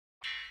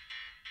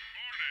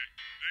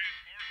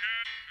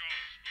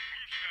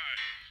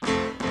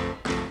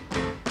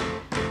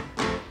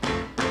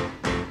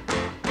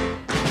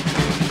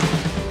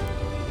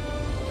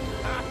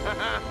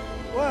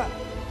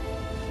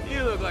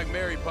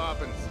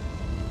Poppins.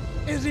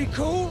 Is he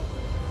cool?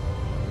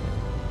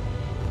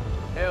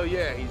 Hell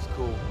yeah, he's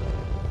cool.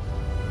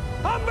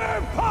 I'm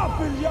Mary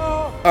Poppins,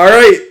 y'all!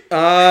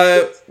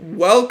 Alright,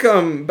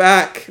 welcome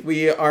back.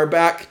 We are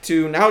back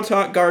to now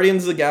talk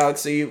Guardians of the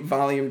Galaxy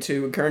Volume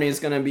 2. Kearney is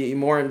going to be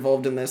more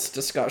involved in this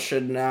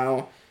discussion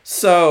now.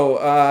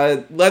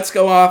 So, let's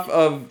go off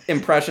of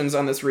impressions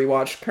on this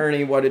rewatch.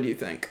 Kearney, what did you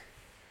think?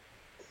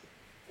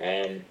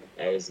 I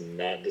was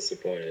not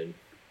disappointed.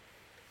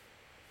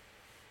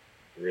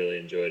 Really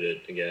enjoyed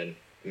it again.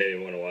 Made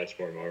me want to watch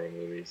more Marvel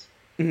movies.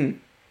 Mm-hmm.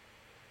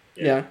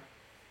 Yeah.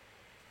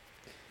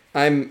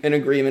 I'm in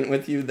agreement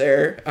with you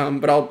there.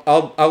 But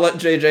I'll let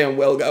JJ and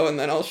Will go, and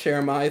then I'll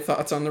share my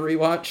thoughts on the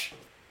rewatch.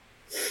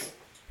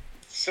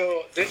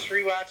 So this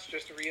rewatch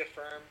just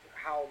reaffirmed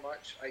how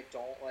much I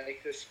don't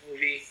like this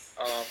movie.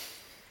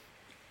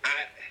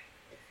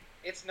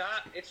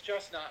 It's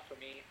just not for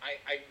me.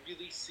 I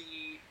really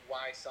see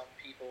why some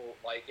people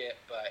like it,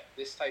 but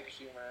this type of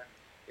humor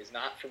is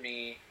not for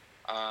me.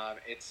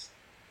 It's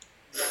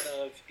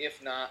one of,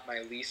 if not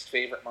my least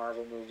favorite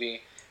Marvel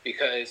movie,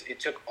 because it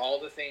took all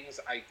the things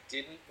I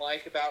didn't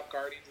like about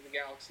Guardians of the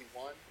Galaxy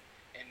 1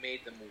 and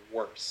made them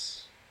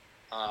worse.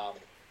 And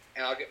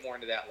I'll get more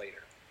into that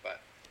later.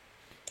 But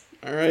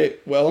all right,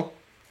 Will?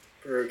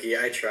 Rookie,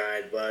 I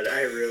tried, but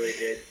I really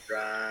did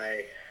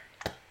try.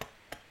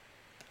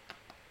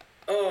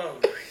 Oh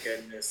my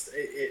goodness.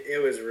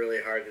 It was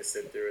really hard to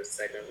sit through a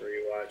second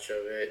rewatch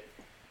of it.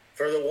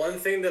 For the one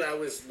thing that I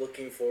was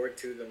looking forward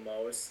to the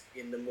most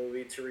in the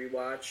movie to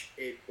rewatch,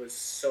 it was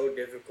so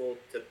difficult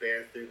to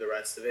bear through the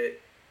rest of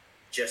it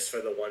just for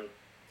the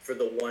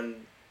one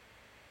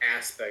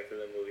aspect of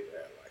the movie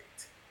that I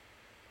liked.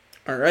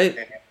 All right.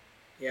 And,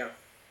 yeah.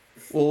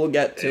 We'll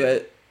get to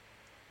it.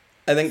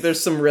 I think there's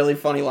some really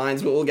funny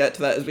lines, but we'll get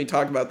to that as we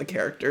talk about the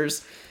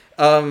characters.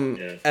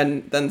 And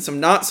then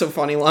some not so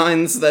funny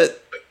lines that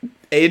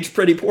age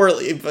pretty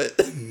poorly, but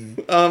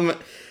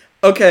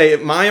okay,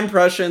 my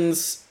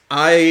impressions,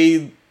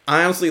 I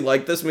honestly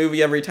like this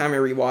movie every time I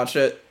rewatch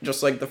it,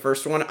 just like the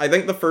first one. I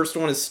think the first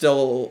one is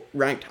still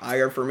ranked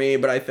higher for me,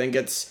 but I think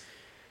it's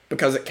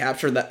because it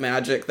captured that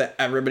magic that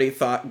everybody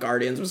thought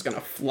Guardians was going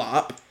to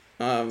flop,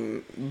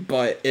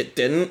 but it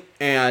didn't.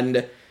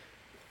 And,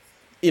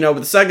 you know,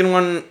 the second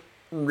one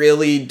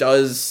really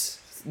does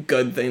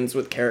good things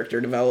with character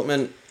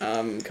development,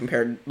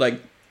 compared, like,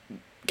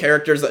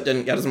 characters that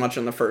didn't get as much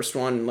in the first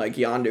one, like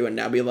Yondu and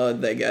Nebula,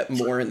 they get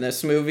more in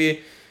this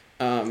movie.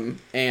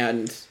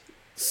 And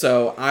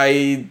so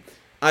I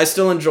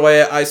still enjoy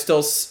it. I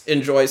still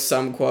enjoy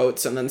some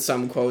quotes, and then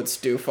some quotes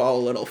do fall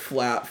a little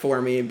flat for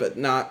me, but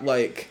not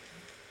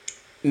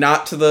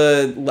to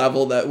the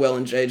level that Will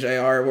and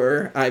JJ are,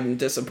 where I'm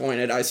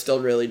disappointed. I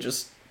still really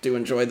just do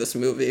enjoy this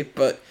movie.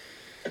 But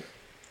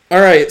all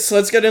right, so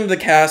let's get into the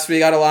cast. We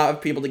got a lot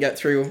of people to get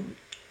through.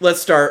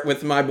 Let's start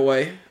with my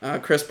boy,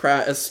 Chris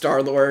Pratt as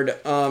Star-Lord.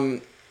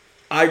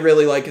 I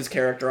really like his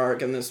character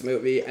arc in this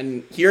movie,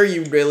 and here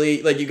you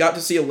really, like, you got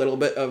to see a little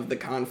bit of the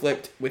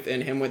conflict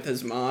within him with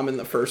his mom in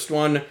the first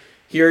one.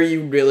 Here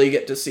you really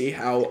get to see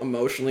how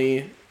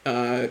emotionally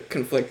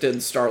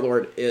conflicted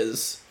Star-Lord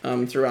is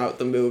throughout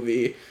the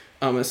movie.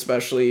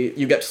 Especially,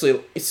 you get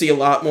to see a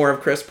lot more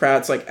of Chris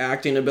Pratt's, like,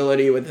 acting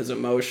ability with his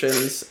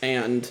emotions,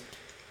 and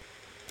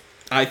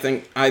I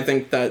think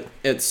that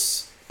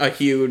it's a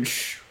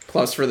huge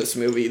plus for this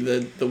movie,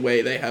 the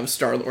way they have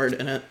Star-Lord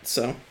in it,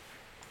 so...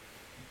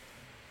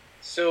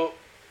 So,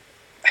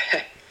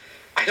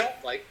 I don't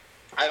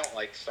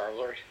like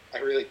Star-Lord. I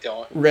really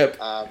don't. Rip.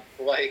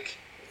 What?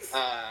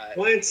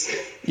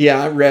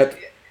 Yeah, rip.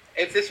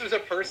 If this was a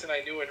person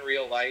I knew in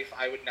real life,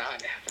 I would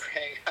not ever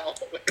hang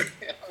out with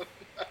him.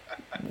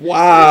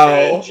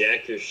 Wow.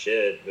 Jack your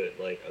shit, but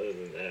like other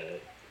than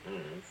that, I don't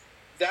know.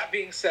 That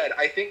being said,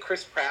 I think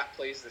Chris Pratt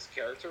plays this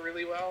character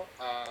really well.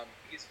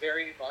 He's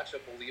very much a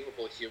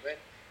believable human.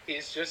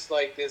 He's just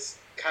like this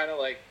kind of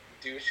like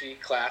douchey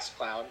class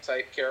clown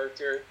type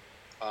character.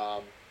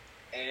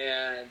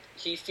 And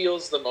he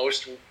feels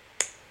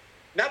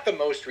not the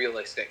most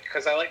realistic,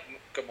 because I like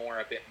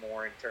Gamora a bit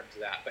more in terms of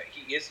that, but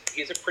he's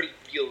a pretty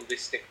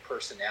realistic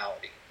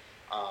personality.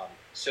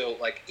 So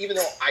like, even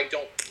though I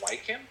don't like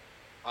him,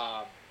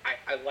 I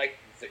like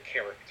the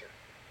character.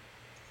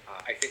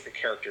 I think the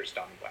character's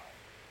done well.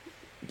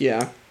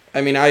 Yeah.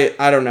 I mean, I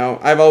don't know.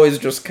 I've always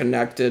just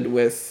connected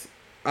with...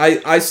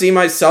 I see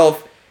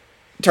myself,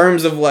 in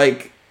terms of,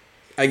 like,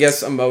 I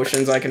guess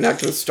emotions, I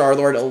connect with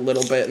Star-Lord a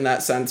little bit in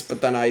that sense, but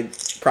then I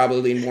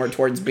probably lean more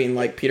towards being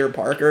like Peter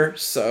Parker,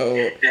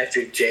 so...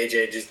 After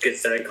JJ just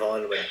gets done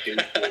calling him a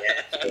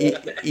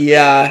douchey.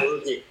 Yeah.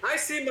 I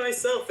see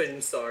myself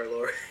in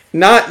Star-Lord.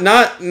 Not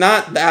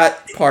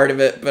that part of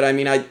it, but I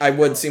mean, I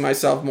would see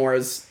myself more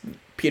as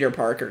Peter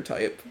Parker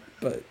type,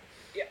 but...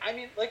 Yeah, I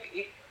mean, like,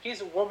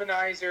 he's a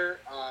womanizer,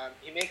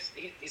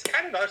 he's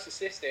kind of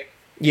narcissistic.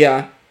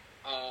 Yeah.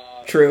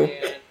 True.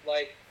 And,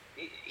 like,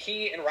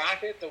 he and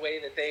Rocket, the way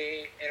that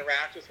they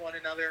interact with one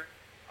another,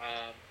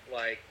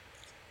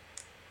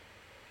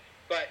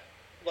 but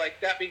like,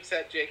 that being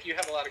said, Jake, you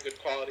have a lot of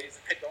good qualities.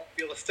 I don't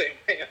feel the same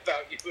way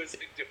about you as I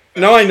do.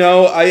 No, I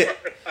know.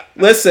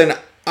 Listen,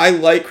 I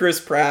like Chris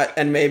Pratt,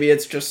 and maybe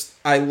it's just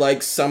I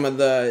like some of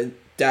the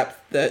depth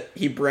that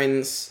he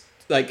brings,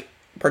 like,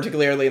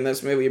 particularly in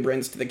this movie, he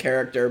brings to the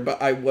character,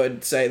 but I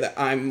would say that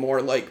I'm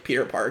more like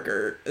Peter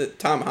Parker,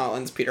 Tom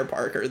Holland's Peter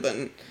Parker,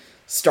 than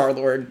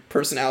Star-Lord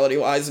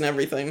personality-wise and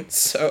everything,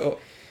 so...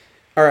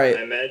 Alright.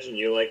 I imagine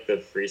you like the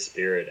free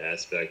spirit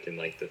aspect and,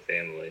 like, the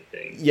family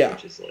thing. Yeah.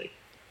 Which is, like,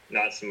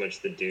 not so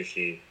much the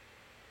douchey,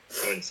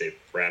 I wouldn't say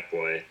frat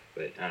boy,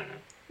 but I don't know.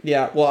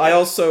 Yeah, well, I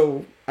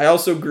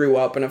also grew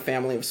up in a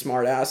family of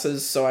smartasses,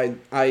 so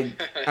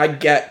I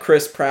get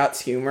Chris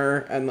Pratt's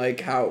humor and,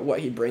 like, what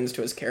he brings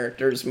to his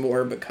characters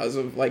more because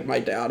of, like, my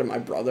dad and my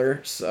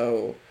brother,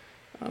 so...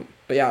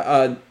 but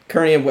yeah,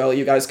 Kearney and Will,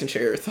 you guys can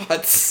share your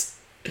thoughts.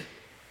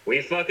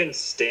 We fucking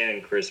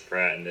stan Chris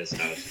Pratt in this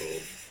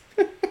household.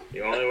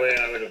 The only way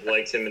I would have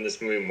liked him in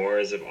this movie more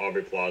is if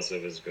Aubrey Plaza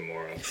was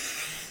Gamora.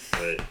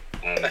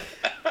 But,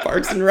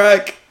 Parks and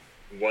Rec!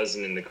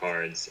 Wasn't in the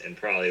cards, and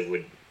probably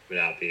would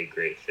not be a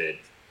great fit.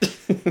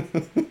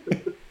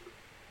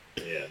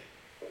 Yeah.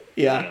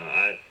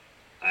 Yeah.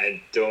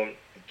 I don't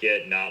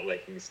get not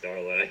liking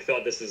Star-Lord. I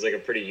thought this was like a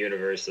pretty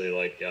universally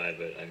liked guy,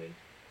 but I mean...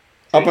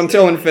 Up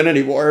until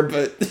Infinity War,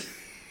 but...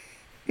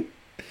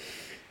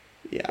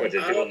 yeah. What,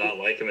 did people not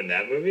like him in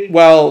that movie?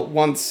 Well,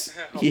 once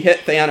he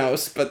hit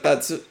Thanos, but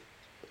that's...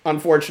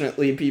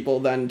 Unfortunately, people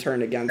then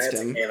turned against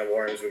him. That's a can of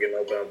worms we can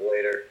open up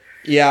later.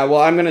 Yeah,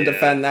 well, I'm going to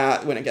defend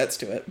that when it gets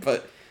to it,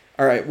 but...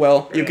 Alright,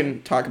 well, you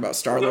can talk about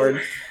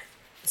Star-Lord.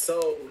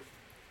 So,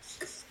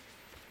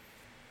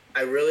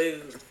 I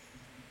really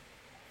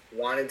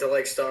wanted to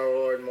like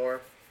Star-Lord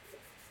more.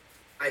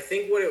 I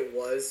think what it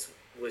was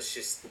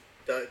just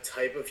the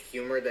type of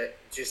humor that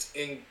just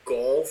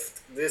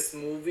engulfed this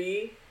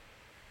movie.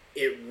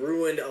 It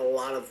ruined a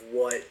lot of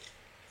what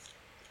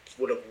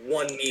would have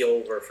won me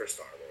over for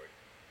Star-Lord.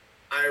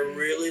 I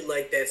really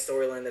liked that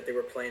storyline that they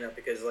were playing up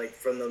because, like,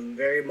 from the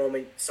very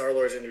moment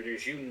Star-Lord's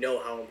introduced, you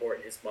know how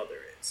important his mother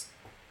is.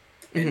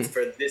 And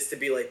for this to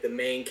be, like, the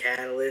main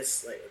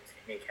catalyst,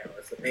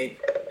 the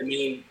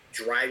main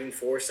driving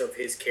force of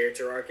his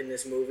character arc in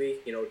this movie,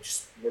 you know,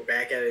 just we're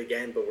back at it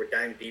again, but we're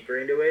diving deeper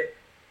into it.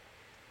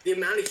 The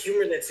amount of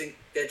humor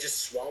that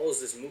just swallows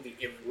this movie,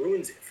 it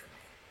ruins it for me,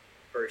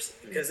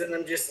 personally. Because then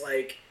I'm just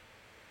like,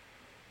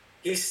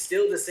 he's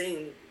still the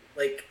same,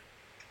 like,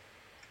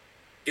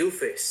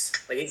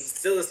 doofus. Like, he's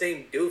still the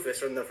same doofus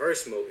from the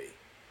first movie,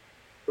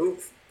 who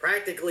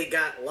practically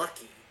got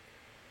lucky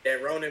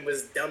that Ronan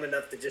was dumb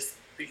enough to just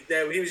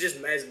that he was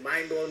just as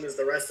mind blown as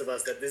the rest of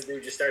us that this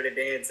dude just started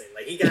dancing.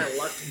 Like, he got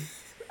lucky.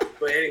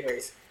 But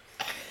anyways,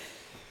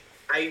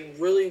 I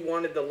really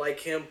wanted to like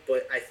him,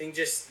 but I think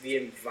just the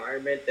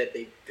environment that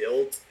they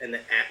built and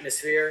the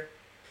atmosphere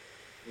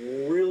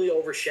really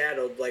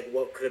overshadowed like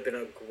what could have been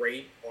a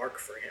great arc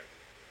for him.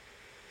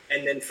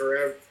 And then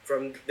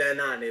from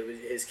then on, it was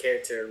his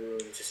character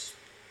just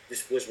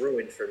was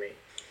ruined for me,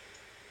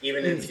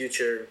 even in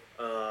future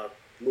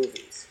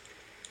movies.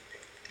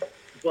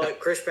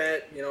 But Chris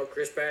Pratt,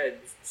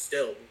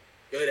 still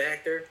good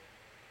actor.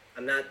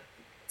 I'm not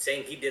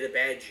saying he did a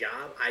bad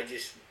job. I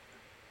just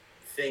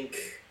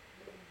think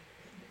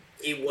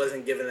he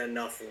wasn't given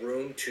enough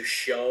room to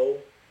show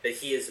that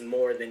he is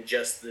more than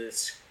just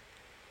this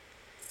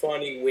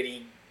funny,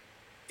 witty,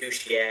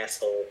 douchey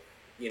asshole,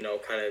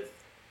 kind of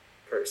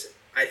person.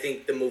 I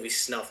think the movie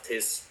snuffed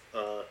his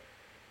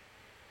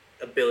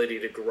ability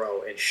to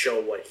grow and show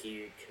what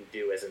he can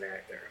do as an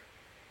actor.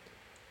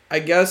 I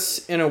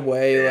guess in a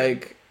way,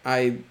 like,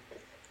 I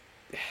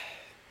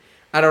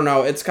don't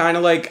know. It's kind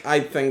of like I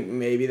think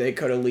maybe they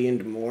could have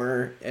leaned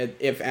more,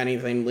 if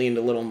anything, leaned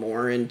a little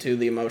more into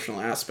the emotional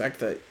aspect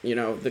that,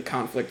 the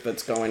conflict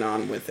that's going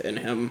on within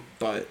him.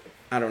 But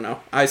I don't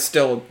know. I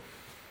still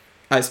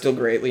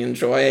greatly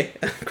enjoy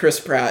Chris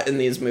Pratt in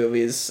these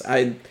movies.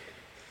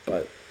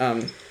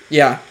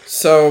 Yeah.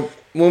 So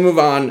we'll move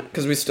on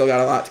because we still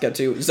got a lot to get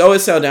to. Zoe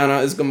Saldana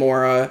is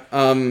Gamora.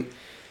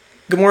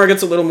 Gamora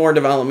gets a little more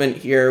development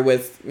here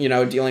with,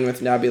 dealing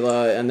with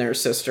Nebula, and their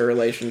sister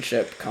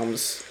relationship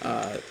comes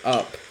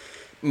up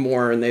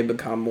more, and they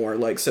become more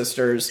like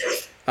sisters.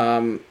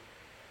 I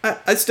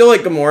still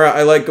like Gamora.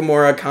 I like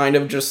Gamora kind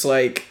of just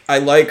like, I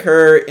like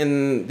her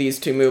in these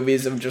two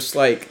movies of just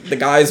like, the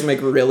guys make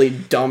really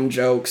dumb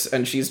jokes,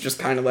 and she's just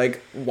kind of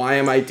like, why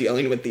am I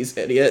dealing with these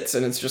idiots?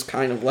 And it's just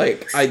kind of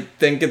like, I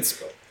think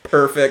it's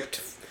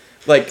perfect.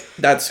 Like,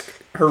 that's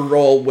her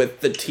role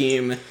with the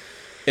team,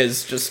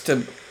 is just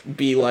to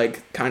be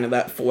like kind of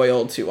that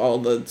foil to all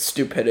the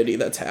stupidity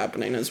that's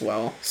happening as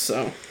well.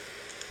 So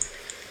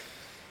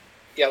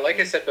yeah, like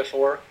I said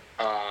before,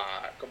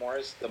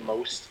 Gamora's the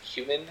most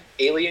human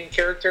alien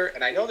character,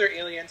 and I know they're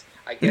aliens,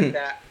 I get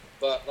that,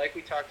 but like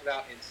we talked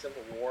about in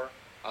Civil War,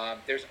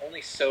 there's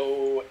only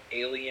so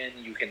alien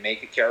you can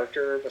make a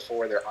character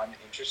before they're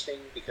uninteresting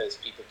because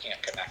people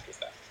can't connect with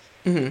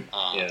them.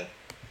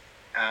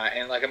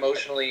 And like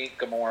emotionally,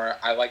 Gamora,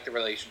 I like the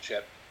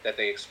relationship that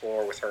they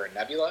explore with her and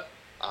Nebula.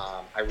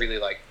 I really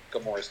like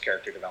Gamora's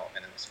character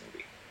development in this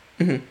movie.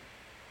 Mm-hmm.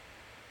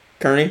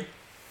 Kearney?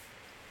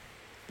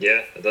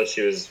 Yeah, I thought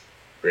she was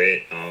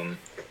great.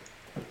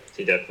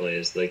 She definitely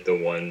is like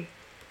the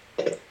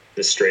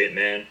straight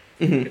man,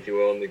 Mm-hmm. if you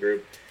will, in the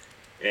group.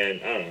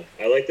 And I don't know,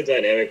 I like the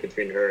dynamic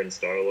between her and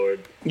Star-Lord.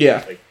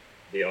 Yeah. Like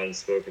the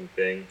unspoken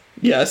thing.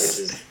 Yes.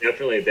 Which is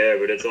definitely there,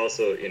 but it's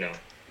also,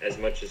 as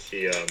much as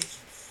she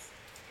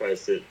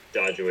tries to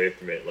dodge away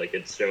from it, like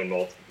it's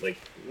shown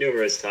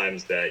numerous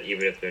times that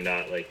even if they're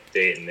not like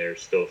dating, they're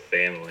still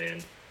family,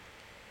 and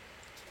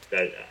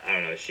that I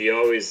don't know. She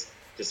always,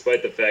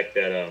 despite the fact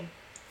that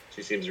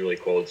she seems really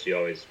cold, she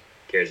always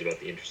cares about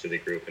the interest of the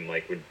group and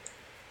like would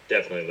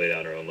definitely lay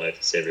down her own life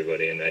to save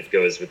everybody, and that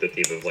goes with the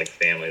theme of like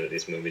family that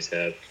these movies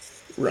have.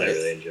 Right. I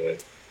really enjoy.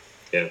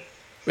 Yeah.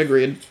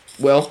 Agreed.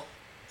 Will?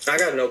 I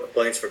got no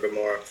complaints for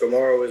Gamora.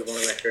 Gamora was one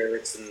of my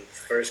favorites in the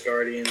first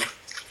Guardian.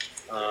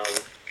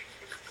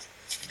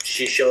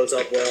 She shows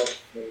up well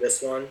in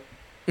this one.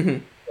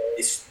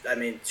 Mm-hmm. I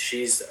mean,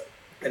 she's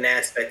an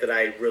aspect that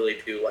I really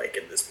do like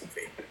in this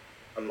movie.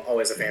 I'm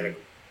always a fan of.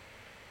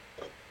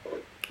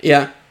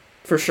 Yeah,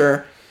 for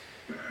sure.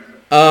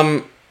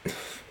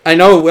 I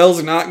know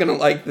Will's not gonna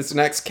like this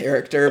next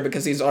character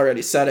because he's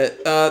already said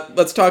it.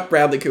 Let's talk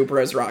Bradley Cooper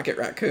as Rocket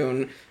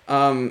Raccoon.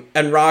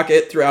 And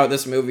Rocket throughout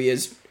this movie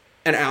is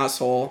an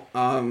asshole.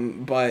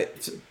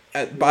 But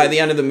by the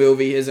end of the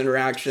movie, his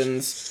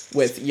interactions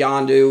with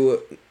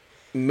Yondu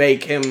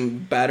make him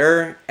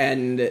better,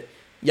 and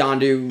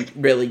Yondu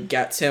really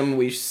gets him.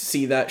 We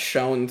see that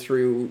shown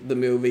through the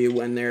movie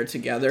when they're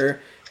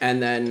together,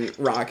 and then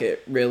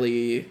Rocket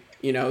really,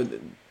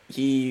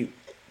 he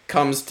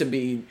comes to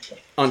be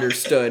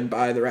understood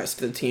by the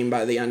rest of the team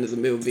by the end of the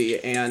movie,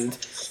 and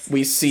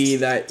we see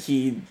that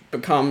he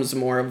becomes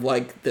more of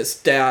like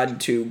this dad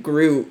to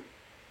Groot.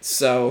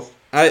 So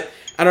I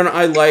don't know,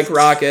 I like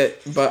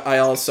Rocket, but I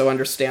also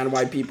understand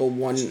why people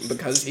wouldn't,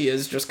 because he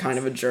is just kind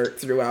of a jerk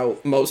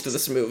throughout most of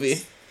this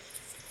movie.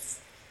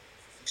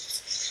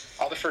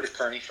 I'll defer to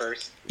Kearney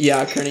first.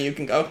 Yeah, Kearney, you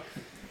can go.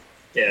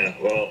 Yeah,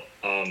 well,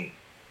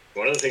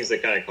 one of the things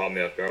that kind of caught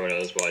me off guard when I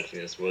was watching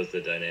this was the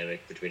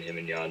dynamic between him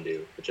and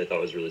Yondu, which I thought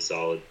was really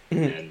solid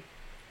and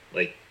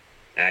like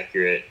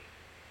accurate,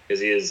 because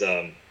he is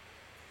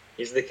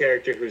he's the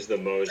character who's the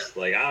most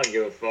like, I don't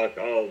give a fuck,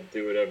 I'll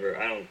do whatever,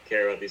 I don't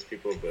care about these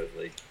people, but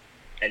like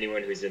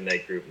anyone who's in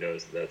that group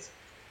knows that's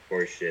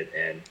horseshit.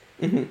 And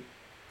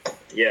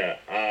yeah,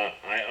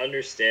 I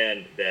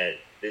understand that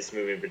this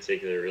movie in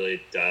particular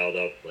really dialed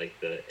up like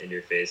the in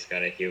your face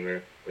kind of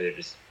humor, where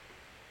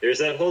there's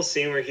that whole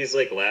scene where he's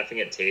like laughing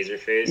at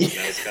Taserface, and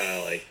I was kind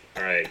of like,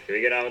 all right, can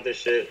we get on with this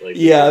shit? Like,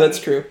 yeah, that's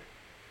true.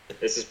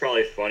 This is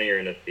probably funnier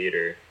in a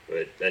theater,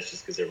 but that's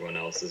just because everyone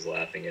else is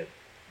laughing at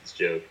this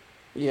joke.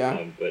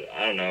 Yeah. But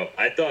I don't know.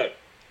 I thought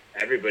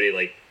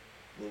everybody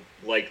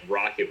liked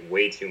Rocket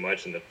way too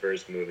much in the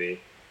first movie.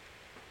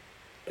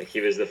 Like,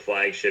 he was the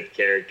flagship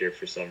character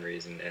for some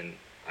reason, and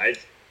I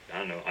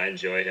don't know. I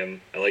enjoy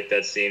him. I like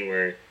that scene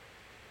where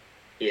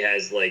he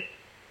has like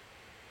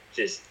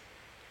just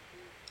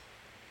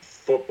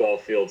football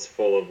fields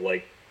full of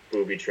like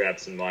booby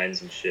traps and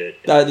mines and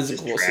shit. That is a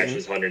just cool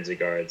trashes scene. hundreds of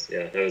guards.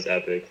 Yeah, that was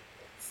epic.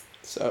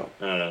 So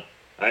I don't know.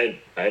 I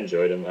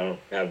enjoyed him. I don't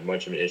have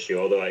much of an issue,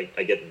 although I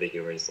get that the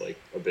humor is like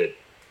a bit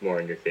more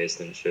in your face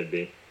than it should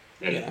be,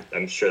 and yeah.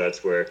 I'm sure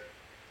that's where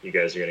you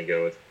guys are gonna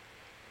go with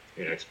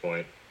your next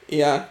point.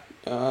 Yeah,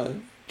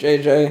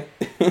 JJ.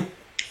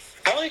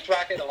 I liked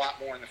Rocket a lot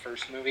more in the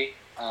first movie.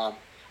 I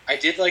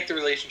did like the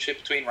relationship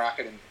between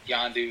Rocket and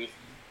Yondu,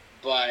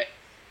 but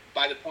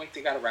by the point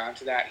they got around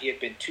to that, he had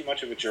been too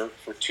much of a jerk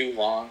for too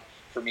long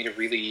for me to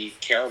really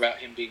care about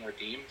him being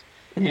redeemed.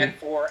 And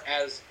for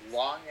as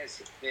long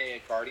as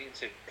the Guardians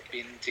have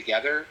been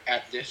together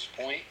at this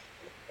point,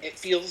 it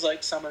feels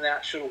like some of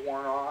that should have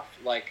worn off.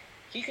 Like,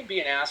 he can be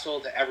an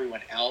asshole to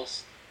everyone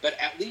else, but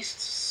at least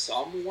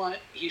somewhat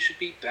he should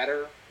be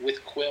better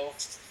with Quill.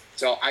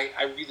 So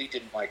I really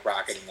didn't like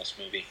Rocket in this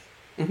movie.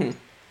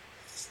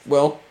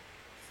 Will?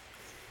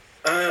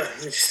 Let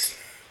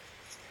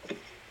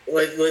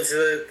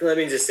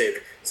me just say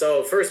it.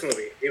 So, first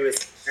movie, it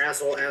was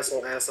asshole.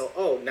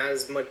 Oh, not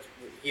as much.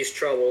 He's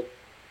troubled.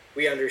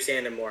 We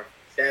understand him more.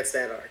 That's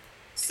that arc.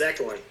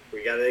 Second one,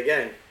 we got it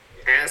again.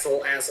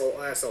 Asshole.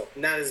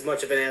 Not as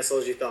much of an asshole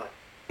as you thought.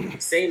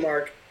 Same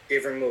arc,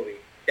 different movie.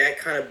 That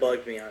kind of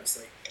bugged me,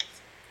 honestly.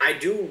 I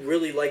do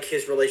really like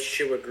his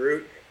relationship with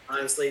Groot,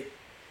 honestly.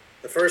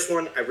 The first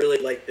one, I really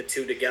liked the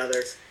two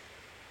together.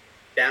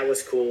 That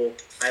was cool.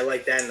 I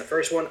liked that in the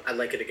first one. I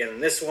like it again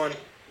in this one.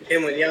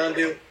 Him with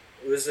Yondu,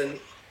 it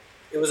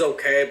was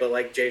okay, but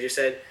like JJ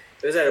said,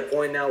 it was at a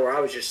point now where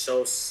I was just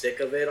so sick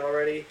of it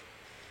already.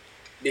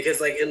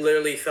 Because like it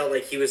literally felt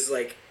like he was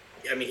like,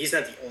 I mean, he's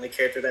not the only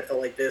character that felt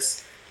like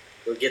this.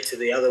 We'll get to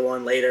the other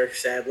one later,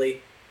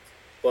 sadly.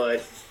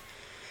 But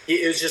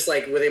it was just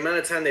like, with the amount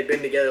of time they've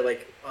been together,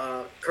 like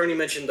Kearney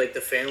mentioned, like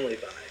the family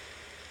vibe.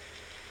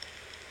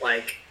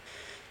 Like,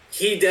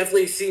 he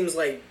definitely seems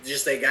like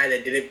just that guy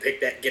that didn't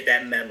get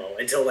that memo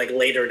until like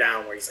later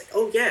down, where he's like,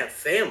 oh yeah,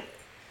 family.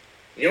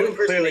 You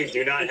clearly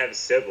do not have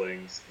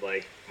siblings.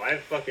 Like, my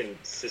fucking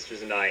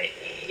sisters and I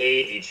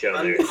hate each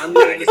other. I'm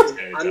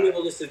the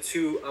oldest of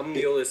two. I'm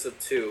the oldest of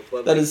two.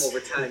 But like, over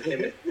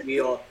time, we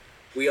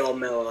all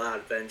mellow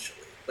out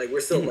eventually. Like,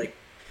 we're still like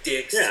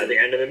dicks. Yeah, at the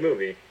end of the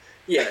movie.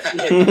 Yeah.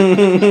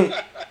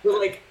 But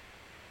like,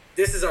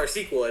 this is our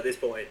sequel at this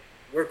point.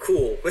 We're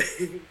cool.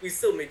 We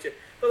still meet you.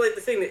 But like,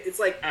 the thing that it's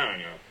like, I don't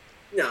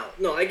know.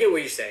 No, I get what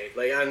you're saying.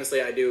 Like,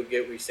 honestly, I do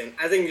get what you're saying.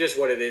 I think just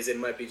what it is, it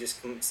might be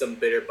just some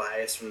bitter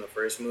bias from the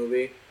first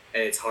movie,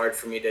 and it's hard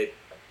for me to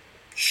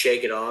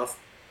shake it off.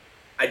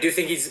 I do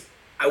think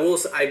I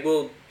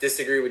will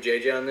disagree with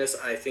JJ on this.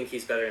 I think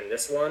he's better in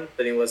this one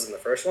than he was in the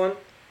first one.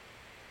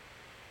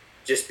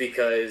 Just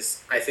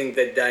because I think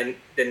that the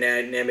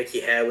dynamic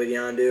he had with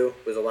Yondu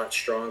was a lot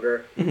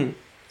stronger. Mm-hmm.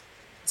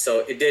 So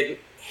it did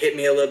hit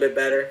me a little bit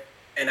better.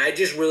 And I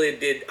just really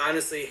did,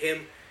 honestly,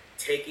 him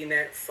taking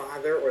that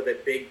father or the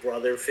big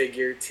brother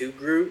figure to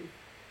Groot,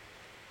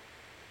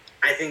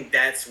 I think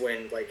that's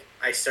when like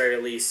I started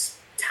at least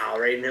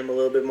tolerating him a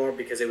little bit more,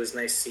 because it was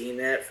nice seeing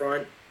that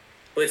front.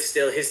 But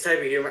still, his type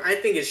of humor, I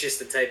think it's just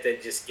the type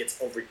that just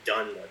gets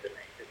overdone more than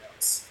anything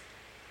else.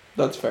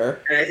 That's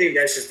fair. And I think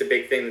that's just the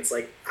big thing. That's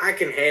like, I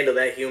can handle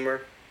that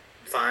humor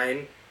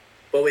fine.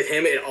 But with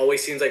him, it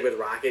always seems like with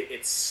Rocket,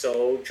 it's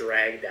so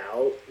dragged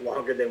out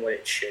longer than what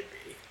it should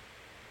be.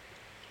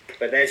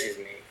 But that's just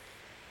me.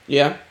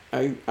 Yeah,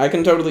 I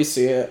can totally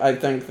see it. I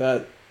think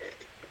that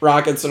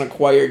Rocket's an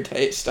acquired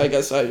taste, I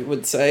guess I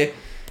would say.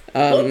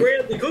 Love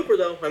Bradley Cooper,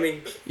 though. I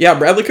mean... Yeah,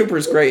 Bradley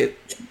Cooper's great.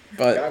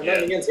 But got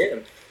nothing against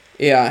him.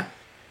 Yeah.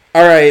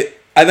 All right.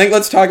 I think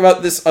let's talk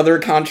about this other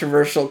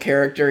controversial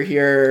character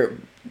here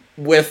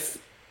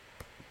with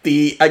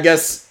the, I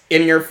guess,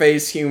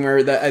 in-your-face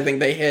humor that I think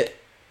they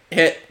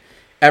hit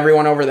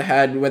everyone over the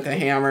head with a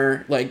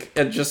hammer. Like,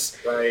 it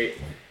just... Right.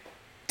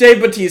 Dave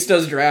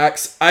Bautista's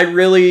Drax, I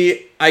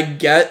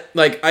get,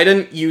 like, I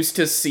didn't used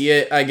to see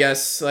it, I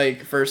guess,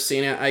 like, first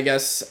seeing it, I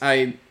guess,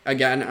 I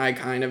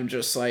kind of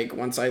just, like,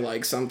 once I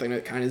like something,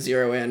 I kind of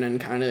zero in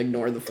and kind of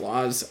ignore the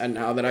flaws, and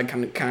now that I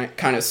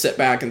kind of sit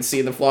back and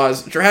see the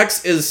flaws,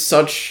 Drax is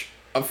such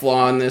a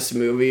flaw in this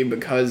movie,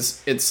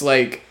 because it's,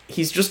 like,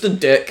 he's just a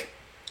dick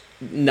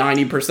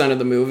 90% of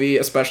the movie,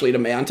 especially to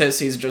Mantis.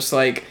 He's just,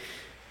 like,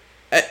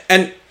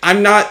 and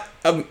I'm not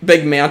a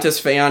big Mantis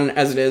fan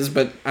as it is,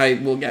 but I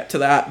will get to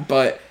that,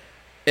 but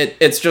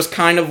it's just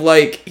kind of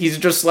like, he's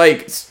just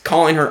like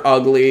calling her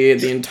ugly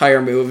the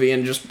entire movie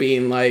and just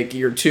being like,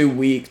 you're too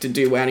weak to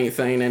do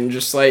anything, and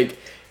just like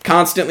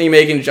constantly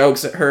making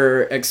jokes at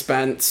her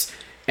expense.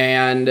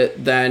 And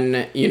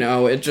then, you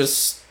know, it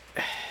just,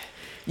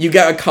 you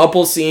get a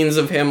couple scenes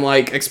of him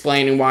like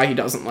explaining why he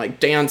doesn't like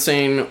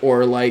dancing,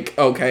 or like,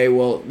 okay,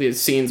 well, these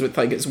scenes with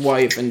like his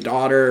wife and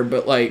daughter,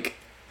 but like,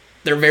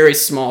 they're very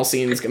small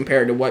scenes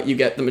compared to what you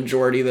get the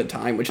majority of the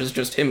time, which is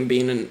just him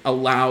being a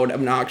loud,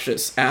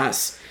 obnoxious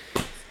ass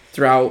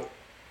throughout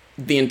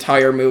the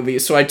entire movie.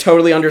 So I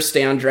totally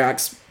understand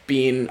Drax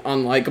being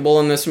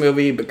unlikable in this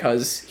movie,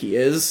 because he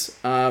is.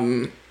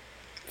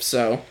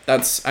 So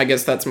I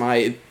guess that's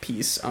my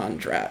piece on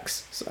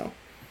Drax. So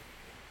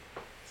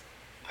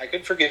I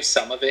could forgive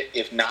some of it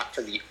if not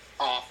for the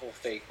awful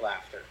fake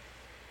laughter.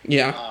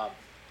 Yeah.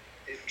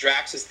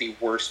 Drax is the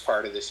worst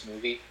part of this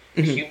movie.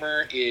 The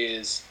humor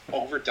is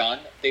overdone.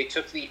 They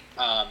took the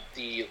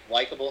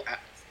likable,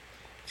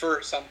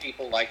 for some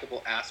people,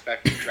 likable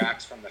aspect of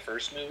Drax from the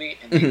first movie,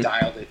 and they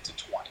dialed it to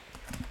 20.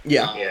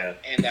 Yeah.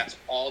 And that's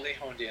all they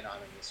honed in on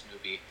in this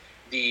movie.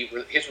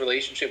 His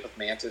relationship with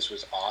Mantis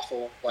was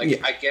awful. Like, yeah.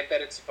 I get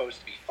that it's supposed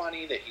to be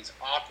funny, that he's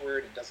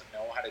awkward and doesn't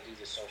know how to do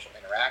this social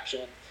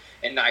interaction,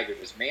 and neither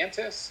does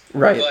Mantis.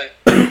 Right.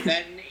 But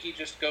then he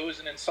just goes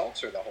and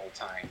insults her the whole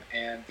time,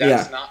 and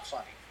that's not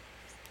funny.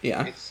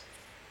 Yeah.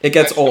 It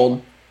gets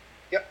old.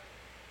 Yep.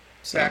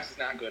 So. Drax is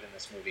not good in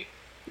this movie.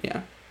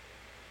 Yeah.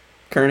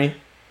 Kearney?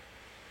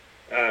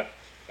 I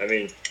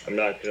mean, I'm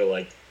not going to,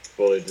 like,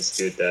 fully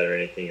dispute that or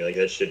anything. Like,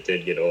 that shit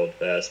did get old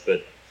fast,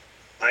 but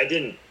I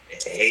didn't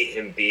hate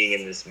him being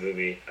in this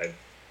movie. I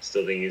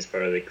still think he's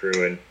part of the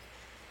crew, and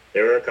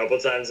there were a couple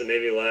times that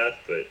made me laugh,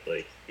 but,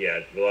 like,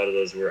 yeah, a lot of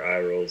those were eye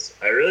rolls.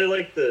 I really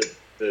like the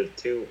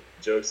two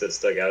jokes that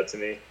stuck out to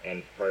me,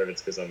 and part of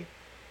it's because I'm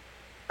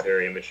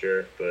very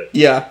immature, but...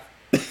 Yeah.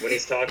 When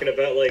he's talking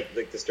about,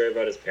 like the story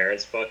about his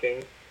parents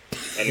fucking,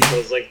 and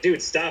Cole's like,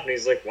 dude, stop, and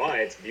he's like,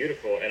 why? It's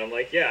beautiful. And I'm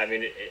like, yeah, I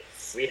mean,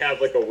 we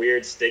have, like, a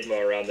weird stigma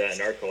around that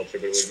in our culture,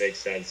 but it would make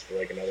sense for,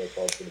 like, another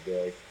culture to be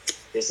like,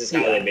 this is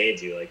how they made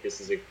you. Like,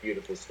 this is a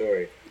beautiful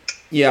story.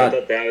 Yeah. So I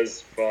thought that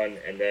was fun,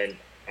 and then,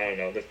 I don't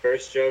know, the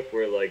first joke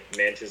where, like,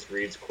 Mantis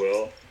reads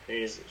Quill,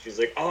 and she's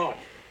like, oh,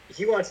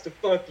 he wants to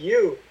fuck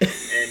you.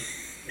 And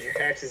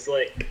Drax is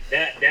like,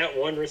 that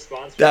one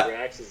response from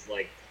Drax is,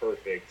 like,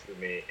 perfect for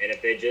me. And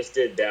if they just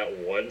did that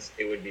once,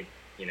 it would be,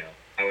 you know,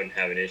 I wouldn't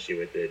have an issue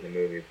with it in the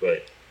movie.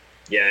 But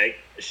yeah,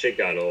 shit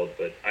got old,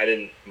 but I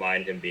didn't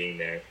mind him being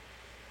there.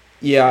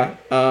 Yeah.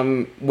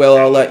 Will,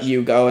 I'll let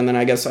you go, and then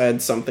I guess I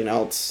had something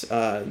else.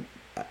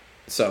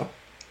 So.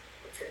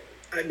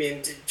 I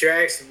mean,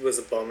 Drax was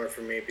a bummer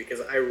for me,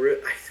 because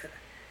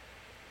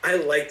I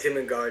liked him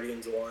in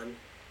Guardians 1.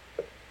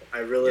 I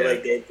really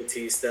like Dave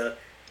Bautista.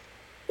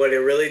 But it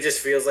really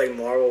just feels like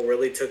Marvel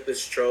really took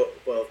this trope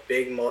of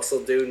big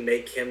muscle dude and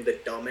make him the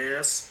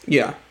dumbass.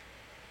 Yeah.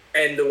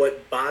 And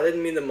what bothered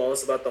me the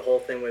most about the whole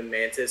thing with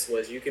Mantis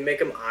was you can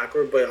make him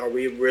awkward, but are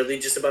we really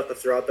just about to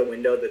throw out the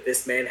window that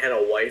this man had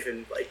a wife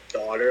and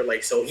daughter?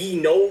 So he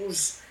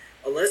knows,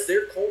 unless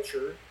their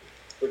culture,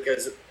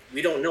 because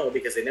we don't know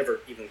because they never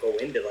even go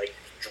into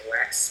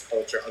Drax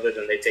culture other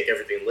than they take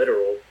everything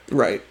literal.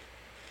 Right.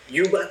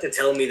 You about to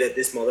tell me that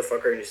this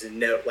motherfucker is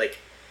never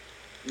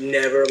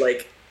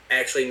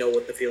actually know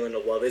what the feeling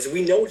of love is?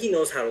 We know he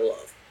knows how to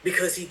love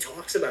because he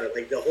talks about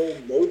it. The whole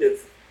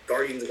motive.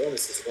 Guardians 1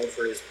 is his love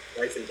for his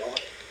wife and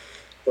daughter.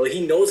 Well,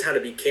 he knows how to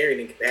be caring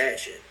and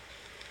compassionate.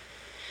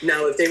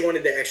 Now, if they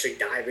wanted to actually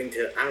dive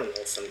into, I don't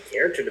know, some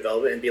character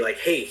development and be like,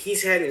 hey,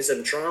 he's having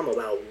some trauma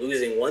about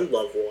losing one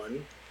loved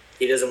one.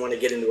 He doesn't want to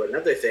get into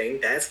another thing.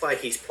 That's why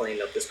he's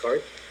playing up this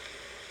card.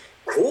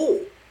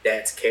 Cool.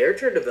 That's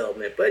character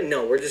development. But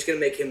no, we're just going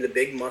to make him the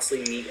big,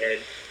 muscly meathead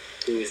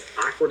who is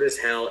awkward as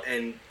hell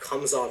and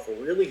comes off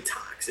really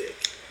toxic.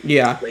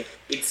 Yeah.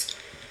 It's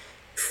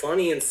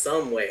funny in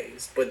some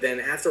ways, but then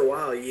after a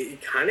while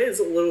it kind of is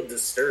a little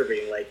disturbing.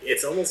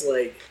 It's almost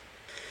if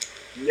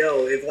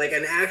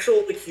an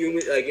actual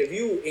human, if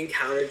you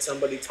encountered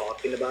somebody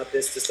talking about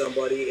this to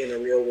somebody in a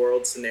real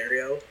world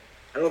scenario,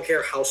 I don't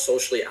care how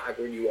socially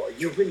awkward you are,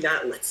 you would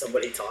not let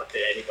somebody talk to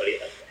anybody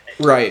like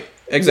that. Right.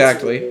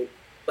 Exactly.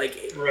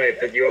 Right,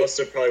 but you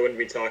also probably wouldn't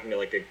be talking to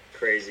a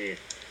crazy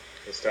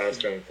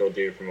testosterone filled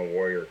dude from a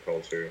warrior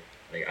culture.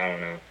 I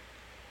don't know.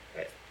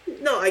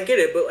 No, I get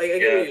it, but I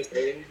get what you're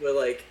saying.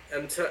 But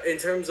in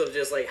terms of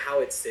just how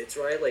it sits,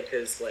 right?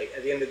 Because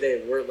at the end of the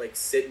day, we're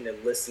sitting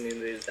and listening to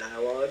this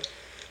dialogue.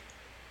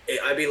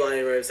 I'd be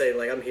lying when I'm saying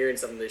I'm hearing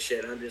some of this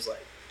shit. And I'm just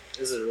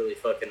this is really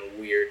fucking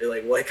weird.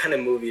 What kind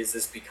of movie is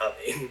this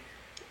becoming?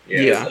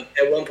 Yeah.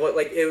 At one point,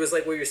 it was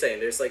what you're saying.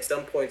 There's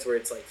some points where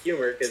it's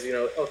humor because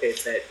okay,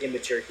 it's that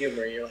immature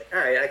humor, and you're all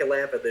right, I can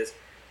laugh at this.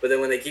 But then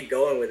when they keep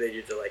going with it,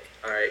 you're just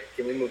all right,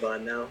 can we move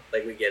on now?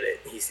 We get it.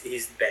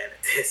 He's bad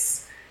at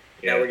this.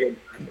 Yeah. Now we're getting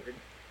awkward.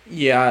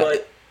 Yeah.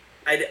 But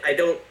I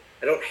don't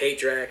hate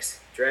Drax.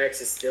 Drax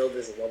is still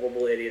this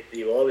lovable idiot that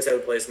you will always have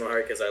a place in my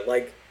heart because I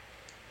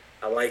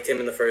liked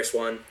him in the first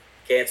one.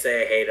 Can't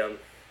say I hate him,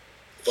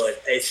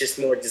 but it's just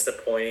more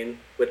disappointing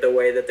with the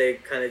way that they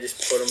kind of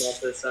just put him off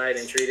to the side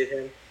and treated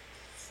him.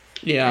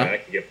 Yeah. I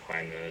can get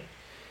behind that.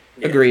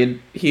 Yeah.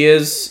 Agreed.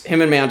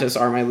 Him and Mantis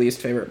are my least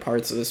favorite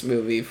parts of this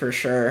movie for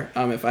sure.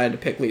 If I had to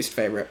pick least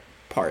favorite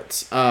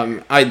parts.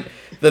 The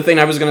thing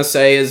I was gonna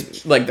say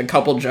is the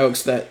couple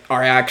jokes that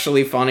are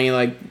actually funny,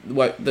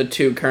 what the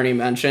two Kearney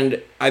mentioned.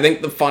 I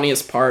think the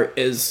funniest part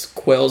is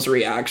Quill's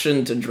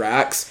reaction to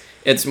Drax.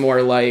 It's more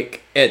so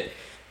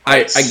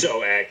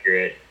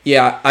accurate.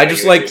 Yeah, I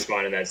just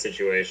respond in that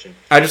situation.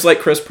 I just like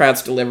Chris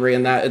Pratt's delivery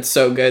in that. It's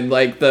so good.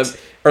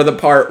 The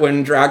part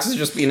when Drax is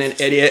just being an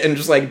idiot and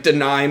just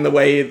denying the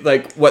way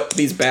what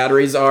these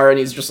batteries are, and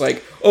he's just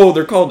oh,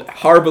 they're called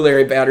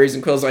Harbilary batteries,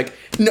 and Quill's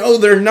no,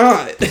 they're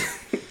not.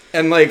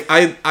 And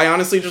I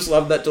honestly just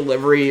love that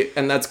delivery,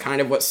 and that's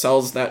kind of what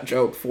sells that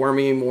joke for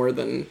me more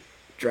than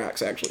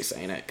Drax actually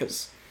saying it,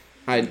 because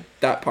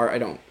that part I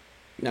don't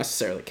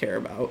necessarily care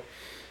about.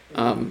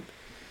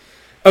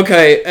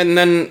 Okay, and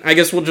then I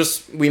guess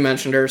we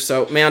mentioned her,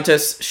 so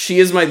Mantis, she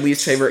is my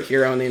least favorite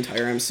hero in the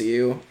entire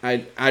MCU.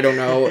 I don't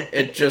know,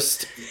 it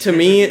just, to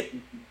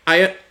me,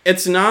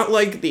 it's not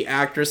the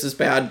actress is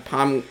bad,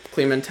 Pom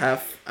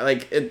Klementieff,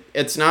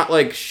 it's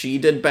not she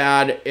did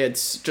bad,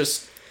 it's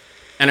just,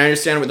 and I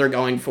understand what they're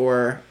going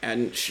for,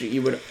 and she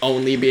would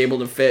only be able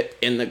to fit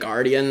in the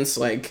Guardians.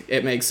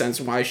 It makes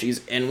sense why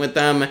she's in with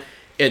them.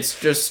 It's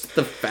just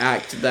the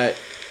fact that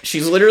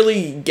she's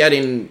literally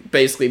getting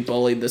basically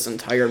bullied this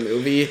entire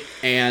movie,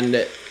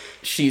 and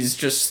she's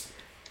just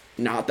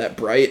not that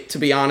bright, to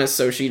be honest,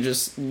 so she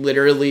just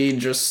literally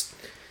just,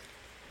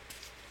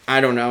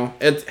 I don't know.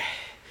 And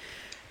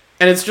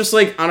it's just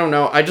I don't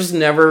know, I just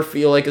never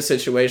feel a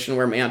situation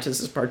where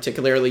Mantis is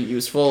particularly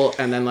useful,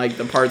 and then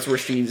the parts where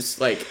she's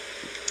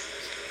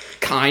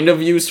kind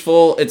of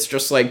useful, it's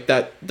just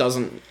that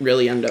doesn't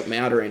really end up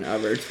mattering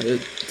ever,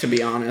 to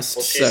be honest.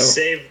 Well, she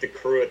saved the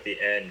crew at the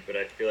end, but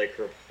I feel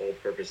her whole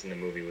purpose in the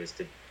movie was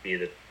to be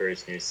the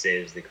person who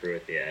saves the crew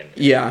at the end.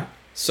 Yeah,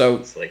 so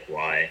it's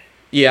why?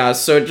 Yeah,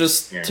 so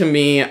just to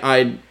me,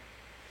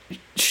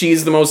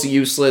 she's the most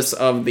useless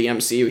of the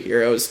MCU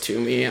heroes to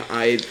me.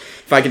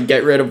 If I could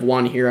get rid of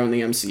one hero in the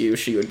MCU,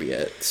 she would be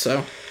it.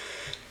 So.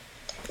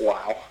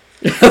 Wow.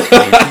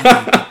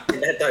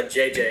 I thought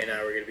JJ and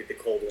I were gonna be the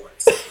cold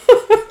ones.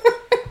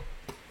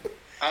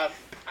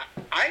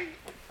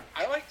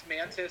 I liked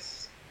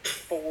Mantis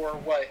for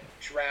what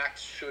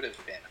Drax should have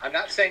been. I'm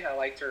not saying I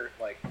liked her,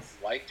 liked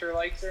her,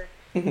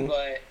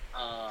 but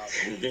why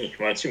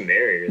don't you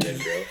marry her then,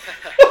 bro?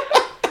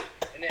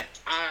 And then,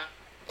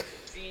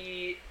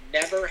 the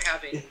never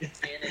having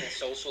been in a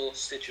social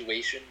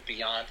situation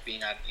beyond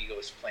being on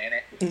Ego's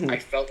planet, I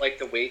felt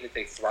the way that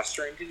they thrust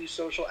her into these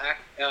social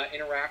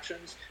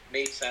interactions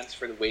made sense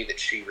for the way that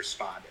she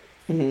responded.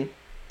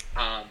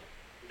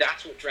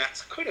 That's what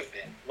Drax could have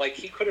been. Like,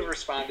 he could have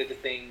responded to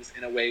things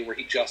in a way where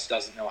he just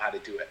doesn't know how to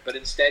do it. But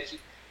instead,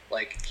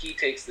 he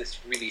takes this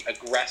really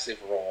aggressive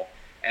role,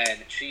 and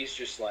she's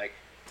just, like,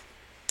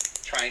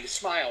 trying to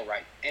smile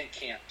right and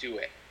can't do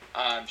it.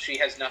 She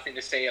has nothing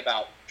to say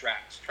about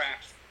Drax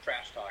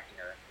trash talking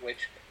her,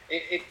 which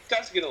it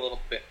does get a little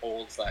bit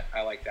old, but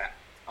I like that.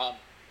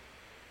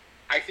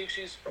 I think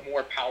she's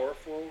more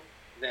powerful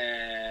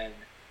than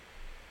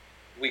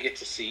we get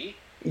to see.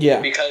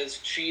 Yeah. Because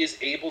she is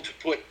able to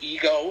put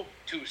Ego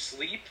to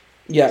sleep.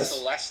 Yes.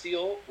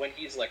 Celestial when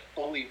he's like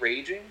fully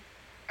raging,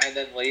 and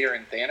then later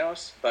in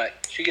Thanos.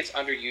 But she gets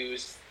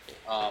underused.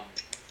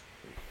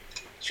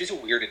 She's a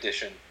weird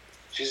addition.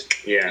 She's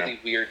really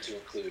weird to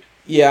include.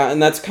 Yeah,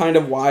 and that's kind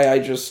of why I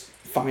just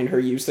find her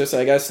useless.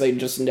 I guess they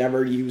just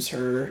never use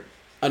her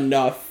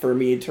enough for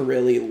me to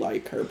really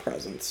like her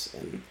presence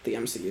in the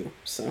MCU.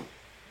 So.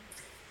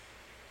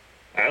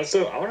 I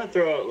want to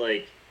throw out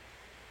like,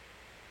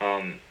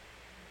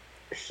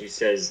 she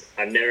says,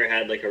 I've never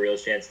had like a real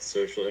chance at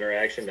social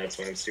interaction. That's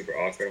when I'm super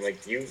awkward. I'm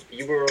like, you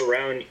were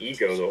around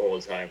Ego the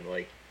whole time.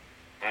 Like,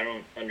 I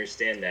don't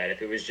understand that.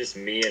 If it was just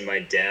me and my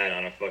dad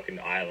on a fucking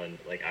island,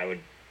 like I would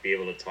be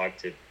able to talk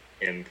to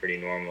him pretty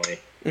normally.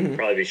 Mm-hmm.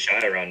 Probably be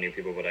shy around new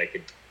people, but I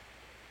don't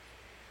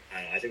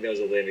know, I think that was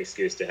a lame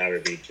excuse to have her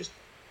be just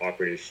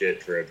awkward as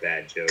shit for a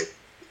bad joke.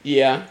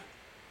 Yeah,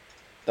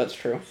 that's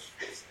true.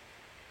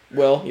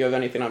 Will, you have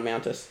anything on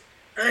Mantis?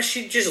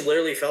 She just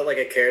literally felt like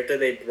a character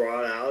they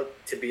brought out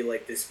to be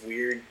like this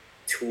weird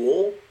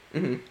tool.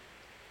 Mm-hmm.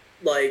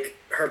 Like,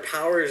 her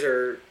powers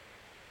are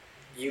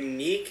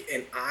unique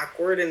and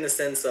awkward in the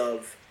sense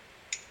of,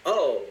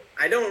 oh,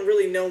 I don't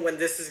really know when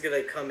this is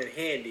going to come in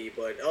handy,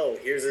 but oh,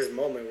 here's this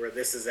moment where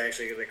this is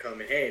actually going to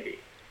come in handy.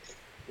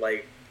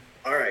 Like,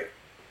 alright,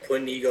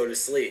 putting Ego to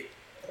sleep.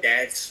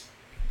 That's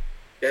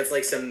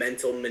like some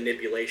mental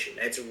manipulation.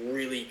 That's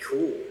really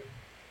cool.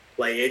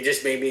 Like, it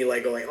just made me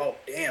like go like, oh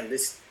damn,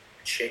 this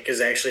chick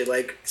is actually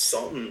like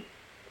something.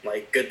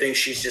 Like, good thing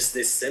she's just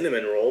this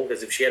cinnamon roll,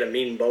 because if she had a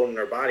mean bone in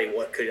her body,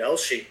 what could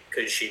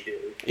she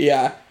do?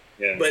 Yeah.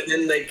 But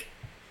then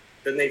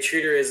they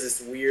treat her as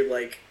this weird,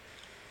 like,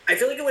 I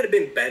feel like it would have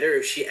been better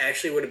if she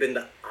actually would have been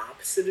the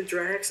opposite of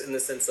Drax, in the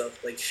sense of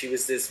like she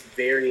was this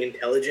very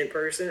intelligent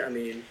person. I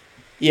mean,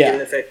 given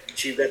the fact that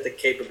she got the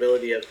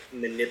capability of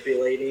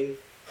manipulating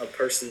a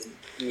person's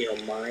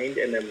mind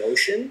and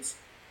emotions,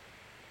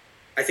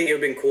 I think it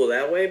would have been cool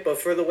that way. But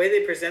for the way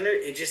they present her,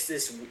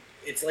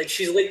 it's like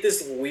she's like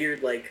this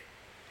weird like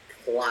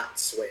plot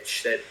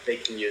switch that they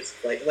can use.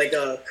 Like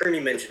Kearney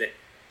mentioned it.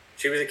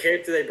 She was a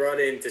character they brought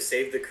in to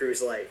save the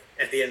crew's life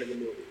at the end of the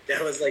movie.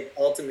 That was like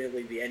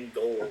ultimately the end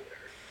goal of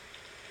her.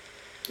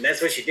 And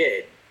that's what she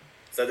did.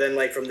 So then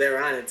like from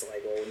there on it's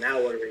like, well,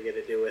 now what are we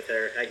gonna do with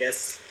her? I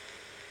guess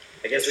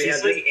she's we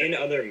have like in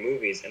other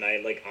movies, and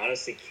I like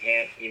honestly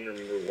can't even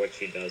remember what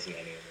she does in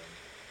any of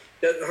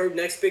them. Her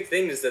next big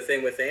thing is the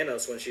thing with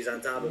Thanos when she's on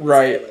top of his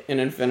Right, head, like, in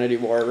Infinity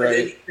War,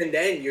 right. And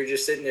then you're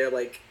just sitting there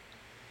like,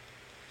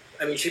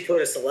 I mean, she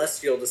put a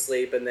Celestial to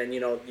sleep, and then,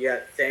 you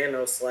got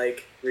Thanos,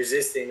 like,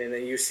 resisting, and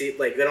then you see,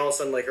 like, then all of a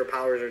sudden, like, her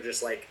powers are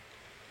just, like,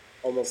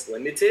 almost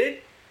limited.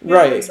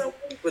 Right.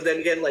 But then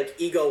again, like,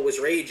 Ego was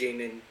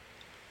raging, and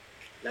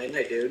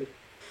night-night, dude.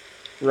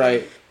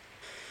 Right.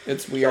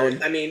 It's weird.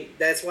 So, I mean,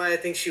 that's why I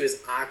think she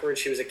was awkward.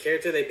 She was a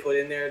character they put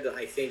in there that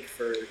I think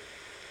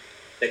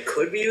that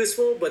could be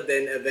useful, but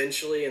then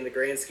eventually, in the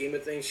grand scheme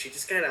of things, she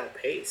just got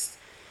outpaced.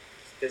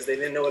 Because they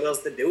didn't know what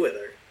else to do with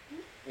her.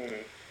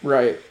 Mm-hmm.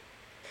 Right.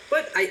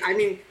 But, I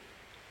mean,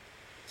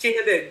 she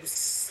had that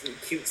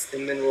cute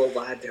cinnamon roll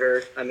vibe to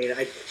her. I mean,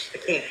 I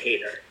can't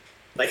hate her.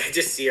 Like, I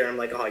just see her, I'm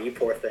like, oh, you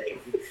poor thing.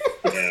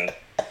 Yeah.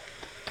 I'm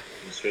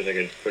just wish I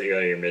could put you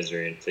out of your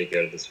misery and take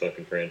you out of this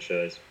fucking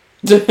franchise.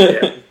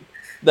 Yeah.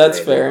 That's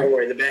fair. Don't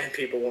worry, the bad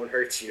people won't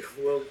hurt you.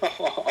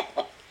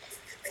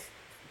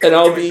 And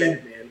I'll be...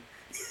 Batman.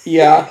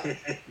 Yeah.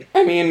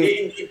 I mean...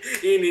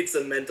 He needs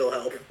some mental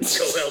help.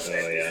 Go help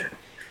him. Oh, yeah.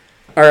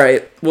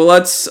 Alright, well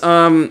let's,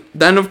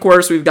 then of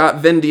course we've got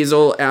Vin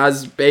Diesel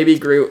as Baby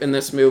Groot in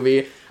this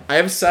movie. I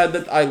have said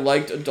that I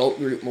liked Adult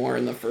Groot more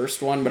in the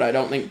first one, but I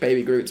don't think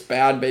Baby Groot's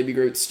bad. Baby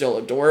Groot's still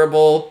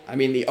adorable. I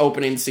mean, the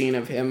opening scene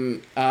of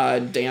him,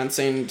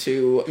 dancing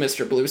to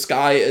Mr. Blue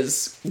Sky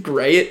is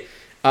great.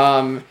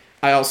 I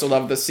also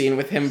love the scene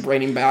with him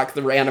bringing back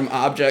the random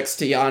objects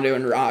to Yondu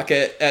and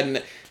Rocket,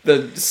 and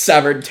the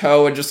severed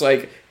toe, and just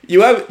like, do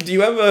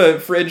you have a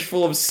fridge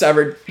full of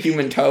severed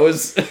human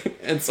toes?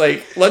 It's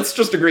like, let's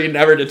just agree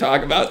never to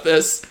talk about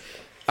this.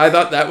 I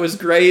thought that was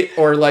great.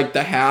 Or like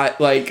the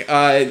hat, like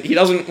he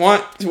doesn't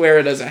want to wear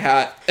it as a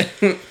hat.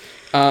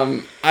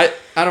 I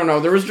don't know.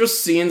 There was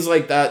just scenes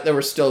like that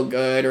were still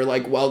good. Or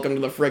like Welcome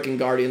to the frickin'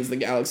 Guardians of the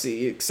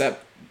Galaxy,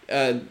 except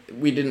he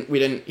didn't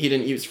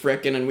use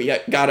frickin', and we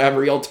got to have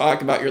real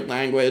talk about your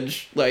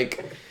language.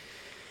 Like,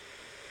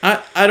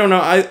 I don't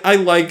know. I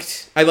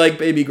like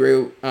Baby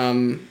Groot.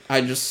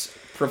 I just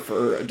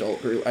prefer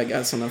Adult Groot, I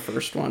guess, on the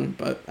first one.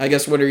 But I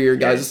guess, what are your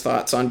guys'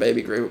 thoughts on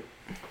Baby Groot?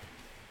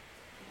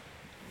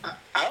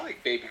 I like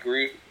Baby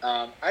Groot.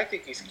 I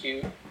think he's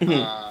cute.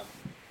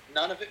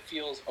 None of it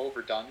feels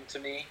overdone to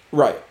me.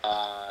 Right.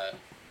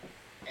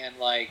 And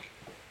like,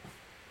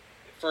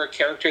 for a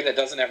character that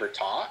doesn't ever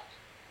talk,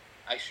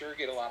 I sure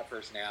get a lot of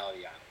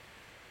personality out of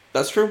it.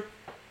 That's true.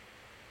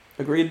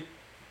 Agreed.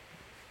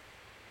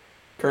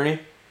 Kearney?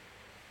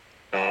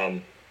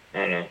 I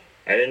don't know.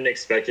 I didn't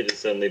expect it to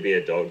suddenly be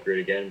adult Groot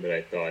again, but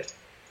I thought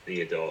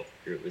the adult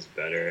Groot was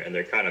better, and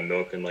they're kind of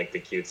milking like the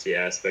cutesy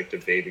aspect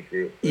of Baby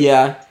Groot.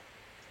 Yeah.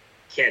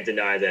 Can't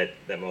deny that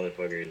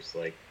motherfucker is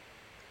like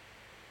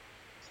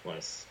just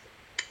want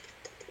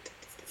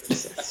to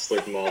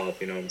slip them all up.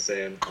 You know what I'm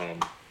saying?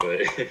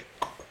 But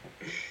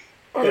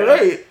all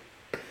right.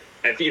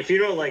 If you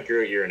don't like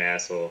Groot, you're an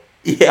asshole.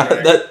 Yeah,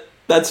 right.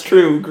 that's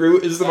true.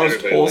 Groot is the most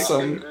Everybody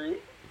wholesome.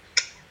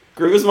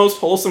 Groot is the most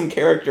wholesome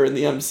character in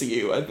the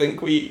MCU. I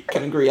think we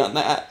can agree on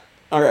that.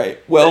 All right.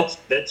 Well,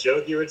 that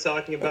joke you were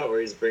talking about, where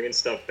he's bringing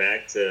stuff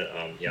back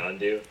to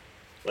Yondu,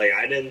 like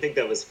I didn't think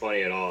that was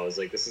funny at all. I was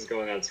like, this is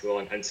going on too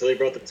long until he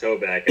brought the toe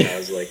back, and I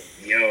was like,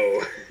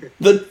 yo.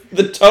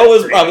 the toe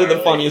is probably the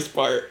funniest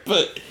part,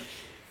 but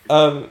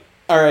all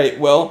right.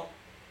 Well,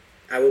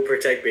 I will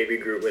protect Baby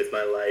Groot with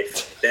my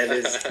life. That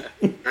is,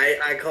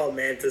 I call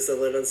Mantis a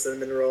little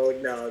cinnamon roll.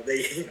 No,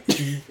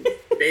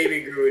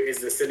 Baby Groot is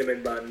the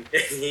cinnamon bun.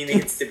 He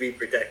needs to be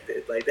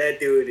protected. Like, that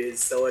dude is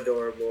so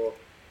adorable.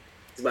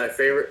 He's my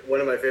favorite,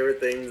 one of my favorite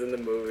things in the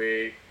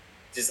movie.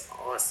 Just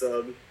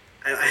awesome.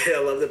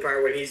 I love the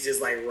part when he's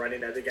just like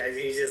running at the guys.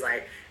 He's just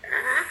like,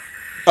 ah.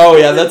 Oh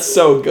yeah, that's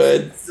so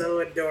good. So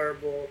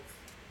adorable.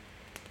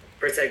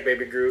 Protect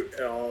Baby Groot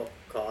at all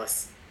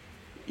costs.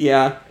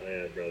 Yeah. Oh,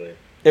 yeah, brother.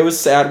 It was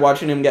sad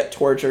watching him get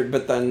tortured,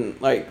 but then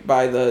like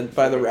by the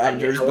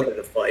Ravagers. I wanted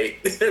to fight.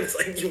 It's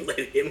like, you let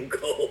him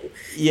go.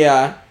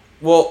 Yeah.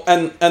 Well,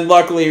 and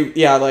luckily,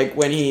 yeah, like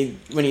when he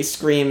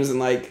screams and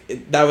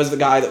like that was the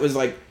guy that was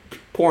like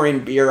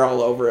pouring beer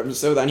all over him.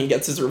 So then he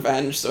gets his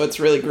revenge. So it's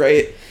really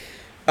great.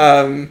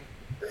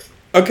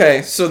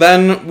 Okay, so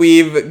then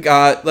we've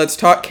got, let's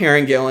talk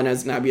Karen Gillan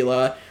as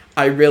Nebula.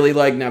 I really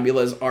like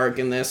Nebula's arc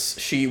in this.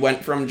 She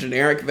went from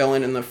generic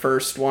villain in the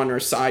first one, or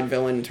side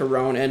villain, to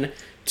Ronin,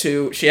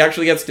 to, she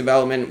actually gets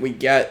development. We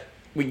get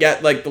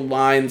like the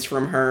lines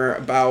from her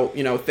about,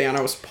 you know,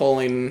 Thanos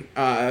pulling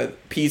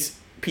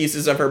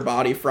pieces of her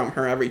body from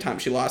her every time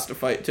she lost a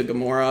fight to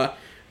Gamora.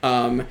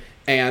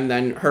 And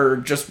then her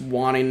just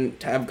wanting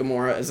to have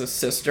Gamora as a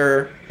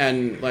sister,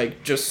 and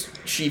like just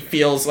she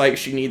feels like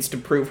she needs to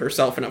prove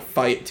herself in a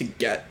fight to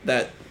get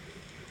that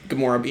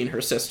Gamora being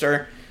her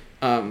sister.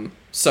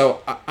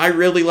 So I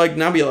really liked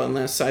Nebula in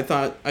this. I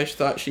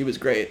thought she was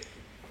great.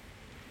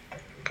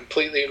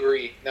 Completely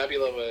agree.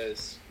 Nebula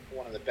was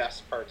one of the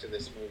best parts of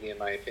this movie, in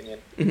my opinion.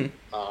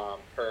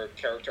 Mm-hmm. Her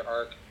character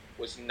arc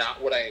was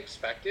not what I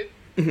expected,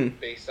 mm-hmm.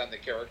 based on the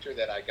character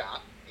that I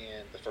got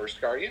in the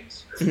first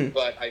Guardians, mm-hmm.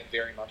 but I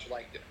very much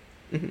liked it.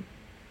 Mm-hmm.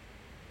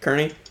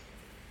 Kearney?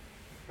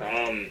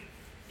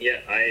 Yeah,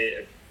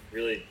 I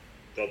really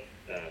thought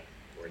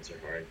words are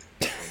hard.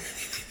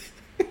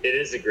 It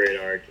is a great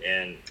arc,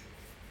 and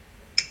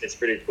it's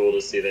pretty cool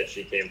to see that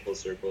she came full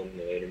circle in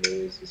the later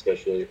movies,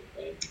 especially.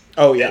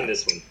 Oh yeah, and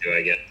this one too,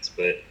 I guess.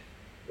 But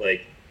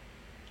like,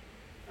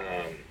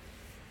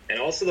 and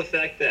also the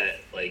fact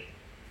that like,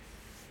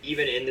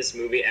 even in this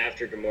movie,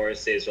 after Gamora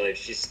saves her life,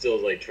 she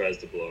still like tries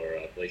to blow her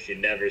up. Like, she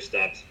never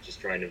stops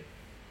just trying to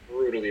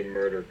brutally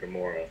murder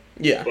Gamora.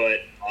 Yeah.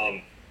 But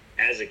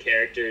as a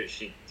character,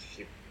 she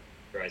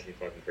drives me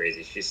fucking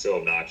crazy. She's so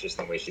obnoxious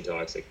in the way she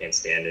talks. I can't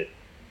stand it.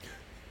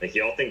 Like,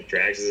 y'all think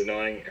Drax is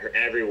annoying? Her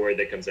every word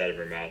that comes out of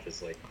her mouth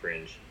is like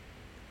cringe.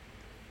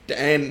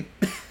 Damn.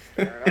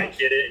 I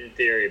get it in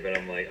theory, but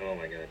I'm like, oh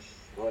my gosh,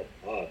 shut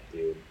up,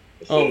 dude.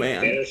 Oh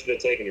man. Thanos should have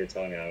taken your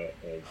tongue out.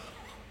 Like,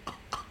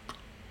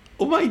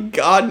 oh my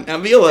god,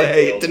 Nebula,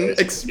 hey, didn't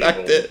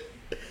expect it.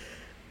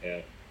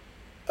 Yeah.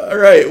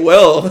 Alright,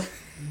 Will.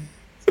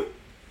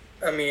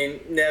 I mean,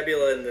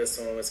 Nebula in this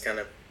one was kind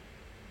of...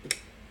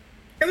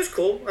 It was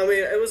cool. I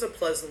mean, it was a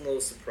pleasant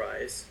little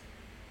surprise.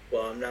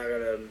 Well, I'm not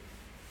gonna...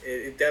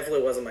 It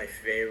definitely wasn't my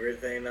favorite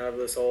thing out of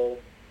this whole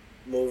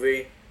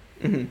movie.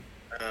 Mm-hmm.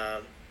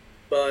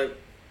 But,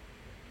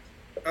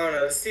 I don't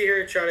know, to see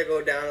her try to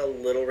go down a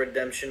little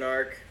redemption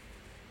arc,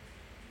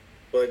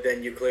 but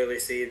then you clearly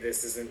see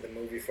this isn't the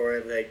movie for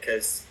it, like,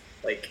 because,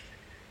 like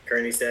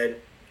Kearney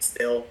said,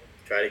 still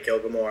try to kill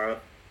Gamora.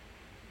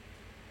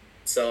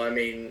 So, I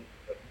mean,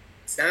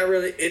 it's not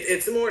really,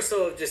 it's more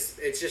so of just,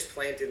 it's just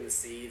planting the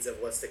seeds of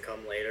what's to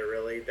come later,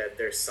 really, that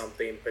there's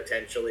something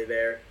potentially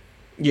there.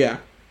 Yeah.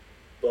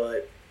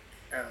 But,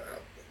 I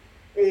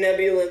don't know.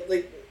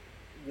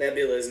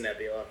 Nebula's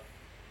Nebula.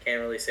 Can't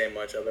really say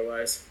much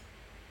otherwise.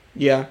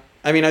 Yeah.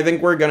 I mean, I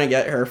think we're gonna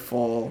get her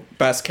full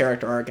best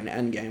character arc in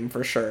Endgame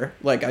for sure.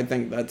 Like, I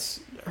think that's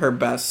her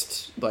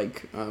best,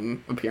 like,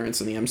 appearance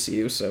in the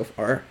MCU so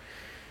far.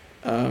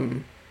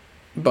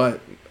 But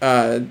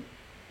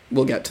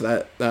we'll get to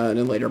that in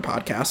a later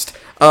podcast.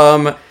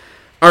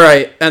 All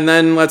right, and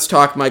then let's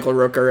talk Michael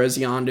Rooker as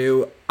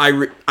Yondu.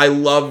 I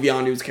love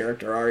Yondu's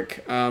character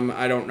arc.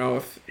 I don't know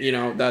if,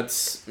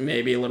 that's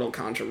maybe a little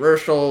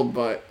controversial,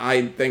 but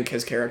I think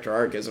his character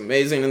arc is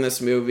amazing in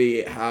this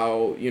movie.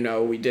 How,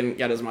 we didn't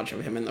get as much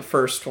of him in the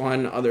first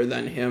one, other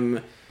than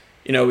him,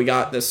 we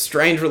got this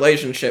strange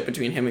relationship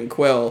between him and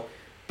Quill,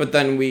 but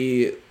then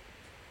we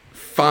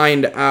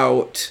find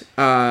out,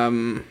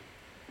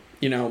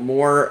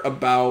 more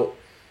about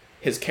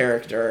his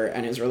character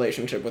and his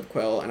relationship with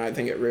Quill, and I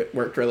think it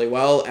worked really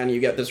well, and you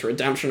get this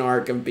redemption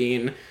arc of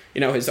being,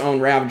 his own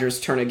Ravagers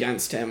turn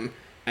against him,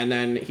 and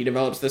then he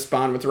develops this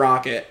bond with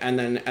Rocket, and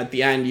then at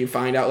the end you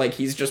find out,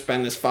 he's just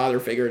been this father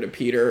figure to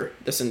Peter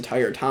this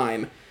entire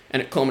time,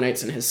 and it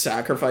culminates in his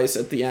sacrifice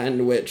at the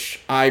end,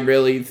 which I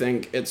really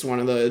think it's one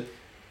of the...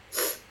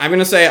 I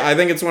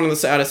think it's one of the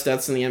saddest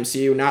deaths in the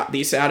MCU. Not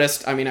the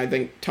saddest. I mean, I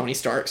think Tony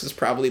Stark's is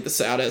probably the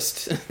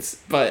saddest,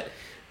 but...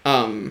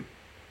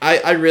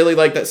 I really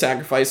like that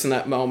sacrifice in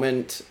that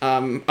moment.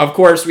 Of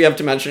course, we have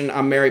to mention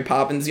Mary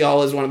Poppins,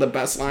 y'all, is one of the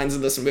best lines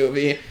of this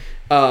movie.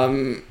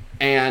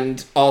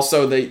 And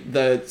also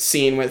the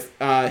scene with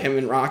him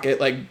and Rocket,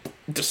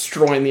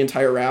 destroying the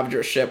entire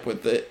Ravager ship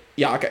with the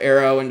Yaka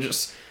arrow, and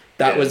just,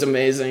 that was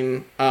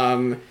amazing.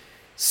 And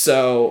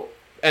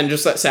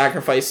just that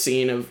sacrifice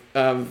scene of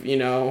he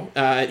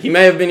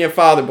may have been your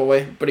father,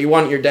 boy, but he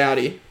wasn't your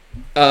daddy.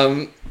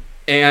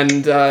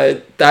 And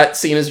that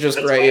scene is just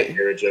great. That's my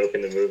favorite joke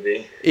in the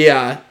movie.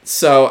 Yeah,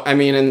 so,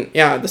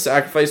 the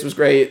sacrifice was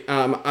great.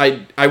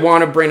 I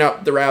want to bring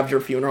up the Ravager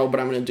funeral, but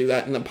I'm going to do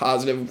that in the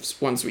positives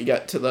once we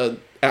get to the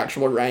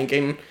actual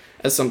ranking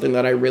as something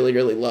that I really,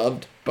 really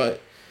loved.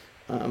 But,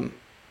 I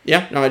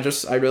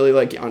really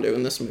like Yondu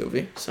in this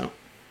movie, so.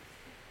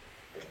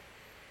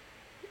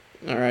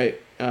 All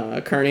right,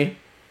 Kearney?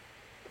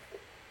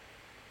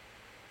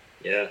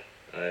 Yeah,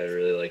 I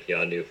really like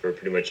Yondu for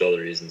pretty much all the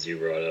reasons you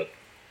brought up.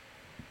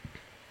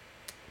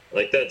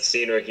 Like that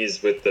scene where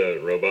he's with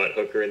the robot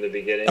hooker in the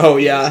beginning. Oh,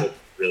 yeah.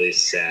 Really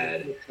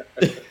sad.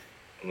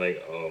 I'm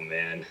like, oh,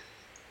 man.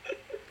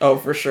 Oh,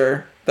 for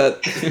sure.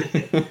 That.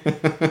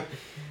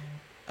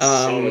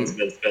 Someone's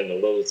been spending a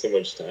little too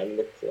much time in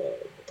the club.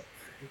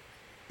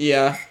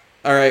 Yeah.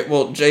 All right.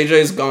 Well,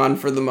 JJ's gone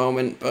for the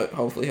moment, but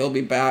hopefully he'll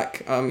be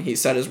back. He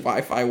said his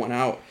Wi-Fi went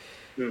out.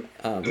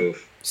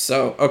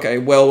 So, okay.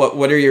 Well,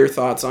 what are your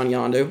thoughts on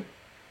Yondu?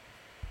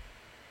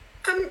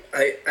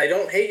 I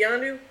don't hate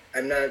Yondu.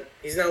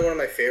 He's not one of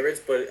my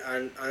favorites, but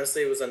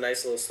honestly, it was a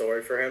nice little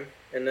story for him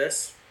in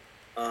this.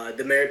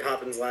 The Mary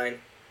Poppins line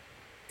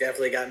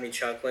definitely got me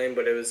chuckling,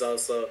 but it was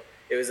also,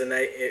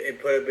 it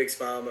put a big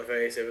smile on my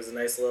face. It was a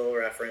nice little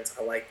reference.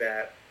 I like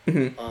that.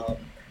 Mm-hmm.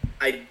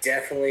 I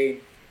definitely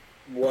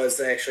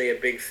was actually a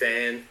big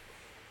fan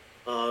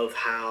of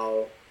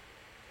how,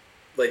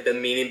 the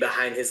meaning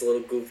behind his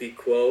little goofy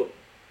quote,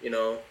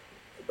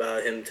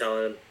 about him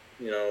telling,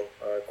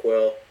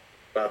 Quill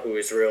about who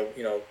his real,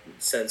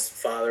 sense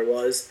father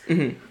was.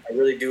 Mm-hmm. I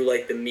really do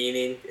like the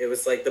meaning. It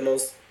was the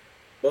most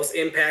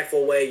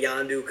impactful way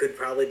Yondu could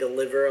probably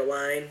deliver a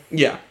line.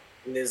 Yeah.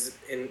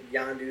 In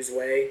Yondu's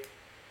way.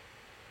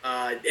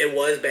 It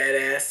was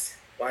badass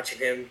watching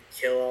him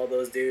kill all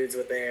those dudes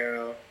with the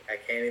arrow. I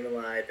can't even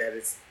lie. That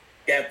is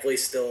definitely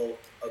still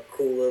a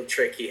cool little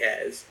trick he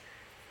has.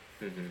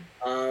 Mm-hmm.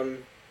 I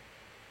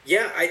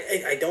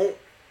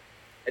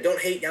don't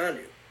hate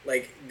Yondu.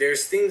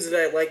 There's things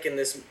that I like in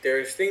this.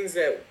 There's things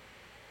that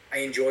I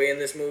enjoy in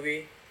this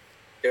movie.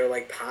 There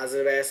are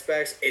positive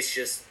aspects. It's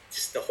just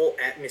the whole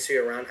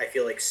atmosphere around, I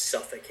feel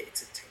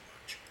suffocates it too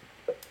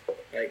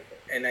much.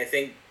 And I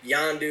think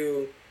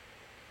Yondu,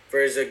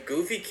 for as a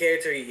goofy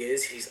character he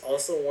is, he's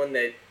also one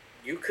that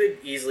you could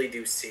easily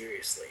do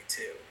seriously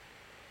too.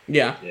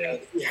 Yeah.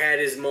 He had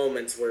his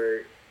moments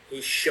where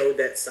he showed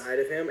that side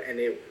of him, and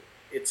it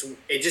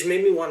just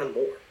made me want him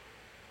more.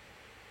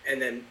 And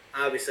then,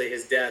 obviously,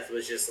 his death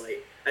was just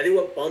I think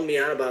what bummed me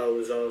out about it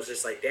was I was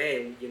just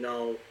dang,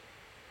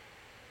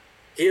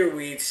 here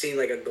we've seen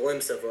a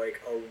glimpse of a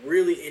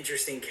really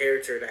interesting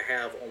character to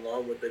have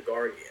along with the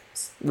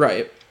Guardians.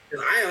 Right.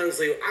 Because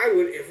I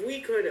would, if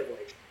we could have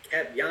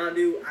kept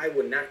Yondu, I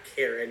would not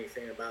care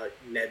anything about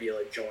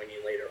Nebula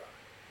joining later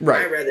on.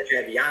 Right. I'd rather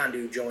have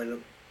Yondu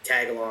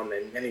tag along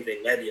than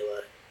anything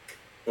Nebula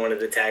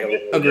wanted to tag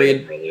along.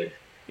 Agreed.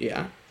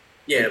 Yeah.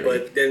 Yeah,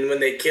 but then when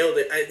they killed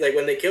it,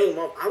 when they killed him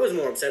off, I was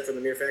more upset for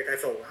the mere fact I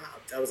felt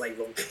robbed. I was like,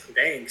 well,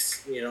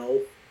 thanks,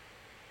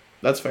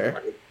 That's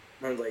fair.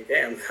 I was like,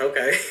 damn,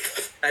 okay.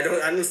 I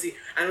don't see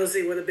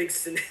what the big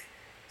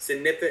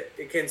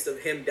significance of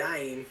him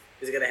dying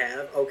is gonna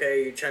have.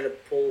 Okay, you're trying to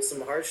pull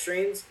some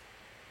heartstrings.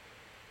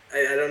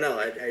 I don't know.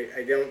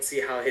 I don't see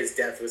how his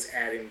death was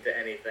adding to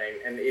anything,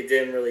 and it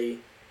didn't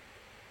really.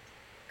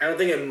 I don't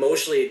think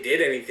emotionally it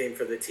did anything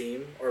for the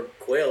team or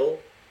Quill.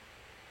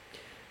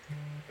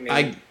 I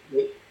mean,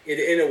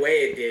 in a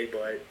way it did,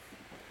 but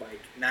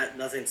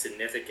nothing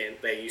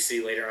significant that you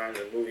see later on in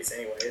the movies,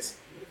 anyways.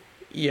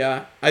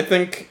 Yeah, I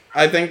think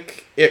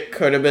it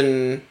could have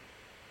been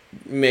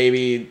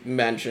maybe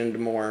mentioned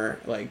more,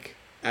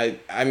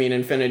 I mean,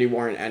 Infinity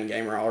War and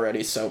Endgame are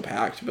already so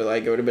packed, but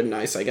like it would have been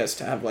nice, I guess,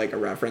 to have like a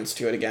reference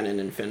to it again in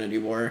Infinity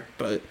War,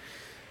 but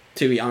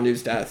to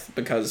Yondu's death,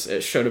 because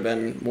it should have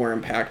been more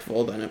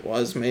impactful than it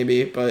was,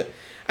 maybe. But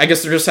I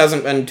guess there just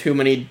hasn't been too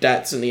many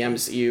deaths in the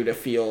MCU to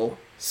feel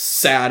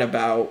sad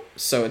about,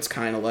 so it's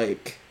kind of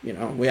like, you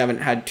know, we haven't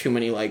had too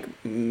many like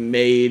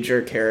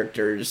major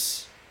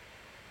characters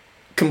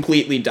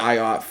completely die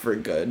off for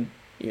good,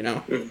 you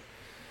know.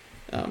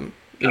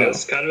 I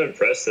was kind of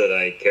impressed that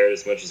I cared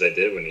as much as I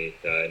did when he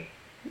died.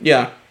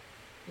 Yeah.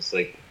 It's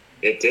like,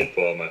 it did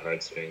pull on my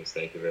heartstrings.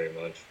 Thank you very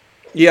much.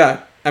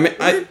 Yeah. I mean,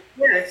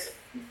 Yes.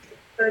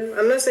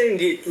 I'm not saying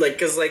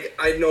because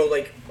I know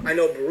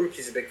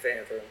Baruchi's a big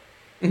fan for him.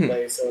 Mm-hmm.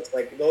 Like, so it's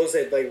like those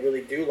that like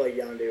really do like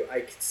Yondu,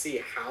 I can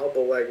see how,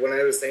 but like when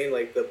I was saying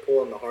like the pull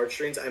on the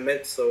heartstrings, I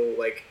meant so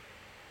like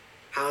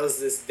how's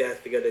this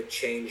death gonna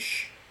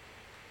change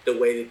the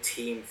way the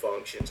team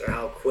functions, or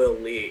how Quill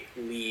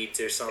leads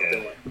or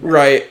something like that.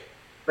 Right.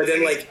 But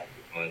then like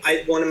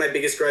one of my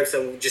biggest gripes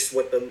of just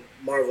what the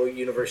Marvel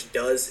universe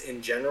does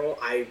in general,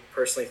 I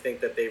personally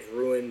think that they've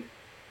ruined,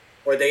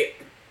 or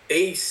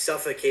they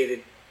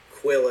suffocated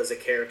Quill as a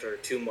character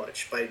too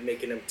much by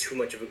making him too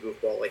much of a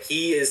goofball. Like,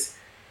 he is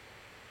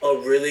a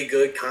really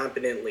good,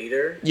 competent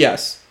leader.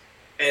 Yes.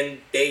 And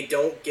they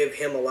don't give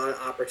him a lot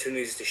of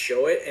opportunities to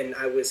show it. And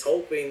I was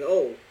hoping,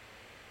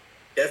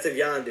 Death of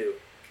Yondu,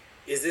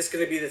 is this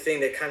going to be the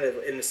thing that kind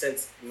of, in a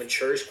sense,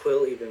 matures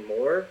Quill even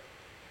more?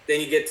 Then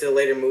you get to the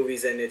later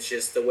movies, and it's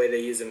just the way they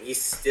use him.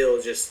 He's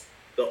still just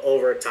the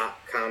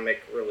over-top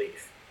comic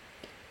relief.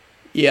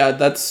 Yeah,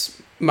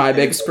 that's my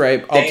big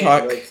gripe. I'll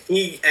talk. Like,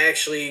 he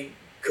actually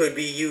could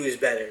be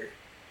used better.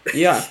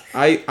 Yeah,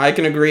 I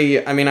can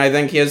agree. I mean, I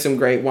think he has some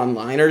great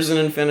one-liners in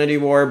Infinity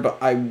War, but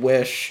I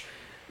wish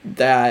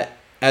that,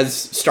 as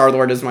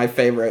Star-Lord is my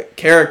favorite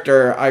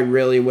character, I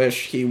really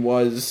wish he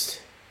was...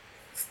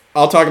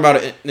 I'll talk about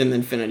it in the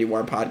Infinity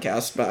War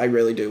podcast, but I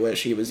really do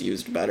wish he was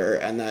used better,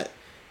 and that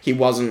he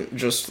wasn't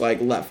just, like,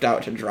 left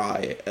out to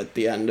dry at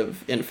the end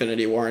of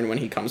Infinity War and when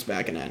he comes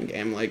back in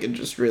Endgame. Like, it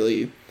just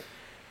really...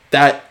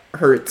 That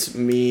hurts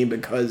me,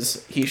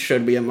 because he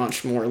should be a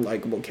much more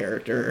likable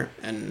character,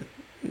 and,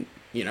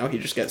 you know, he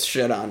just gets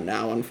shit on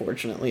now,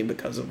 unfortunately,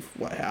 because of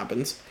what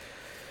happens.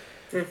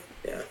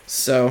 Yeah.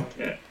 So...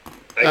 Yeah.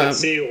 I can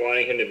see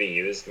wanting him to be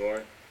used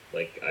more.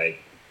 Like, I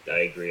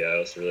agree. I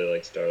also really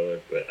like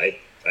Star-Lord, but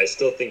I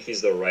still think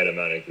he's the right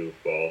amount of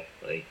goofball.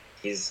 Like,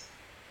 he's...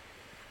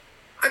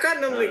 I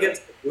got nothing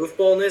against the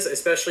goofballness,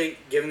 especially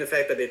given the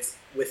fact that it's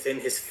within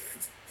his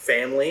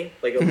family,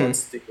 like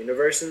amongst the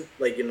universe, and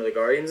like, you know, the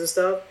Guardians and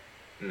stuff.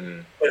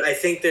 Mm-hmm. But I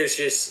think there's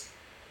just...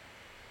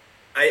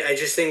 I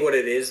just think what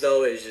it is,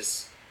 though, is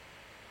just...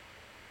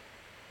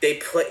 They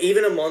play...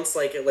 Even amongst,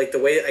 like the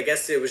way... I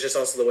guess it was just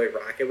also the way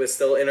Rocket was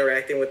still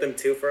interacting with them,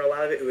 too, for a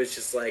lot of it. It was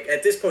just like...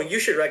 At this point, you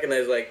should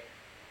recognize, like,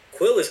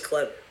 Quill is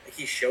clever.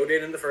 He showed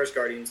it in the first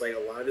Guardians, like, a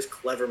lot of his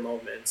clever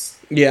moments.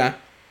 Yeah.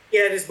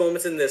 He had his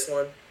moments in this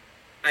one.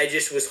 I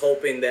just was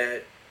hoping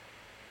that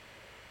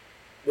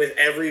with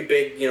every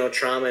big, you know,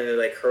 trauma and,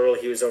 like, hurdle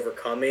he was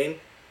overcoming,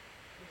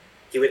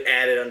 he would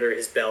add it under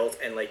his belt,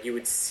 and, like, you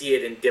would see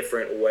it in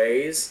different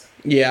ways.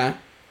 Yeah.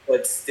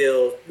 But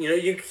still, you know,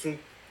 you can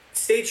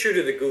stay true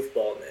to the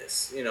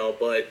goofballness, you know,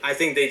 but I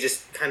think they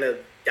just kind of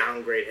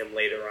downgrade him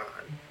later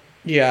on.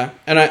 Yeah,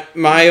 and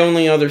my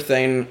only other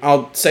thing,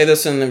 I'll say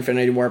this in the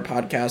Infinity War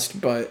podcast,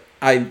 but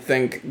I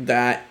think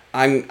that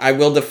I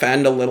will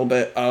defend a little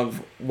bit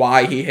of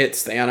why he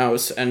hits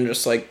Thanos and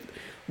just, like,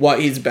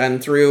 what he's been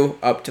through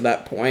up to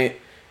that point,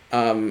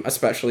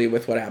 especially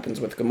with what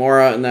happens with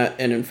Gamora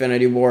in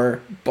Infinity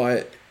War,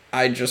 but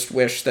I just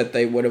wish that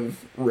they would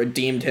have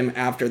redeemed him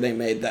after they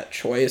made that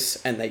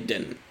choice, and they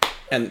didn't,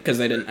 and because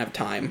they didn't have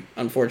time,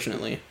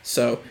 unfortunately.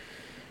 So,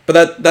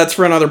 but that's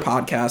for another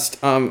podcast.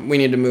 We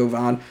need to move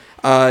on.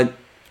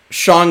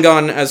 Sean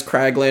Gunn as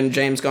Kraglin,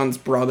 James Gunn's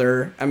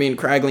brother. I mean,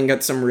 Kraglin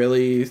gets some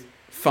really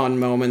fun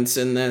moments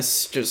in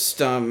this.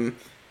 Just and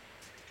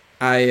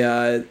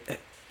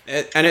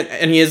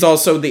he is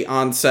also the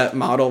on-set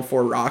model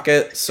for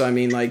Rocket. So I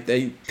mean, like,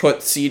 they put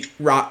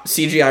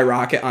CGI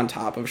Rocket on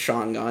top of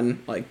Sean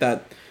Gunn. Like,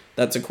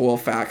 that's a cool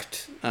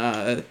fact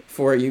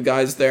for you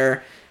guys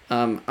there.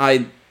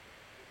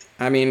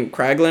 I mean,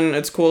 Kraglin,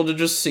 it's cool to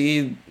just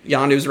see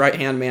Yondu's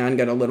right-hand man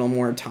get a little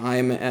more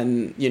time,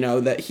 and, you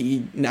know, that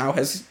he now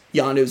has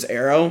Yondu's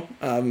arrow.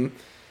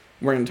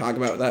 We're going to talk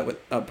about that with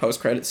a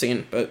post-credit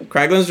scene, but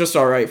Kraglin's just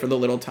alright for the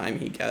little time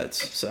he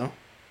gets, so.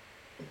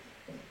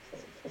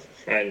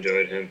 I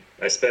enjoyed him.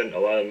 I spent a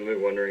lot of the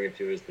movie wondering if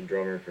he was the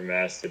drummer for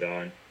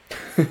Mastodon.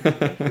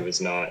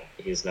 He's not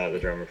the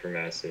drummer for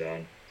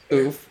Mastodon. So.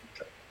 Oof.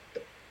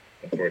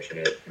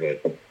 Unfortunate,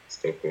 but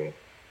still cool.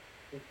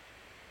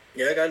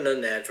 Yeah, I got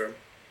nothing to add for him.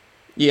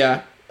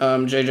 Yeah,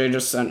 JJ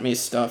just sent me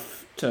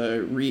stuff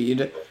to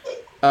read.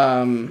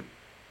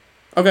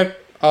 Okay,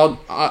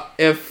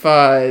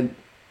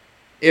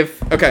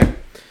 okay.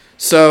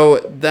 So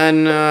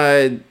then,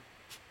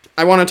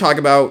 I want to talk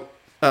about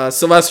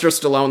Sylvester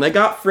Stallone. They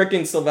got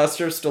freaking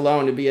Sylvester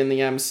Stallone to be in the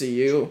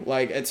MCU.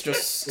 Like, it's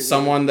just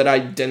someone that I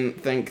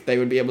didn't think they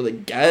would be able to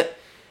get.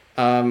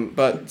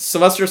 But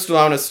Sylvester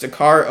Stallone is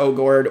Stakar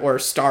Ogord or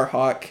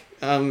Starhawk.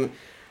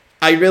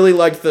 I really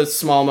liked the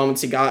small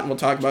moments he got, and we'll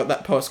talk about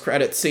that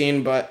post-credit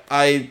scene, but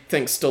I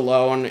think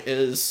Stallone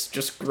is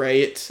just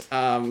great.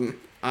 In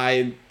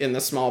the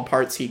small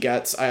parts he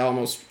gets, I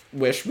almost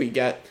wish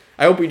I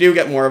hope we do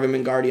get more of him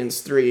in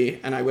Guardians 3,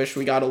 and I wish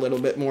we got a little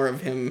bit more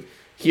of him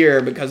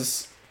here,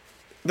 because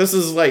this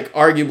is, like,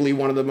 arguably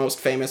one of the most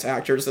famous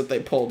actors that they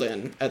pulled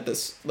in at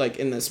this, like,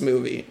 in this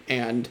movie,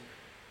 and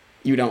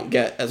you don't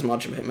get as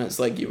much of him as,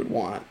 like, you would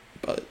want,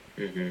 but...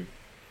 Mm-hmm.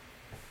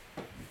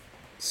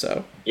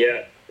 So...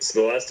 Yeah,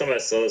 so the last time I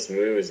saw this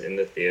movie was in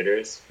the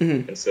theaters,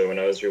 and so when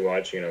I was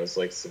rewatching it, I was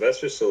like,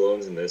 Sylvester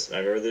Stallone's in this, and I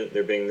remember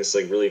there being this,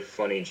 like, really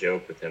funny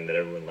joke with him that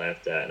everyone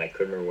laughed at, and I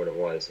couldn't remember what it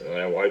was, and when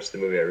I watched the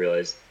movie, I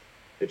realized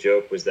the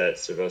joke was that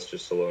Sylvester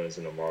Stallone is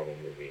in a Marvel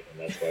movie, and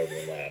that's why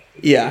everyone laughed.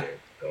 Yeah.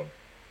 So,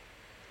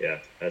 yeah,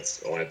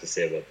 that's all I have to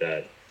say about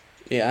that.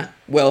 Yeah,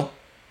 well...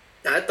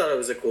 I thought it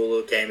was a cool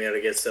little cameo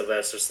to get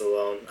Sylvester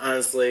Stallone,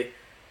 honestly.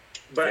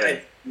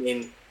 But,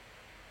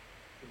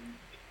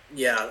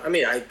 Yeah. I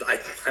mean, I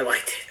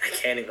liked it. I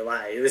can't even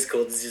lie. It was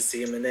cool to just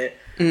see him in it.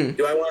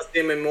 Do I want to see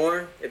him in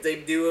more? If they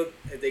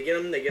get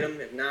him, they get him.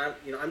 If not,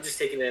 I'm just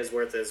taking it as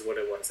worth as what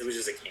it was. It was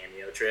just a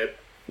cameo trip.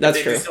 That's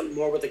if they true. do something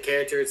more with the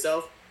character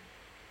itself,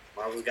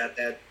 Marvel's got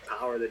that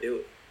power to do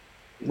it.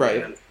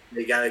 Right. And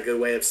they got a good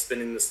way of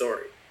spinning the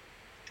story.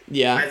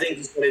 Yeah. I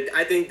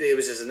think it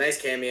was just a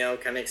nice cameo,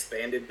 kind of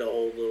expanded the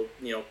whole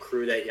little,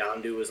 crew that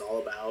Yondu was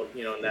all about,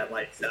 and that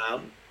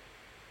lifestyle.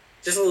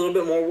 Just a little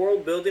bit more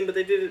world building, but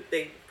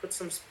they put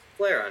some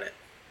flair on it.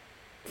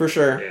 For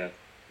sure. Yeah.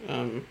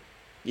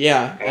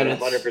 Yeah. I would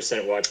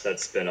 100% watch that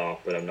spin-off,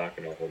 but I'm not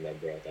going to hold my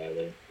breath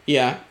either.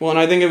 Yeah. Well, and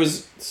I think it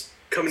was...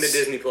 Coming to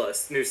Disney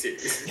Plus, new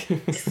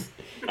series.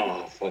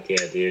 Oh, fuck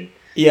yeah, dude.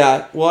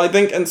 Yeah. Well, I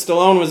think, and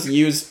Stallone was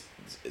used...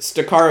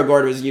 Stakar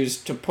Ogord was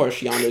used to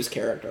push Yondu's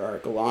character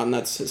arc along.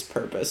 That's his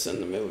purpose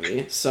in the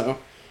movie. So...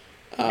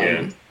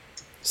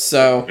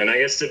 So... And I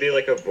guess to be,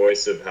 like, a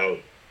voice of how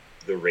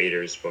the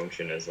Raiders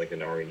function as, like,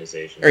 an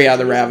organization. Or, yeah,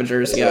 the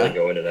Ravagers, yeah. Really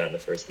go into that in the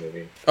first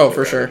movie. Oh, the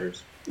for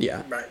Ravagers. sure.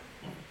 Yeah. Right.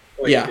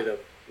 Yeah.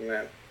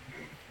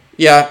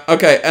 Yeah,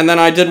 okay, and then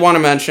I did want to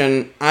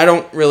mention, I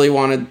don't really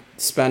want to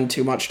spend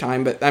too much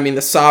time, but, I mean,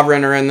 the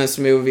Sovereign are in this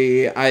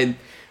movie.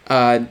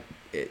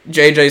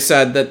 JJ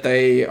said that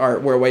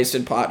were a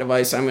wasted plot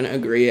device. I'm going to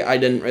agree. I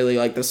didn't really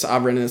like the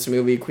Sovereign in this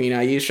movie, Queen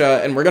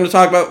Aisha, and we're going to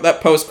talk about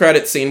that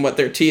post-credit scene, what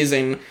they're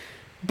teasing,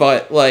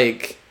 but,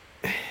 like,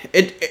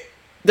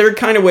 they're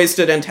kind of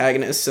wasted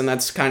antagonists, and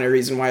that's kind of the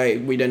reason why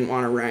we didn't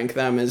want to rank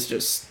them, is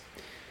just...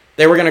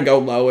 They were going to go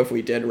low if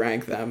we did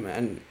rank them,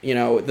 and,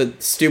 the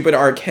stupid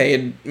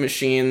arcade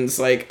machines,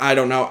 like, I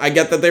don't know. I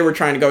get that they were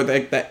trying to go with,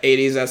 like, that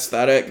 80s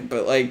aesthetic,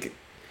 but, like,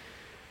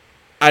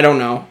 I don't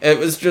know. It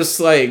was just,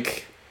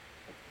 like,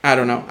 I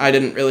don't know. I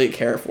didn't really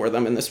care for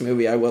them in this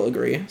movie, I will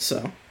agree,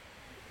 so.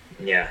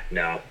 Yeah,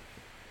 no.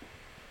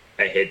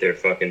 I hate their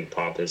fucking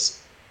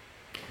pompous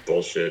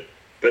bullshit.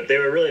 But they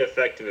were really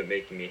effective at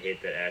making me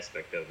hate that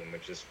aspect of them,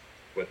 which is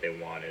what they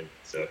wanted,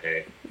 so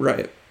hey.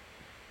 Right.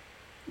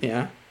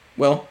 Yeah.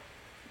 Well...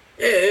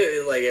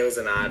 It was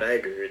an odd. I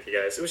agree with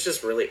you guys. It was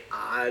just really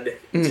odd.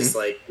 Just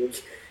like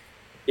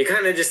you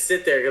kind of just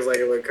sit there because, like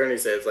Kearney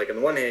said, it's like on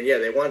the one hand, yeah,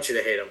 they want you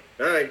to hate them.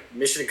 All right,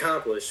 mission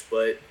accomplished,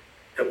 but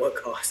at what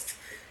cost?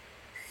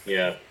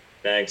 Yeah.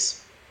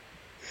 Thanks.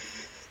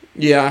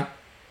 Yeah.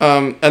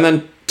 And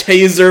then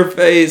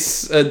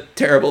Taserface, a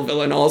terrible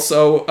villain.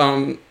 Also,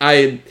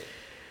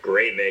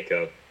 Great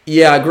makeup.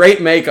 Yeah,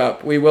 great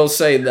makeup. We will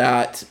say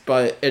that,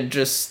 but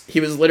he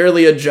was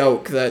literally a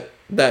joke that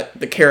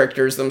the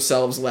characters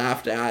themselves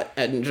laughed at,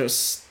 and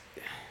just,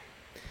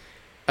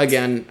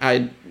 again,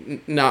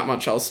 not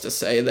much else to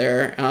say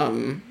there.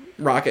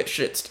 Rocket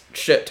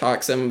shit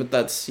talks him, but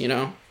that's,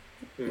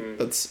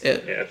 that's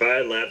it. Yeah, if I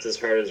had laughed as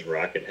hard as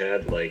Rocket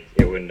had, like,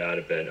 it would not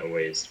have been a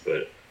waste,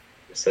 but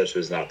such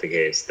was not the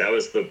case. That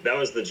was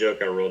the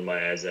joke I rolled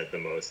my eyes at the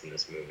most in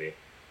this movie.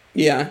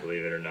 Yeah.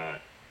 Believe it or not.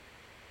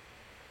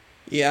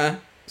 Yeah.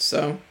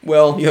 So,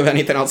 Will, you have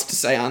anything else to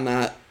say on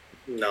that?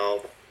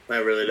 No, I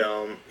really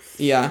don't.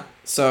 Yeah,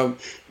 so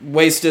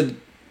wasted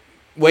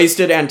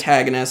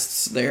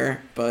antagonists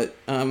there, but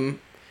and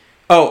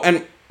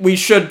we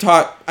should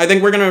talk. I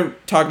think we're gonna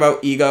talk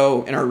about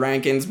ego in our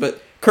rankings,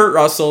 but Kurt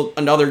Russell,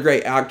 another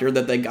great actor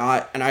that they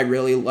got, and I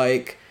really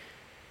like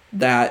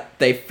that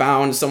they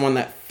found someone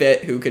that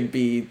fit who could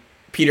be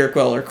Peter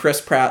Quill or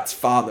Chris Pratt's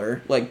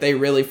father. Like, they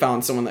really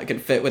found someone that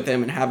could fit with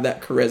him and have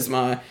that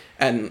charisma,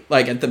 and,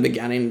 like, at the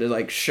beginning to,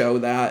 like, show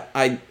that.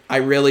 I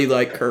really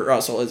like Kurt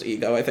Russell as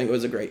Ego. I think it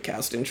was a great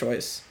casting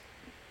choice.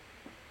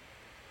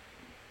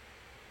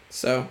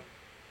 So,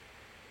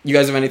 you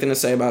guys have anything to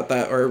say about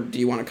that, or do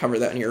you want to cover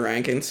that in your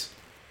rankings?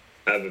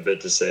 I have a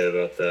bit to say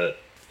about that.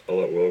 I'll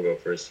let Will go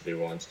first if he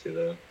wants to,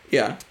 though.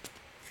 Yeah.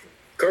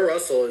 Kurt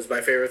Russell is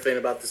my favorite thing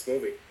about this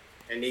movie,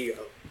 and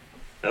Ego.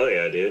 Hell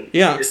yeah, dude.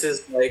 Yeah. This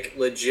is like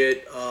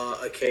legit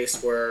a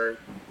case where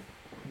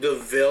the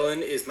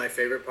villain is my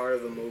favorite part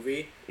of the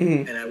movie,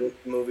 and I wish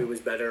the movie was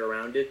better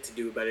around it to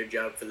do a better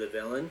job for the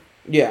villain.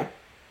 Yeah.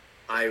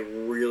 I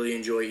really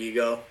enjoy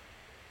Ego.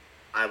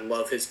 I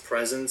love his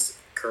presence.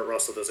 Kurt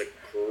Russell does a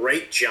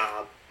great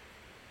job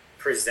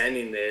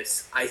presenting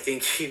this. I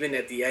think even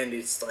at the end,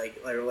 it's like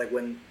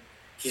when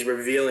he's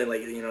revealing,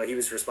 like, you know, he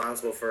was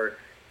responsible for,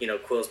 you know,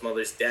 Quill's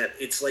mother's death.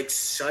 It's like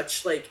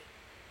such like,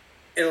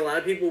 and a lot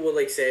of people will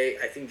like say,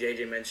 I think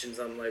JJ mentioned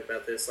something like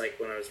about this, like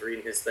when I was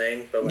reading his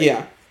thing, but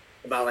like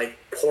about like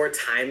poor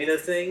timing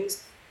of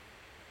things.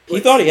 He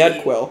thought he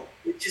had Quill.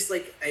 It's just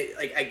like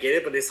I get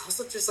it, but it's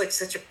also just like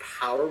such a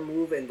power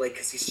move, and like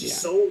because he's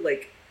just so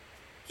like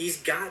he's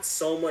got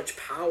so much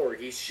power.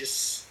 He's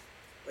just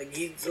like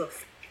he's a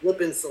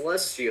flippin'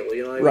 celestial,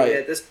 you know. I mean,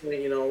 at this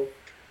point, you know,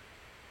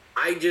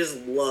 I just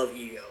love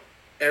Ego.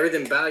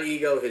 Everything about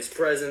Ego, his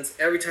presence.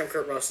 Every time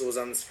Kurt Russell was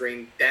on the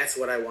screen, that's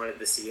what I wanted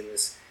to see in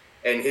this.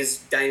 And his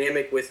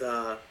dynamic with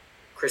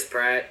Chris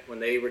Pratt when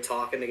they were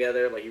talking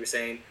together, like you were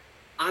saying,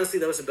 honestly,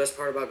 that was the best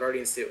part about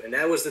Guardians 2. And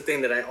that was the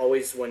thing that I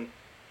always, when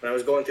I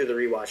was going through the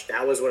rewatch,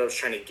 that was what I was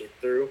trying to get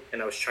through,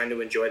 and I was trying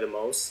to enjoy the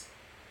most.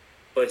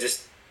 But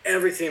just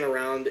everything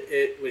around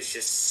it was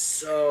just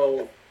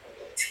so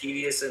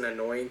tedious and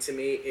annoying to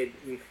me. It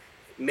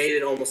made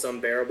it almost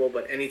unbearable,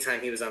 but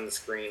anytime he was on the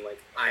screen, like,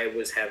 I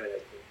was having a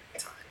good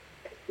time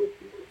with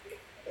the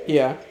movie.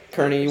 Yeah.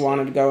 Kearney, you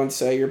wanted to go and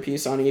say your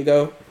piece on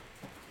Ego?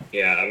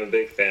 Yeah, I'm a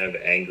big fan of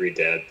Angry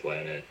Dad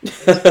Planet.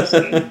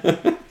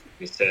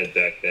 We said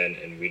back then,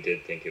 and we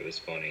did think it was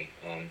funny.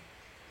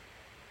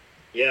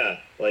 Yeah,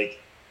 like,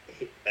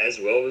 as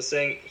Will was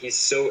saying, he's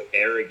so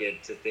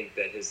arrogant to think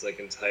that his,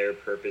 like, entire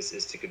purpose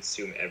is to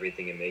consume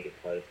everything and make it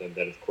part of him,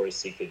 that of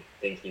course he could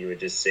think he would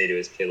just say to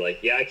his kid,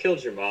 like, yeah, I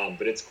killed your mom,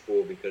 but it's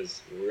cool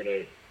because we're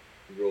gonna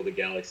rule the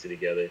galaxy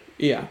together.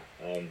 Yeah.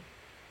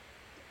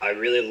 I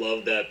really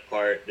love that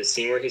part, the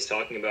scene where he's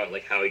talking about,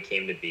 like, how he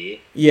came to be.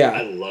 Yeah.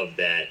 I love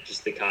that.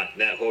 Just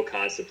that whole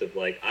concept of,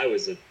 like, I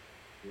was a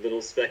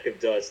little speck of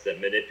dust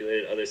that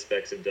manipulated other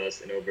specks of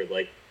dust and over,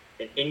 like,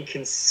 an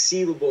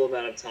inconceivable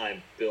amount of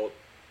time built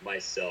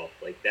myself.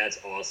 Like, that's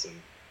awesome.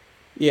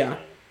 Yeah.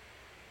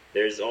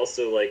 There's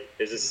also, like,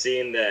 there's a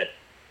scene that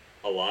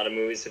a lot of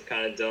movies have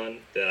kind of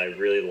done that I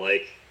really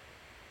like,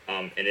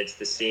 and it's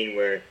the scene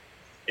where,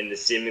 in the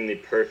seemingly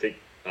perfect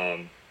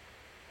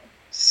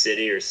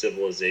city or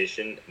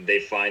civilization, they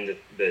find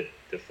the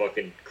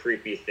fucking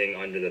creepy thing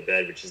under the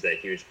bed, which is that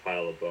huge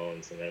pile of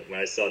bones. And when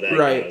I saw that,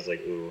 I was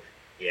like, ooh,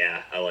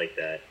 yeah, I like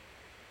that.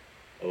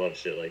 I love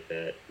shit like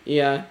that.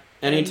 Yeah.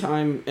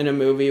 Anytime in a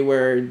movie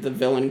where the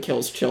villain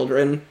kills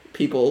children,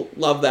 people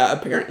love that,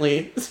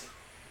 apparently.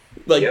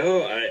 Like,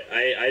 yo,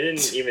 I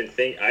didn't even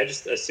think, I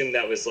just assumed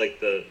that was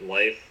like the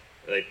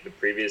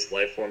previous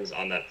life forms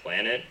on that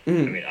planet. I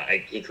mean,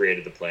 he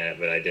created the planet,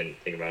 but I didn't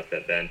think about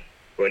that then.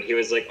 When he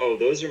was like, oh,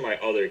 those are my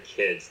other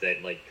kids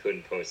that, like,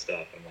 couldn't post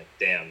stuff. I'm like,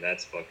 damn,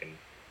 that's fucking...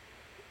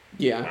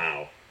 Yeah.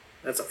 Wow.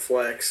 That's a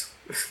flex.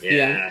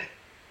 Yeah.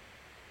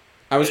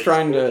 I was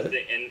trying to...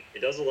 And it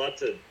does a lot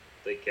to,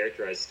 like,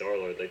 characterize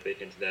Star-Lord. Like, they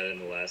hinted that in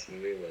the last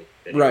movie, like,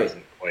 that he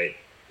wasn't quite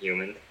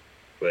human.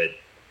 But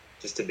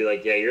just to be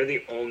like, yeah, you're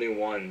the only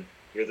one.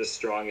 You're the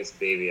strongest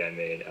baby I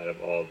made out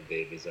of all the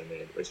babies I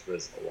made, which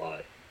was a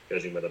lot,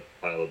 judging by the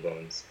pile of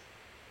bones.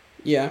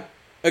 Yeah.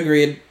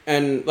 Agreed.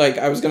 And, like,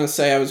 I was gonna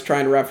say, I was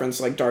trying to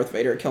reference, like, Darth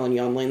Vader killing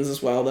younglings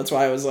as well. That's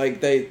why I was like,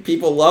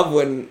 people love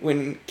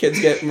when kids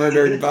get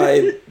murdered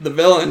by the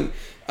villain.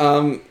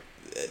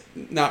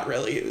 Not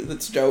really.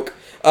 It's a joke.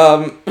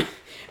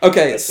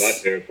 Okay. That's my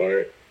favorite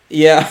part.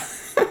 Yeah.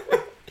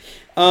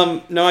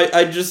 No,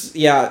 I just,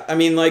 yeah, I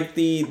mean, like,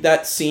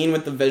 that scene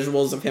with the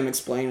visuals of him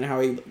explaining how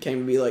he came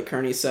to be, like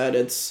Kearney said,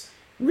 it's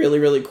really,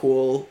 really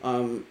cool.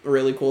 A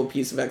really cool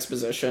piece of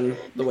exposition,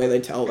 the way they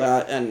tell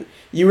that. And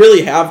you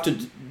really have to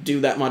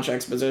do that much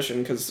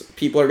exposition because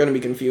people are going to be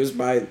confused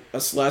by a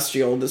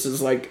Celestial. This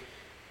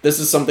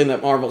is something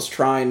that Marvel's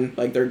trying,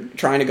 like, they're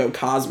trying to go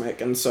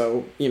cosmic. And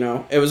so, you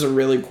know, it was a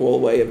really cool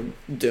way of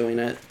doing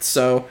it.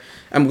 So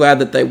I'm glad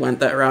that they went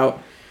that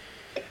route.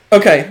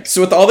 Okay,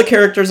 so with all the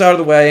characters out of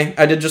the way,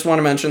 I did just want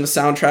to mention the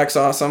soundtrack's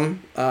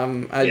awesome.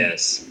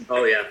 Yes.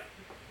 Oh, yeah.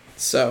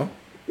 So.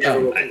 I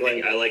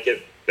like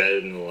it better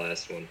than the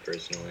last one,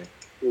 personally.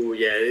 Ooh,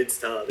 yeah, it's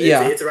tough.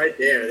 Yeah. It's right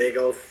there. They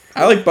go...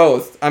 I like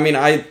both. I mean,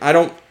 I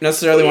don't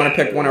necessarily want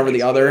to pick one over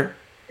the other.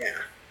 Yeah.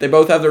 They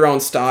both have their own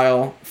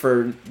style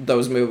for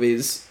those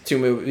movies, 2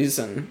 movies,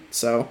 and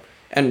so...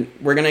 And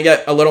we're going to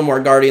get a little more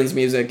Guardians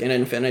music in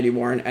Infinity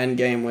War and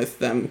Endgame with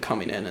them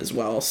coming in as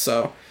well,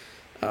 so...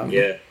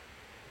 Yeah.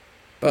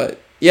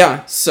 But,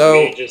 yeah, so...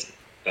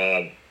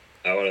 I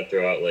want to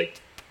throw out, like,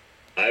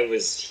 I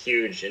was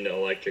huge into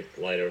Electric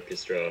Light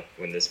Orchestra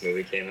when this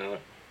movie came out.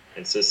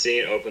 And so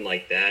seeing it open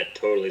like that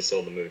totally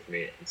sold the movie for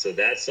me. And so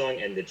that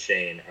song and The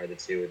Chain are the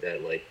two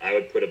that, like, I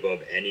would put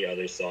above any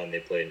other song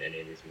they played in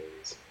any of these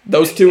movies.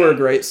 Those two are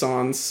great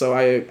songs, so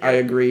I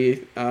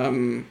agree.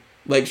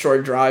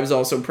 Lakeshore Drive's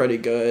also pretty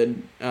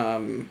good.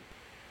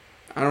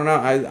 I don't know.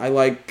 I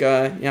like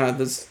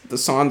the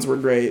songs were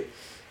great.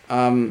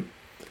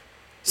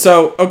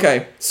 So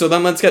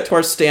then let's get to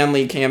our Stan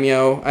Lee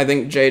cameo. I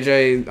think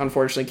JJ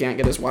unfortunately can't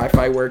get his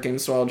Wi-Fi working,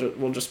 so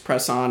we'll just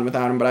press on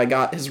without him. But I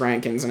got his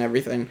rankings and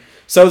everything.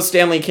 So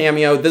Stan Lee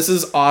cameo. This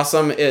is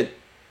awesome. It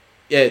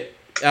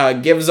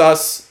gives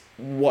us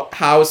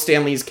how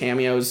Stan Lee's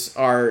cameos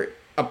are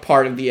a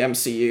part of the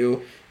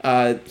MCU.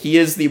 He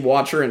is the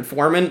Watcher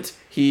informant.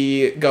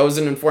 He goes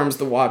and informs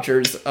the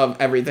Watchers of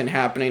everything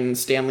happening.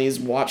 Stan Lee's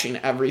watching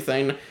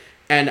everything.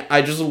 And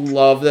I just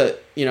love that,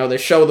 they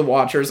show the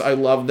Watchers. I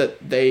love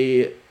that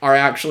they are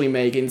actually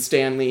making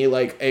Stan Lee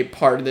like a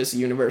part of this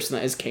universe and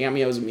that his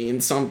cameos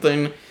mean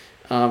something.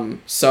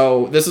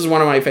 So this is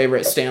one of my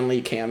favorite Stan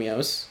Lee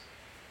cameos.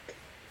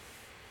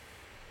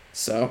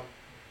 So,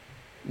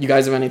 you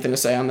guys have anything to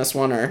say on this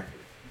one, or?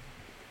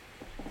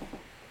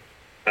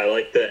 I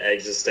like the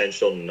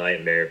existential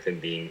nightmare of him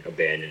being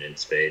abandoned in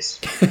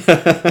space.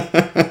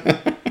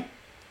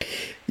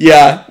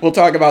 Yeah, we'll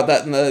talk about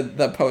that in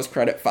the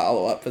post-credit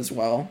follow-up as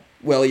well.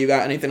 Will, you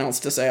got anything else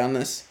to say on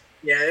this?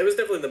 Yeah, it was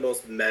definitely the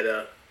most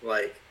meta,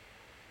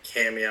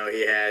 cameo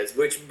he has,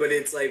 but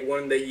it's,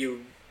 one that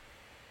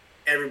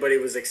everybody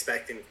was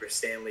expecting for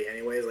Stan Lee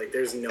anyways.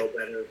 There's no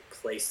better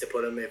place to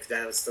put him if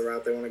that's the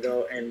route they want to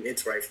go, and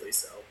it's rightfully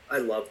so. I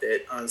loved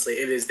it, honestly.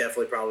 It is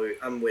definitely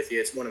I'm with you,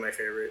 it's one of my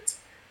favorites,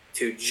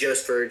 too,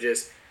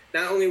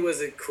 not only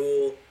was it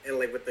cool and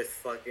with the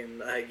fucking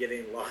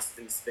getting lost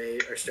in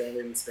space or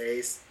stranded in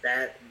space,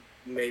 that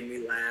made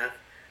me laugh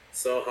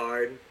so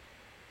hard.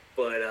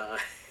 But I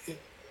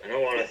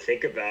don't want to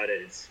think about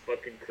it. It's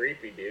fucking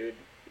creepy, dude.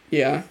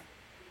 Yeah.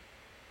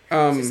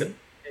 Just a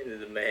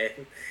the man.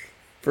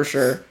 For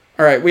sure.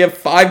 All right, we have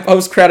 5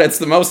 post credits,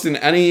 the most in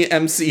any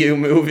MCU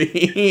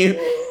movie.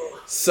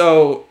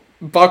 So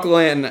buckle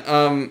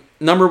in.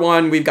 Number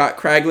 1, we've got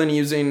Kraglin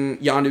using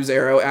Yondu's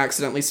arrow,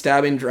 accidentally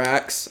stabbing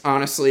Drax.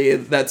 Honestly,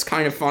 that's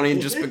kind of funny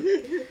just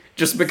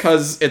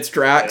because it's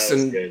Drax,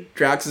 and good.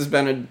 Drax has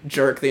been a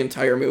jerk the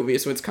entire movie,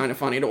 so it's kind of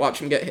funny to watch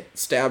him get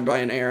stabbed by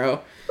an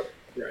arrow.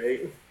 Right.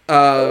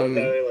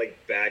 He,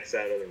 backs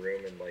out of the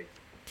room and,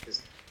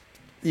 just...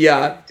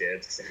 Yeah.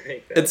 Dips.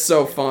 It's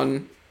so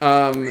fun.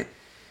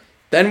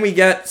 Then we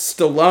get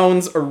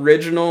Stallone's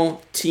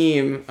original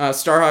team,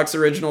 Starhawk's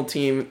original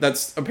team.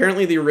 That's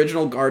apparently the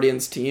original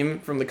Guardians team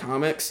from the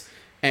comics.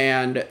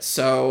 And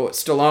so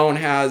Stallone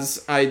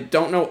has, I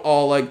don't know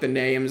all the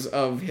names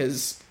of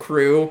his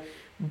crew,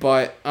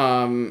 but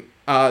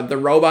the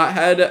robot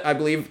head, I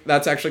believe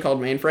that's actually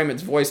called Mainframe.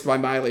 It's voiced by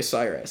Miley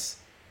Cyrus.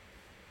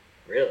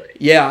 Really?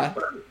 Yeah.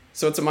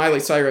 So it's a Miley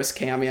Cyrus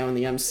cameo in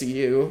the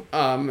MCU.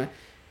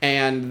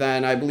 And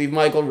then I believe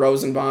Michael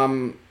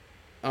Rosenbaum,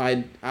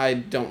 I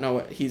don't know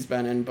what he's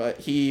been in, but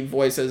he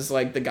voices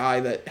the guy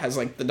that has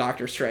the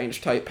Doctor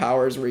Strange type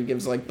powers where he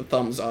gives the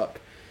thumbs up,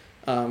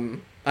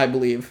 I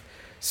believe.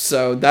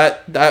 So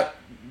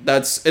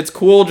that's it's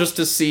cool just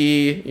to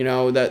see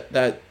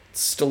that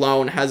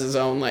Stallone has his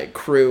own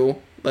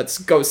crew. Let's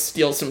go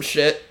steal some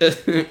shit.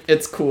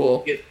 It's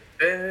cool. Get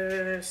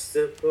best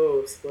of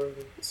both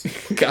worlds.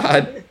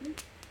 God.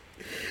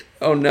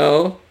 Oh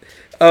no.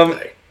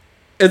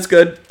 It's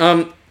good.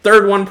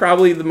 Third one,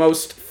 probably the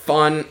most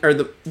fun, or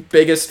the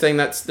biggest thing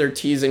they're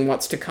teasing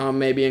what's to come,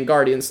 maybe in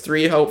Guardians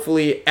 3,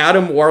 hopefully.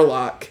 Adam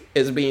Warlock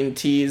is being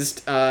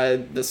teased.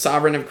 The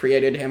Sovereign have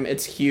created him.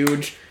 It's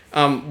huge.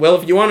 Will,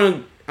 if you want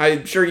to,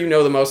 I'm sure you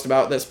know the most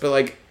about this,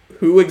 but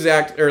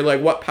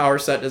what power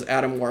set does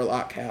Adam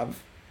Warlock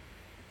have?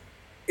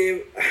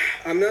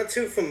 I'm not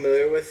too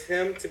familiar with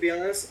him, to be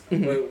honest,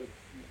 but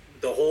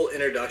the whole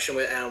introduction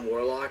with Adam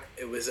Warlock,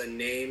 it was a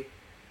name.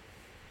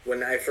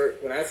 When I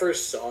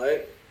first saw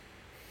it,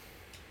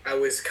 I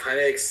was kind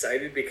of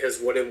excited because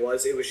what it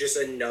was just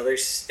another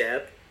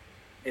step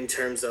in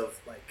terms of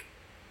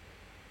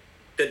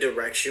the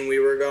direction we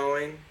were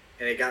going,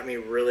 and it got me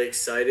really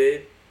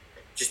excited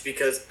just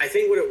because I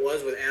think what it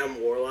was with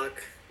Adam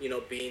Warlock,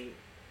 being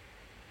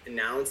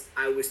announced,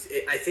 I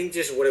think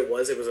just what it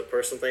was a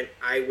personal thing.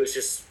 I was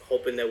just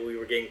hoping that we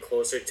were getting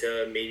closer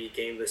to maybe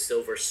getting the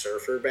Silver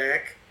Surfer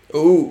back.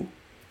 Ooh.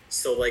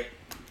 So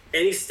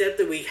any step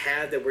that we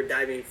have that we're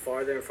diving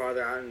farther and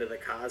farther out into the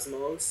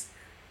cosmos,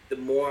 the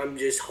more I'm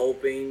just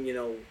hoping,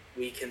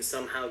 we can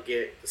somehow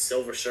get the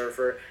Silver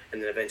Surfer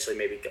and then eventually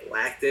maybe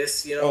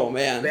Galactus,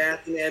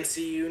 back in the MCU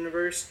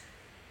universe.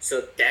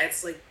 So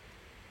that's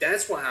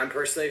why I'm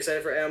personally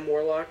excited for Adam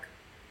Warlock.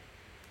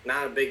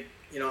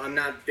 I'm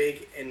not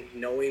big in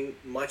knowing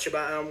much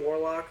about Adam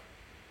Warlock,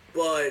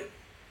 but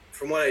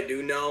from what I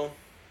do know,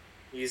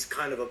 he's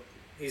kind of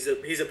he's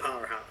a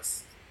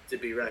powerhouse to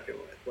be reckoned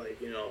with.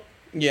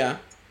 Yeah.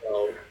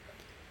 So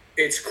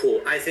it's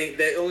cool. I think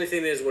the only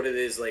thing is what it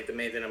is, the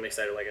main thing I'm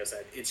excited, like I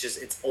said,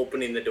 it's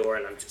opening the door,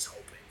 and I'm just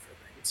hoping for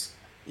things.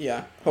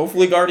 Yeah.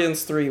 Hopefully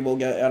Guardians 3 will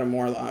get Adam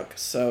Warlock,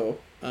 so...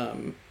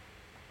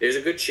 There's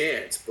a good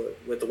chance, but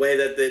with the way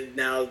that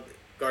now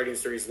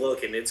Guardians 3 is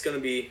looking, it's going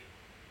to be...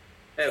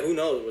 who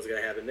knows what's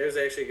going to happen. There's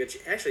actually a good...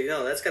 Actually,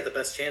 no, that's got the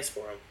best chance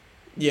for him.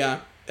 Yeah.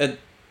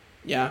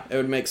 Yeah, it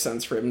would make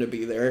sense for him to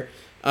be there.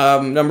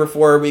 Number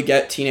 4, we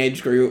get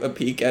Teenage Groot, a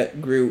peek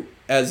at Groot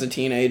as a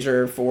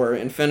teenager for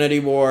Infinity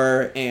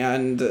War,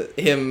 and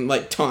him,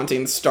 like,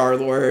 taunting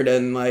Star-Lord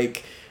and,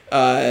 like,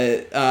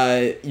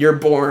 you're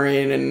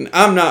boring, and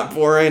I'm not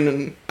boring,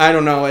 and I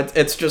don't know,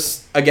 it's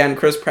just, again,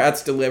 Chris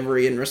Pratt's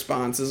delivery and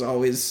response is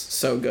always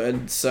so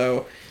good,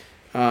 so,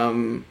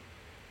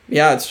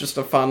 yeah, it's just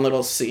a fun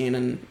little scene,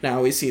 and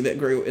now we see that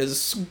Groot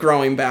is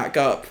growing back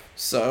up,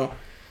 so...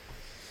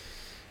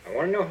 I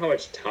want to know how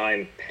much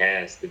time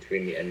passed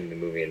between the end of the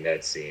movie and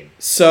that scene.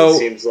 So it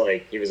seems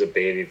like he was a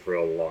baby for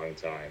a long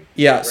time.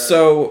 Yeah, right.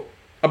 So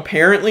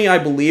apparently I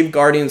believe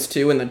Guardians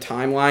 2 in the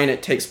timeline,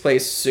 it takes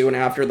place soon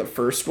after the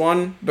first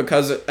one,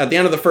 because at the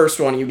end of the first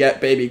one you get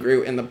baby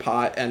Groot in the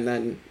pot, and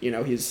then, you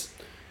know, he's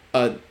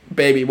a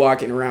baby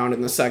walking around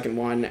in the second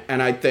one,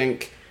 and I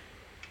think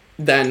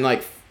then,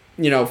 like,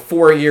 you know,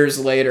 4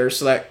 years later,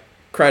 so that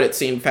credit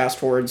scene fast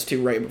forwards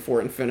to right before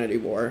Infinity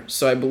War.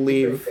 So I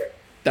believe...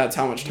 that's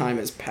how much time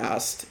has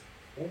passed.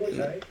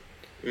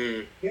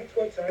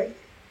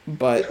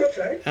 But,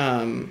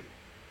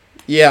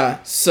 yeah,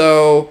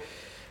 so,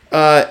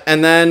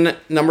 and then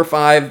number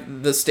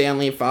 5, the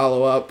Stanley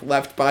follow-up,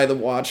 Left by the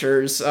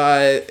Watchers.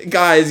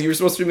 Guys, you were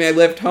supposed to be my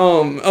lift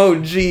home. Oh,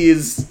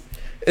 jeez.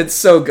 It's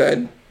so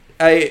good.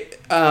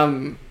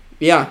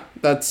 Yeah,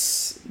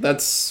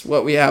 that's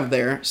what we have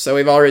there. So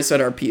we've already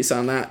said our piece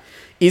on that.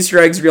 Easter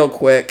eggs real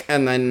quick,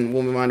 and then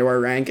we'll move on to our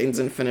rankings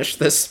and finish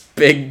this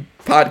big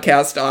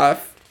podcast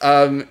off.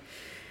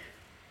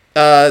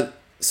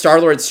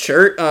 Star-Lord's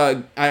shirt.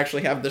 I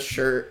actually have this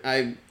shirt.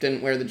 I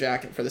didn't wear the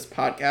jacket for this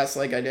podcast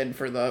like I did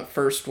for the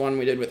first one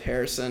we did with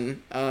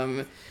Harrison.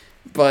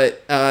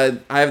 But I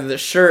have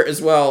this shirt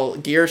as well,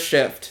 Gear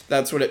Shift.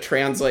 That's what it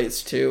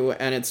translates to,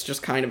 and it's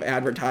just kind of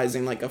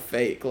advertising like a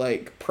fake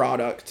like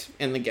product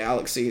in the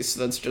galaxy. So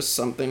that's just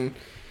something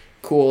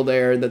cool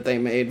there that they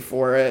made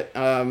for it.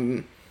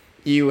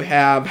 You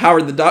have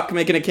Howard the Duck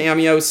making a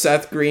cameo.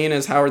 Seth Green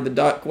as Howard the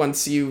Duck.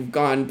 Once you've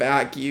gone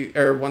back,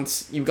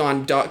 once you've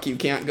gone duck, you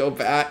can't go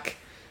back.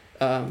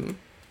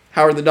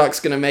 Howard the Duck's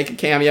gonna make a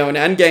cameo in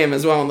Endgame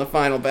as well in the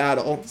final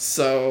battle.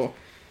 So,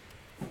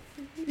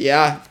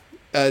 yeah.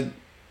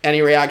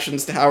 Any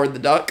reactions to Howard the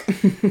Duck?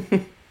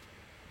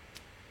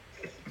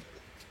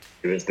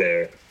 He was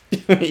there.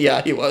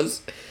 Yeah, he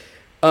was.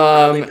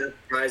 I'm not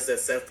surprised that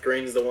Seth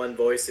Green's the one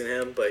voicing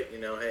him, but, you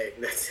know, hey,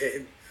 that's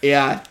it.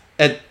 Yeah.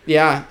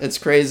 It's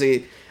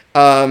crazy.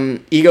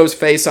 Ego's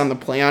face on the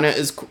planet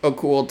is a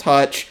cool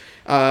touch.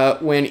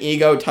 When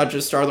Ego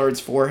touches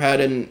Star-Lord's forehead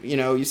and, you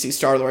know, you see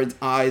Star-Lord's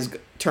eyes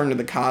turn to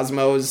the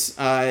cosmos,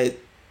 and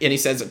he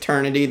says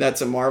eternity,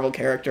 that's a Marvel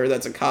character,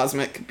 that's a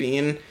cosmic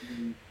being.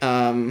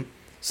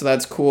 So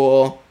that's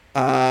cool.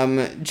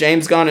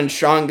 James Gunn and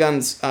Sean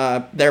Gunn's,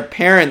 their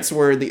parents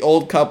were the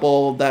old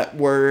couple that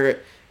were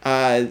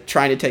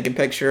trying to take a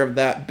picture of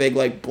that big,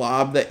 like,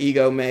 blob that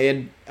Ego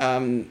made.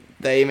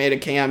 They made a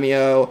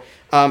cameo.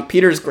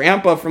 Peter's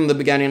grandpa from the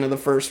beginning of the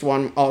first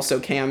one also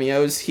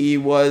cameos. He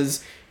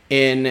was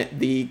in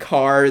the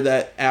car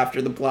that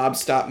after the blob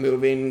stopped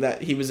moving,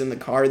 that he was in the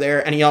car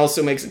there. And he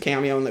also makes a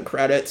cameo in the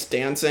credits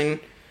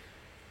dancing.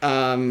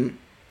 And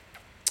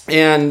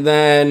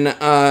then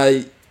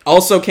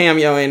also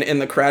cameoing in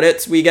the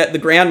credits, we get the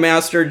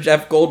Grandmaster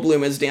Jeff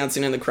Goldblum is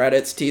dancing in the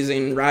credits,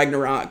 teasing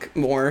Ragnarok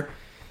more.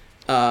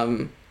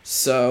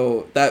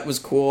 So that was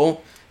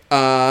cool.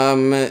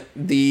 Rob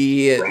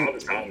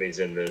Tommy's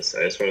in this.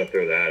 I just want to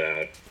throw that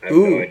out. I have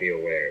no idea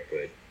where,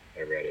 but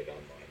I read it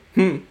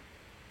online.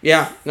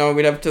 Yeah, no,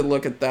 we'd have to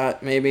look at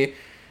that, maybe.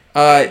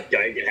 I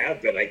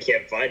have been. I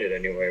can't find it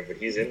anywhere, but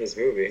he's in this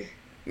movie.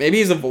 Maybe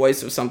he's a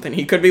voice of something.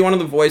 He could be one of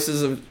the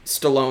voices of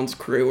Stallone's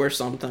crew or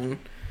something.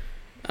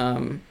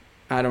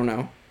 I don't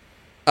know.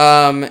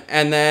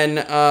 And then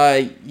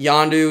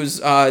Yondu's,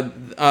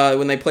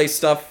 when they place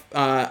stuff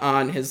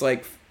on his,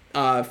 like,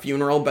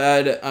 funeral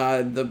bed,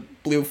 the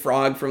blue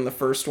frog from the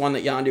first one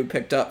that Yondu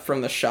picked up from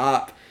the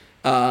shop,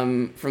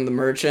 from the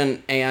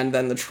merchant, and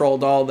then the troll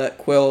doll that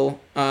Quill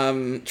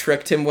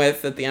tricked him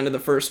with at the end of the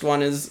first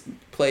one is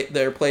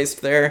they're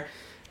placed there.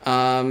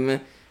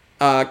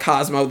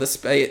 Cosmo,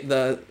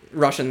 the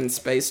Russian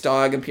space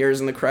dog, appears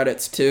in the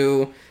credits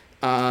too.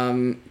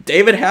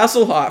 David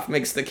Hasselhoff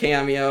makes the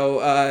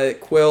cameo.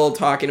 Quill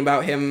talking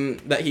about him,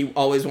 that he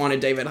always wanted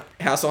David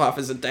Hasselhoff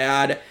as a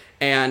dad,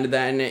 and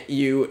then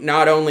you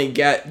not only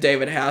get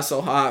David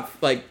Hasselhoff,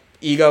 like,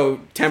 Ego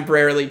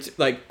temporarily,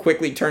 like,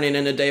 quickly turning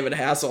into David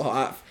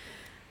Hasselhoff.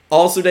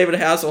 Also David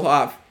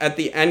Hasselhoff, at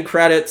the end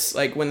credits,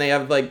 like, when they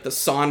have, like, the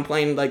song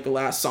playing, like, the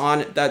last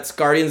song, that's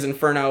Guardians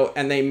Inferno,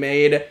 and they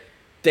made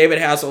David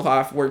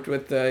Hasselhoff worked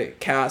with the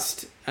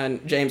cast,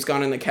 and James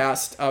Gunn and the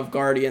cast of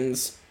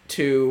Guardians,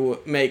 to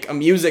make a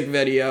music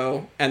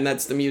video, and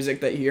that's the music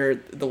that you hear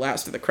at the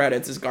last of the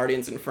credits is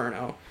Guardians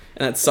Inferno,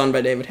 and that's sung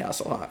by David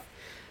Hasselhoff.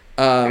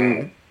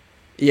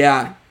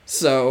 Yeah,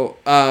 so,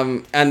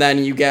 and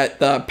then you get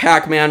the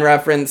Pac-Man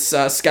reference,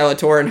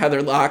 Skeletor and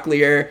Heather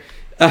Locklear.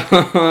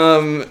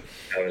 That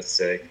was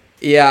sick.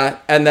 Yeah,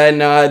 and then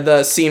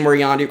the scene where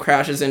Yondu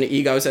crashes into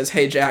Ego says,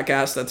 "Hey,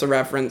 jackass." That's a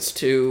reference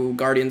to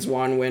Guardians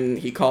 1 when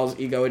he calls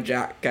Ego a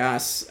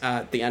jackass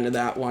at the end of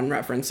that one,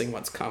 referencing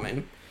what's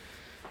coming.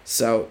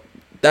 So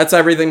that's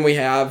everything we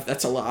have.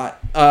 That's a lot.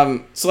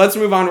 So let's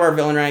move on to our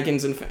villain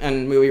rankings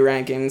and movie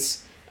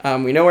rankings.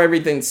 We know where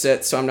everything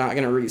sits, so I'm not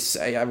going to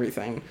re-say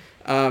everything.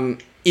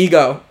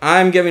 Ego,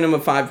 I'm giving him a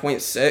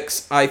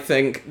 5.6. I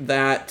think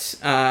that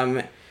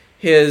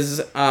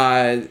his...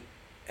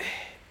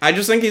 I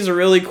just think he's a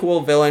really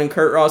cool villain.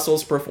 Kurt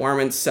Russell's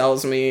performance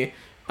sells me.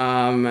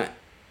 And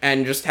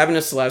just having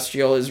a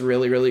Celestial is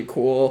really, really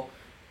cool.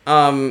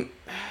 I'm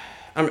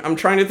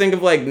trying to think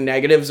of, like,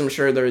 negatives. I'm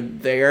sure they're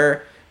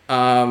there.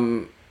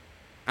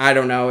 I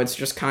don't know. It's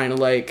just kind of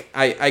like,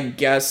 I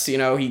guess, you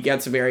know, he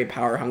gets very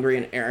power hungry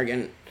and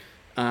arrogant.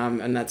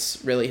 And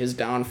that's really his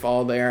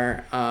downfall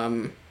there.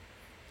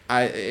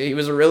 He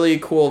was a really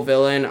cool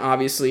villain,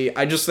 obviously.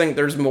 I just think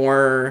there's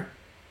more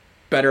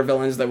better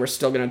villains that we're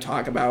still going to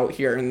talk about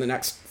here in the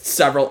next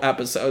several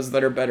episodes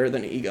that are better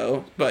than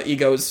Ego. But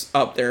Ego's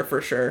up there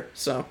for sure,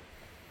 so.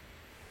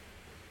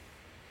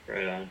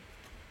 Right on.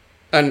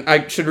 And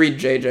I should read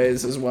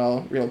JJ's as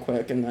well, real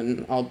quick, and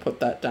then I'll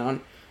put that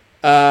down.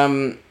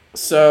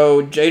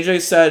 So JJ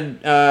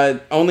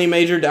said, only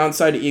major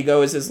downside to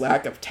Ego is his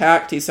lack of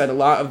tact. He said a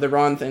lot of the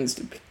wrong things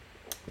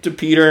to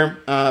Peter.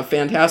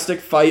 Fantastic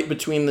fight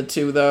between the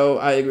two, though.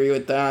 I agree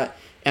with that.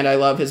 And I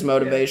love his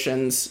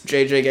motivations.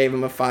 Yeah. JJ gave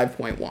him a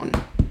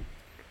 5.1.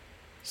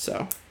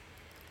 So,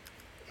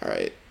 all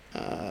right.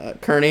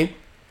 Kearney?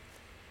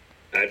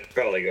 I'd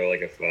probably go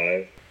like a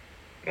 5.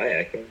 Am I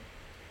echoing?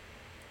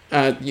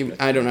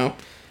 I don't know.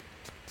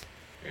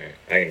 Right,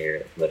 I can hear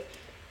it. But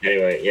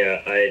anyway,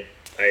 yeah, I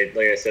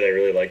like I said, I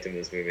really liked him in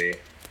this movie.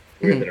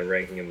 Weird that I'm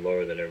ranking him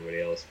lower than everybody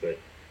else, but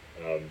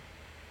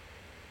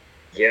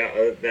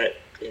that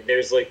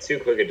there's like too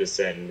quick a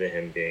descent into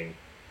him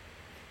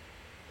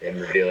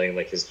revealing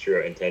like his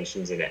true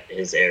intentions, and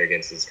his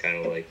arrogance is kind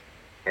of like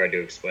hard to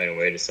explain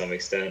away to some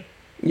extent.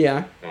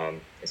 Yeah.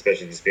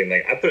 Especially just being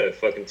like, I put a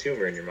fucking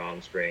tumor in your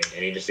mom's brain,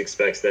 and he just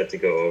expects that to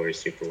go over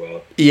super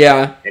well.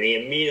 Yeah. And he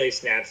immediately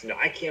snaps into,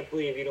 I can't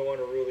believe you don't want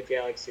to rule the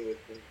galaxy with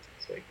me.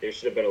 It's like, there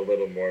should have been a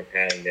little more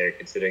padding there,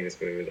 considering this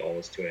movie was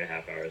almost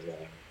 2.5 hours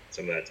long.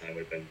 Some of that time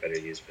would have been better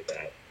used for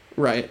that.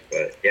 Right.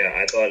 But yeah,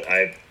 I thought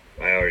I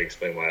already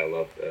explained why I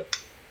love the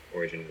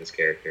origin of this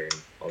character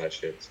and all that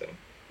shit, so.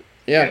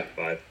 Yeah.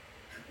 5.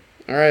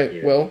 All right,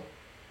 yeah. Will?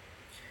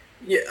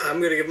 Yeah, I'm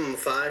going to give him a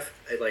 5.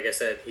 Like I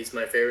said, he's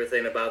my favorite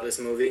thing about this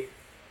movie.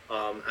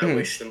 I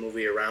wish the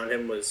movie around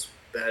him was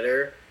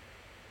better.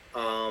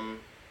 I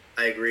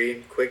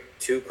agree.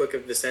 Too quick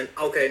of descent.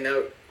 Okay,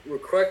 now,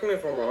 correct me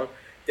if I'm wrong.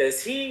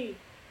 Does he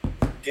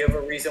give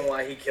a reason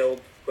why he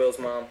killed Quill's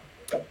mom?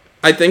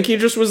 I think he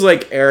just was,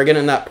 like, arrogant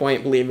in that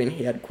point, believing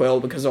he had Quill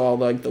because of all,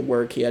 like, the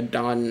work he had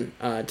done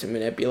to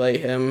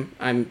manipulate him.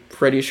 I'm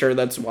pretty sure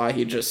that's why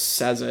he just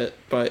says it,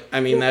 but, I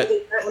mean, that...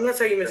 I'm not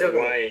talking about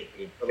why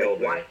he killed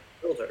her. Why he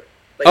killed her.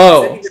 Like,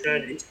 oh!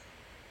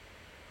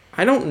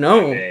 I don't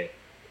know. Okay.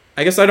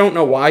 I guess I don't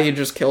know why he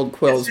just killed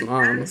Quill's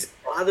mom. That's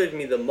bothered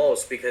me the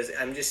most, because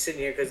I'm just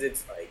sitting here because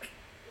it's,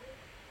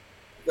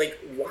 like,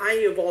 why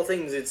of all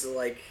things, it's,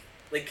 like,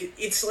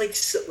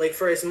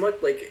 for as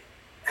much, like...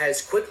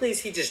 As quickly as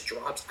he just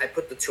drops, I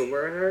put the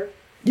tumor in her.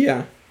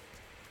 Yeah.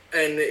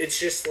 And it's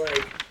just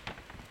like,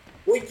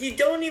 well, you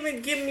don't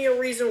even give me a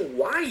reason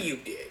why you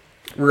did.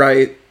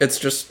 Right. It's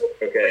just...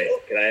 Okay,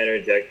 can I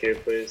interject here,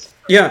 please?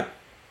 Yeah.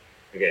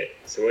 Okay,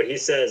 so what he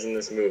says in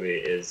this movie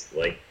is,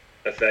 like,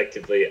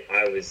 effectively,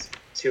 I was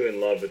too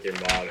in love with your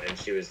mom, and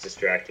she was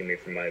distracting me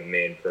from my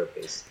main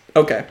purpose.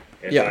 Okay.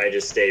 And if I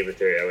just stayed with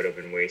her, I would have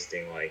been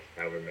wasting, like,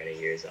 however many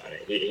years on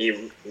it.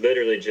 He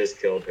literally just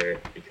killed her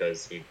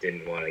because he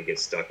didn't want to get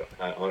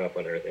hung up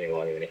on Earth any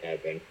longer than he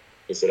had been.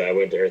 He said, I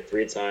went to Earth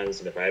 3 times,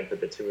 and if I had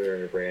put the tumor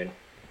in her brain,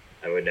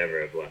 I would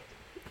never have left.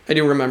 I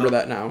do remember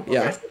that now,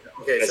 yeah.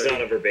 Okay, That's not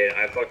a verbatim.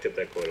 I fucked up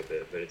that quote a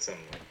bit, but it's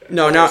something like that.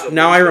 No,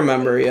 now I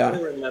remember, yeah. I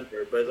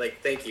remember, but,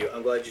 like, thank you.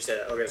 I'm glad you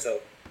said it. Okay, so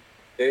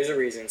there's a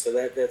reason. So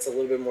that's a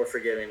little bit more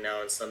forgiving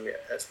now in some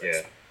aspects.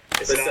 Yeah.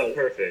 It's not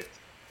perfect.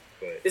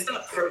 But it's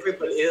not perfect,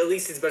 but at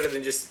least it's better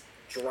than just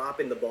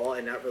dropping the ball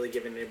and not really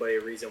giving anybody a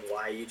reason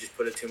why you just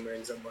put a tumor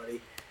in somebody.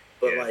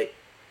 But I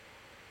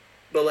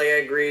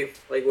agree,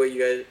 like what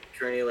you guys,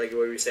 Kearney, like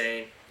what you were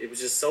saying. It was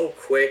just so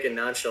quick and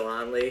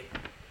nonchalantly.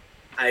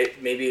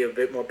 Maybe a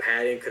bit more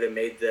padding could have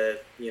made the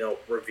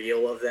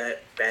reveal of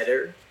that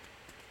better,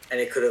 and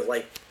it could have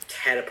like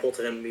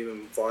catapulted him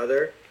even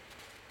farther.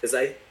 Because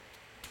I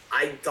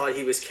thought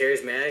he was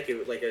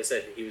charismatic. Like I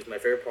said, he was my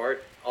favorite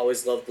part.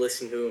 Always loved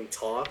listening to him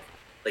talk.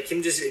 Like,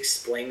 him just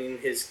explaining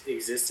his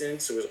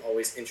existence was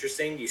always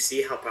interesting. You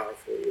see how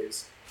powerful he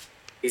is.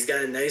 He's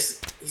got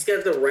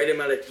the right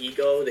amount of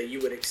ego that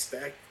you would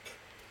expect.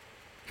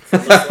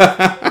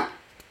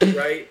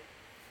 Right?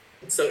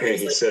 So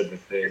he like, said the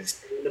thing.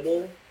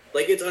 Understandable.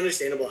 Like, it's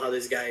understandable how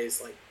this guy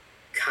is, like,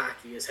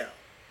 cocky as hell.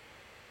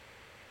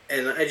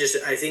 And I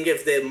think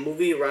if the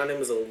movie around him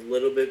was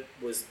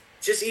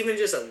just a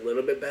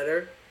little bit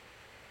better,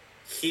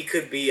 he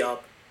could be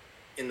up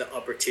in the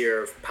upper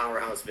tier of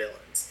powerhouse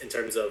villains in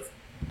terms of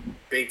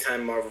big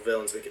time Marvel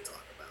villains we could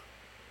talk about.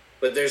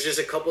 But there's just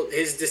a couple.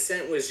 His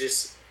descent was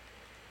just.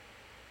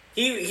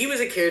 He was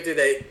a character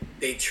that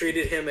they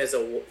treated him as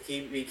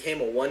he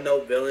became a one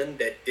note villain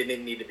that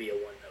didn't need to be a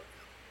one note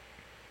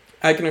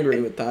villain. I can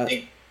agree with that.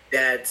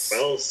 That's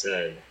well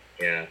said.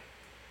 Yeah,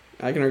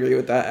 I can agree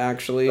with that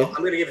actually. So I'm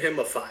gonna give him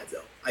a 5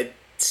 though.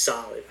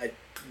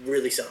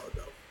 Really solid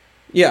though.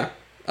 Yeah.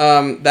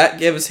 That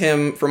gives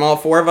him, from all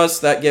four of us,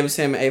 that gives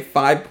him a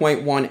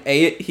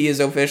 5.18. He is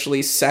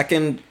officially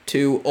second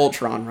to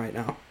Ultron right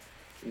now.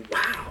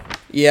 Wow.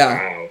 Yeah.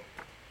 Wow.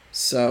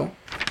 So.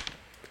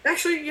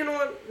 Actually, you know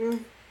what?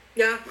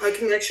 Yeah, I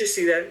can actually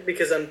see that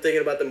because I'm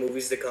thinking about the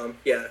movies to come.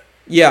 Yeah.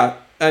 Yeah,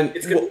 and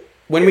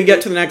when we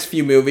get to the next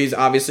few movies,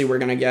 obviously we're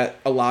gonna get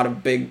a lot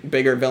of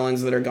bigger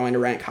villains that are going to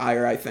rank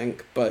higher, I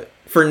think. But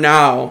for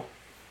now,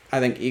 I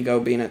think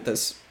Ego being at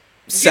this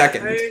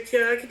second.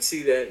 I can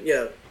see that.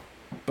 Yeah.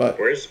 But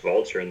where's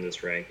Vulture in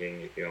this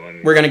ranking? If you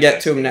know, we're gonna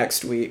get to him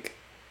next week.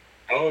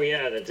 Oh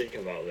yeah, that did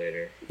come out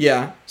later.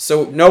 Yeah,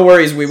 so no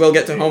worries, we will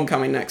get to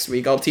Homecoming next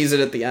week. I'll tease it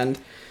at the end.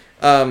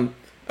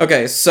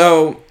 Okay,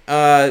 so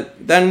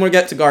then we'll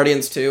get to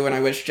Guardians 2, and I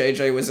wish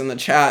JJ was in the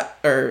chat,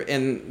 or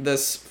in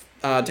this,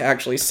 to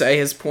actually say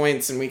his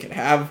points, and we could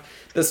have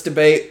this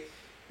debate.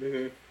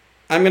 Mm-hmm.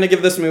 I'm going to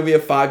give this movie a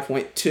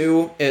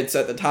 5.2. It's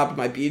at the top of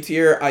my B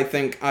tier. I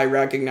think I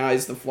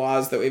recognize the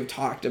flaws that we've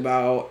talked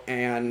about,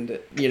 and,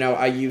 you know,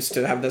 I used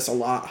to have this a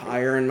lot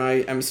higher in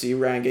my MCU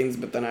rankings,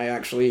 but then I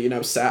actually, you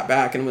know, sat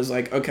back and was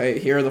like, okay,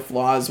 here are the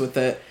flaws with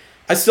it.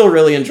 I still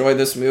really enjoy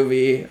this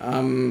movie,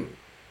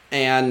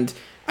 and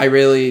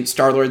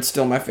Star-Lord's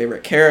still my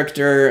favorite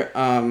character,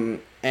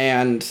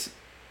 and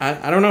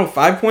I don't know,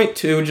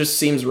 5.2 just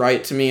seems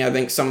right to me. I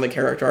think some of the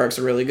character arcs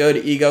are really good.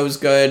 Ego's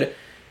good.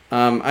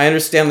 I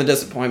understand the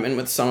disappointment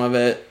with some of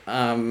it.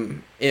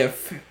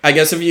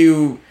 If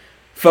you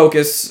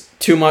focus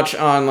too much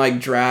on like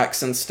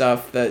Drax and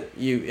stuff,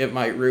 it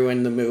might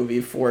ruin the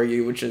movie for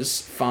you, which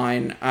is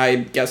fine. I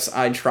guess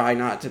I try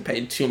not to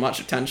pay too much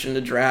attention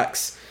to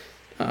Drax,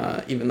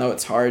 even though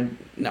it's hard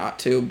not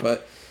to,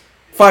 but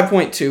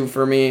 5.2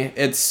 for me.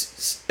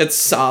 It's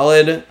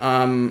solid,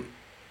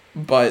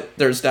 but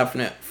there's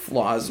definite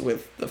flaws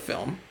with the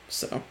film.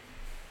 So,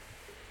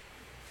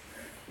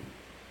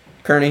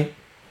 Kearney.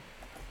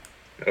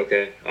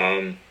 Okay.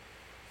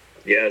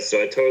 Yeah.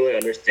 So I totally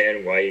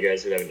understand why you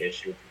guys would have an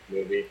issue with the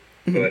movie,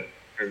 but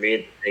for me,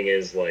 the thing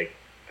is, like,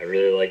 I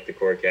really like the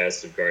core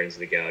cast of Guardians of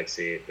the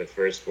Galaxy. The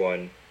first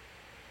movie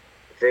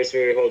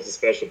holds a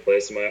special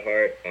place in my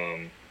heart.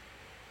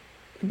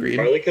 Agreed.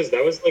 Partly because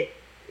that was like,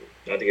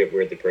 not to get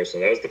weirdly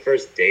personal, that was the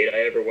first date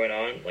I ever went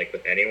on, like,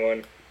 with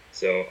anyone.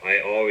 So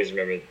I always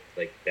remember,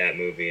 like, that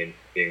movie and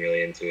being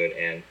really into it.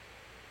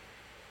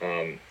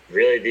 And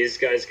really, these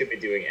guys could be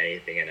doing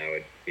anything, and I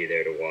would be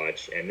there to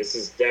watch. And this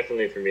is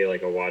definitely, for me,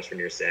 like a watch when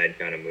you're sad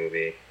kind of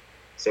movie.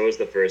 So is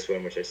the first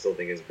one, which I still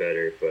think is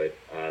better. But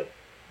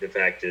the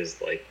fact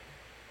is, like,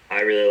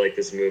 I really like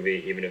this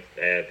movie, even if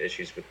I have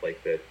issues with,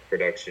 like, the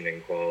production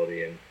and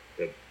quality and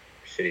the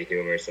shitty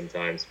humor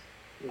sometimes.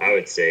 I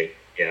would say,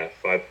 yeah,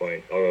 I'll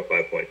go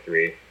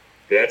 5.3.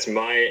 That's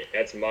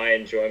my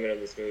enjoyment of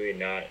this movie,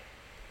 not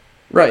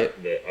right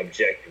the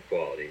objective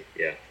quality.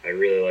 Yeah, I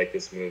really like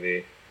this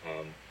movie.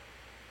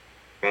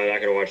 Probably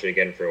not going to watch it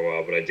again for a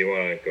while, but I do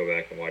want to go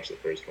back and watch the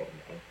first one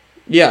now.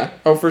 Yeah,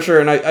 for sure.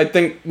 And I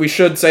think we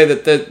should say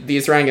that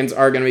these rankings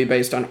are going to be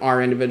based on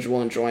our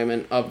individual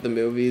enjoyment of the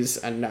movies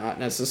and not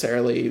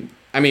necessarily...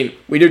 I mean,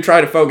 we do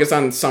try to focus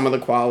on some of the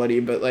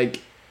quality, but,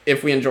 like,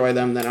 if we enjoy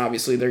them, then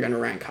obviously they're going to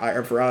rank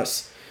higher for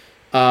us.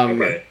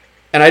 Okay.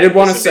 And I did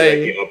want to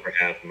say... Like the upper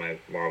half of my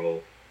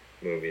Marvel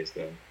movies,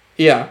 though.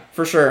 Yeah,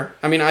 for sure.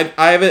 I mean, I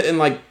have it in,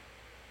 like,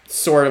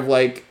 sort of,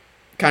 like,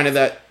 kind of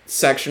that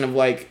section of,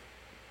 like,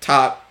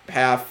 top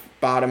half,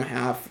 bottom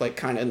half, like,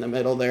 kind of in the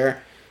middle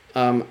there.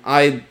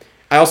 I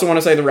also want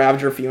to say the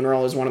Ravager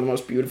funeral is one of the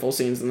most beautiful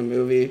scenes in the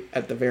movie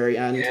at the very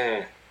end.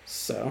 Yeah.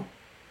 So.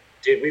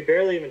 Dude, we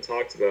barely even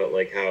talked about,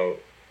 like, how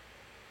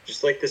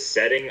just, like, the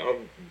setting of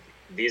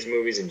these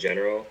movies in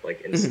general,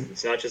 like,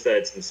 it's not just that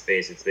it's in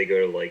space, it's they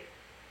go to, like,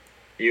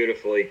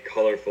 beautifully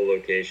colorful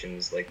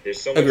locations. Like, there's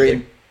so much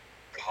like,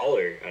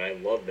 color, and I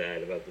love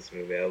that about this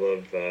movie. I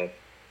love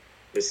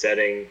the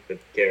setting, the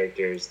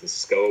characters, the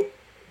scope,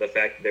 the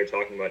fact that they're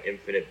talking about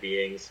infinite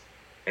beings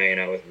hanging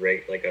out with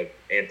like a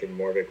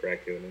anthropomorphic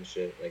raccoon and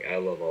shit. Like, I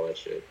love all that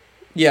shit.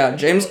 Yeah,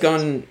 James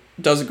Gunn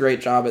does a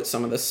great job at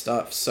some of this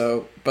stuff.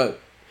 So,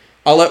 but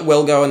I'll let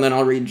Will go, and then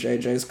I'll read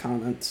JJ's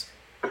comments.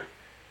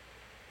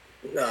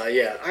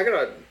 Yeah, I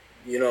gotta,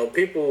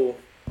 people.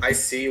 I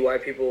see why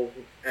people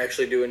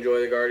actually do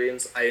enjoy the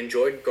Guardians. I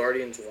enjoyed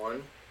Guardians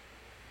 1.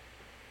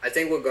 I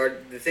think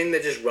the thing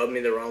that just rubbed me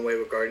the wrong way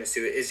with Guardians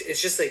 2 is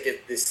it's just like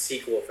this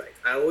sequel effect.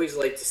 I always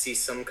like to see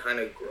some kind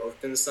of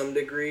growth in some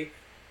degree,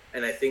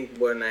 and I think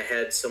when I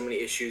had so many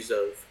issues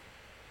of,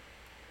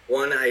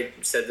 one, I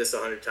said this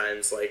 100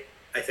 times, like,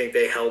 I think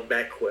they held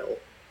back Quill.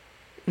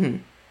 Mm-hmm.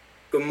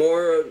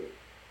 Gamora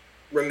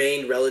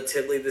remained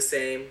relatively the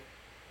same.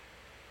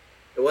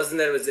 It wasn't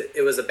that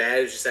it was a bad.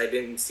 It was just I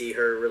didn't see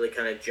her really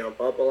kind of jump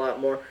up a lot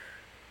more.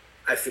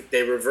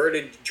 They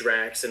reverted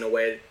Drax in a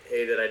way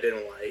that I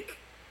didn't like.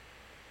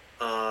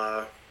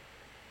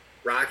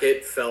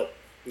 Rocket felt,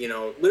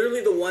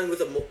 literally the one with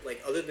the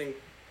other than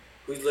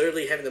who's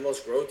literally having the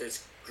most growth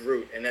is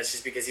Groot, and that's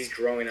just because he's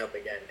growing up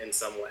again in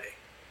some way.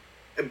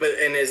 And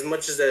as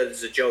much as that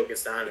is a joke,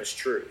 it's the honest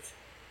truth.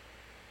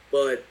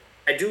 But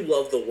I do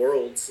love the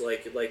worlds,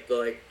 like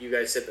you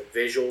guys said, the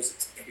visuals.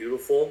 It's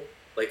beautiful.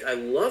 Like, I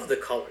love the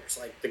colors.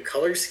 Like, the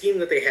color scheme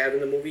that they have in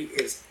the movie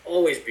is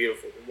always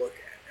beautiful to look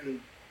at.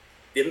 And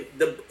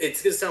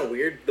it's going to sound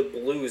weird, the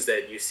blues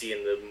that you see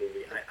in the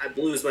movie.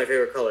 Blue is my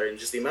favorite color, and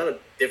just the amount of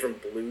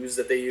different blues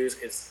that they use,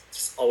 it's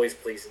just always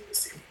pleasing to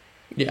see.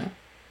 Yeah.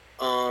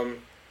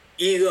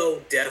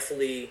 Ego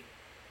definitely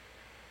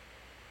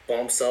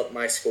bumps up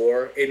my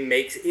score.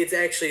 It's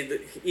actually,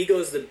 Ego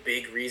is the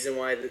big reason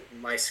why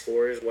my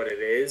score is what it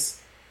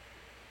is.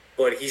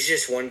 But he's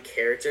just one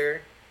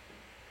character.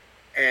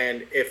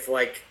 And if,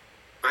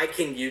 I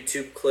can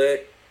YouTube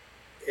clip,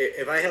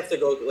 if I have to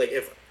go,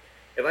 if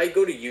I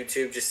go to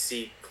YouTube just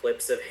see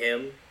clips of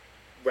him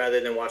rather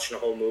than watching a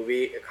whole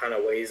movie, it kind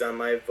of weighs on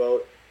my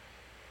vote.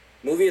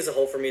 Movie as a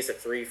whole for me is a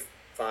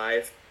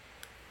 3-5.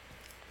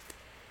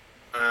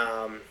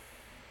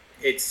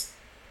 It's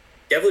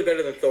definitely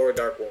better than Thor: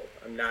 Dark World.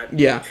 I'm not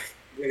going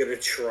to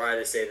try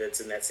to say that's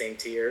in that same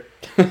tier.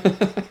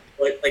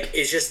 But,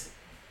 it's just...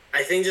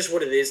 I think just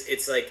what it is,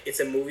 it's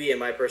a movie, in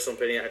my personal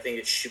opinion, I think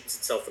it shoots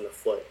itself in the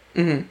foot.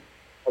 Mm-hmm.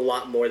 A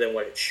lot more than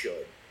what it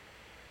should.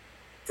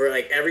 For,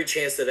 every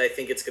chance that I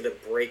think it's going to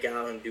break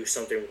out and do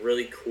something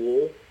really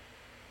cool,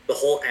 the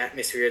whole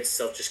atmosphere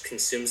itself just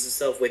consumes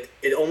itself with...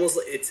 It's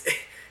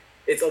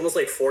almost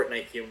like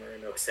Fortnite humor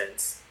in a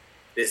sense.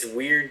 This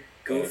weird,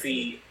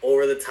 goofy,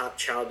 over-the-top,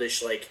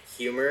 childish,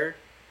 humor...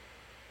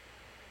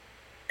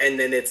 And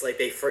then it's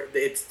they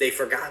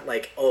forgot,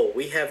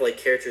 we have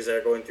characters that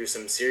are going through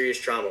some serious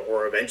trauma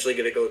or eventually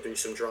going to go through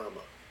some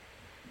drama.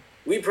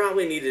 We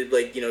probably need to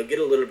get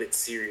a little bit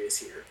serious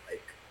here.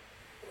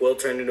 Quill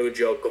turned into a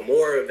joke.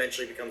 Gamora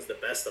eventually becomes the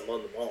best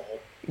among them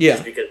all. Yeah.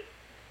 Just because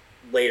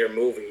later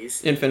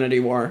movies. Infinity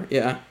War.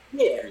 Yeah.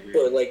 Yeah,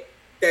 but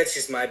that's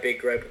just my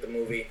big gripe with the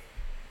movie.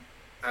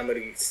 I'm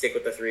gonna stick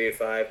with the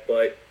 3-5,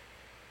 but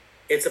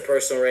it's a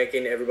personal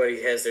ranking.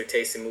 Everybody has their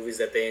taste in movies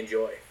that they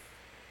enjoy.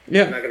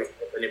 Yeah. I'm not going to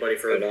fault anybody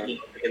for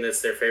thinking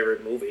that's their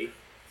favorite movie.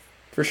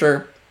 For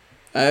sure.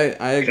 I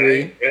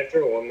agree. Can I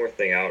throw one more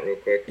thing out real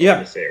quick? Yeah.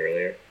 I say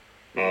earlier.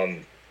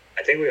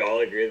 I think we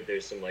all agree that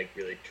there's some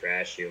really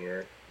trash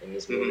humor in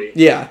this movie.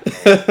 Yeah.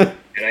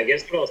 And I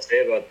guess what I'll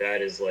say about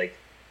that is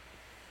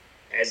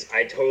as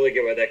I totally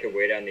get why that could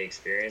weigh down the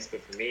experience,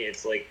 but for me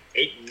it's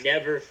it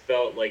never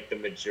felt like the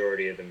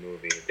majority of the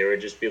movie. There would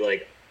just be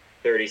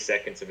 30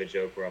 seconds of a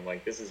joke where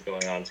I'm this is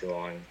going on too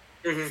long.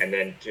 Mm-hmm. And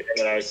then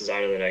I was just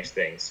on to the next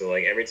thing. So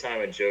every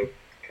time a joke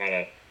kind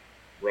of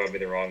rubbed me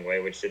the wrong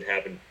way, which did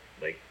happen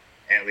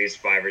at least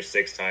 5 or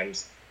 6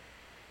 times,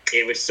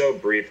 it was so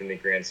brief in the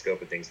grand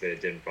scope of things that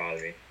it didn't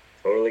bother me.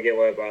 Totally get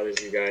why it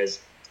bothers you guys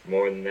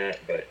more than that,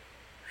 but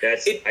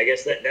I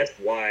guess that's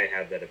why I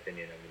have that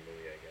opinion of the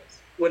movie. I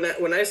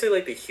guess when I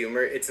say the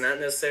humor, it's not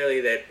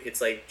necessarily that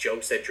it's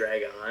jokes that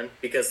drag on,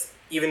 because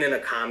even in a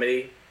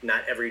comedy,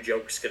 not every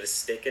joke is going to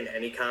stick in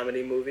any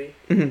comedy movie.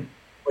 Mm-hmm.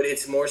 But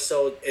it's more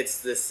so,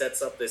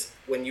 sets up this,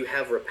 when you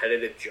have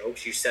repetitive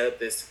jokes, you set up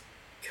this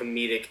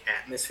comedic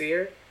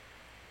atmosphere.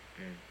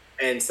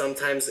 And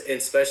sometimes,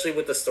 especially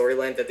with the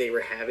storyline that they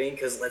were having,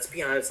 because let's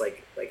be honest,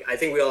 I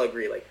think we all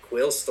agree,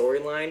 Quill's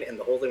storyline and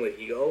the whole thing with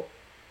Ego,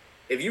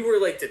 if you were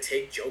to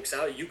take jokes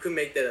out, you could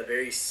make that a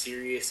very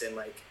serious and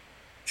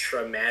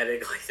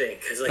traumatic thing.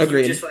 Because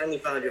you just finally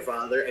found your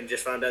father and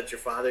just found out your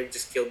father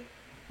just killed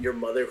your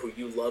mother, who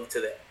you love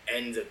to the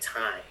end of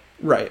time.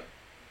 Right.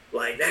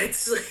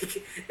 That's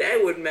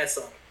that would mess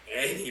up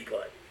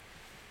anybody.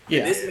 Yeah.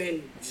 And this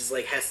man just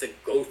has to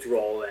go through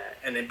all that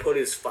and then put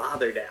his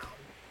father down.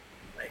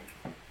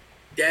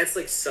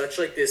 That's such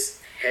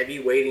this heavy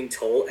weighting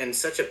toll and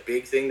such a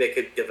big thing that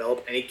could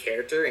develop any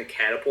character and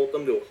catapult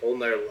them to a whole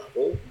nother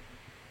level.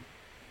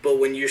 But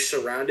when you're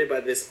surrounded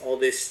by all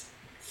this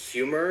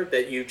humor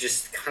that you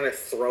just kind of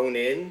thrown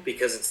in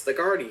because it's the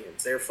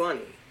Guardians, they're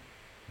funny.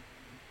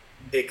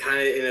 It kind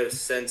of, in a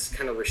sense,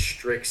 kind of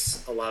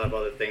restricts a lot of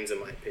other things, in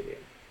my opinion.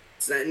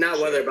 It's not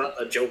whether about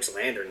the jokes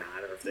land or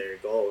not, or if they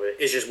go.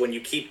 It's just when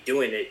you keep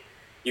doing it,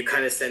 you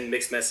kind of send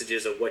mixed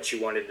messages of what you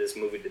wanted this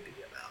movie to be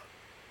about.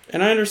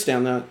 And I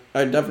understand that.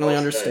 I definitely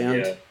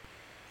understand.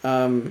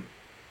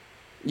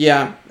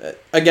 Yeah.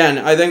 Again,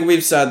 I think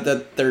we've said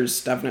that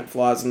there's definite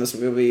flaws in this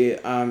movie,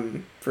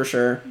 for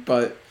sure.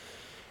 But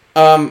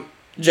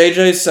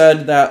JJ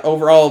said that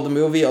overall the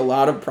movie has a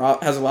lot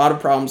of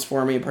problems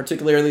for me,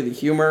 particularly the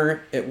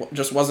humor. It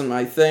just wasn't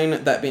my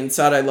thing. That being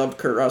said, I loved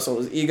Kurt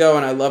Russell's Ego,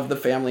 and I loved the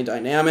family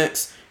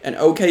dynamics. An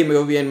okay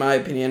movie in my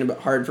opinion, but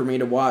hard for me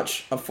to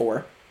watch a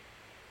 4.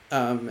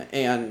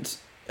 And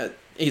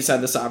he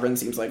said The Sovereign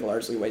seems like a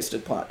largely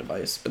wasted plot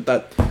device.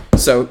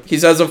 So he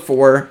says a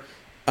 4.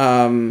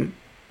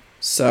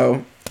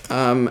 So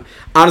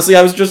Honestly,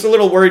 I was just a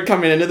little worried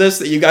coming into this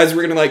that you guys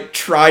were gonna like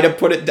try to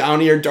put it down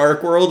to your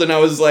Dark World, and I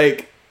was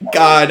like,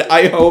 God,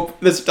 I hope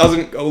this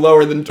doesn't go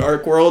lower than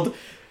Dark World.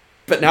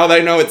 But now that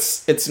I know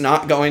it's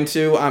not going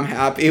to, I'm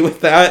happy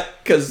with that,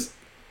 because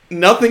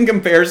nothing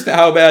compares to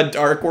how bad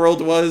Dark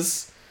World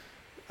was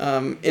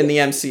in the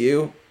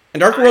MCU.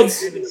 And Dark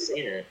World's... I haven't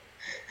seen it.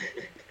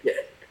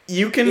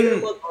 You can...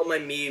 Even with all my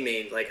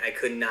meme, like, I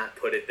could not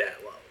put it that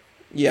low.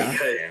 Yeah.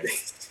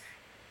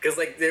 Because,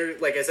 like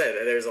I said,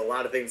 there's a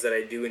lot of things that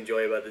I do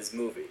enjoy about this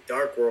movie.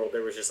 Dark World,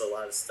 there was just a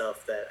lot of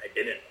stuff that I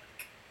didn't like.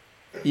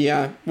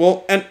 Yeah.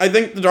 Well, and I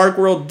think the Dark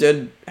World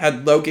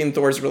had Loki and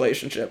Thor's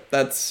relationship.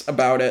 That's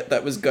about it.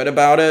 That was good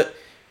about it.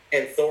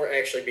 And Thor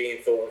actually being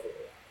Thor for a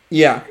while.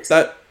 Yeah,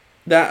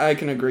 that I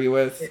can agree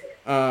with.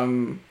 All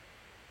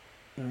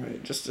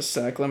right, just a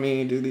sec. Let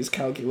me do these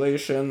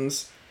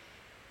calculations.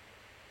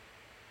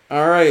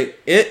 All right,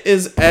 it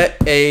is at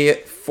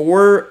a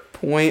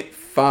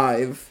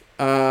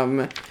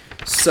 4.5.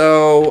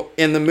 So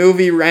in the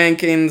movie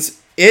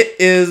rankings, it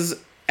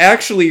is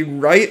actually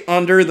right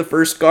under the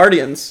first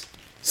Guardians.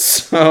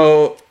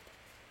 So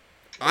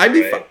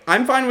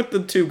I'm fine with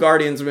the two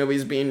Guardians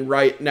movies being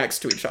right next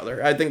to each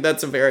other. I think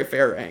that's a very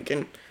fair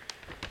ranking.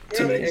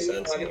 Yeah, makes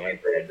sense. I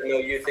know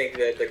you think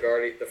that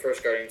the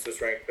first Guardians was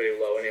ranked pretty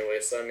low anyway,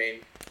 so I mean,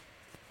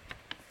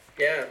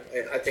 yeah,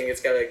 I think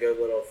it's got a good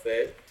little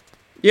fit.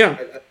 Yeah.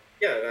 I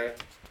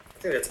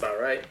think that's about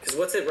right. Because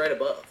what's it right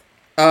above?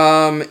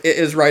 It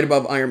is right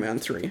above Iron Man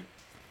 3.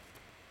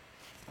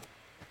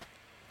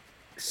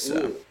 So,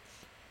 ooh.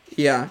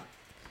 Yeah.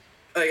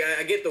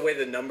 I get the way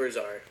the numbers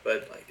are,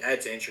 but like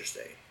that's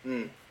interesting.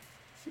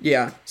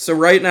 Yeah. So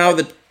right now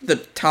the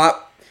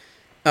top,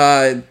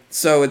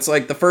 so it's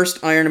like the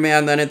first Iron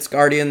Man, then it's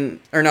then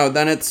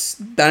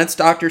it's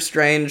Doctor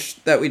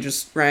Strange that we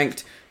just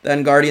ranked,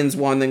 then Guardians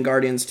 1, then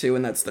Guardians 2,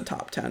 and that's the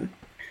top 10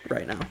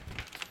 right now.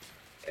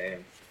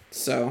 Damn.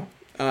 So,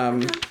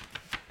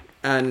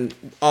 and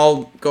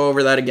I'll go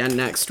over that again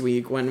next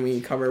week when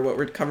we cover what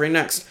we're covering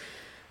next.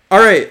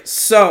 Alright,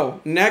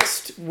 so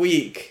next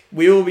week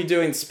we will be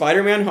doing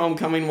Spider-Man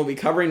Homecoming, we'll be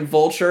covering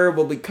Vulture,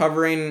 we'll be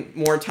covering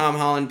more Tom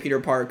Holland, Peter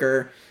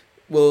Parker.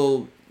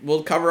 We'll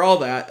cover all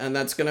that, and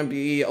that's going to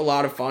be a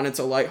lot of fun. It's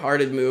a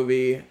lighthearted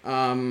movie.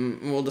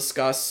 We'll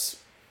discuss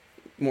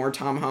more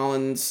Tom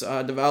Holland's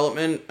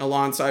development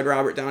alongside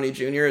Robert Downey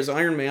Jr. as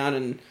Iron Man,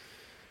 and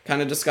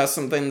kind of discuss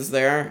some things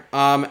there.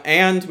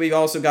 And we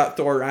also got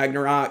Thor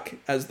Ragnarok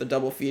as the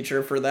double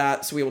feature for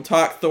that. So we will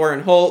talk Thor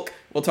and Hulk.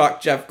 We'll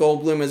talk Jeff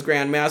Goldblum as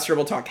Grandmaster.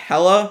 We'll talk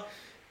Hela.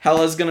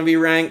 Hela's going to be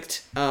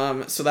ranked.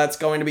 So that's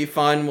going to be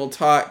fun. We'll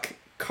talk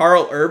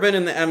Carl Urban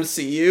in the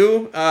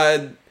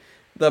MCU,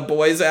 the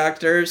Boys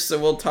actor. So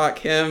we'll talk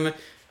him.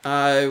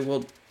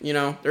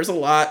 There's a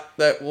lot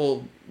that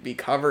we'll be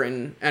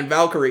covering. And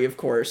Valkyrie, of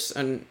course.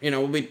 And,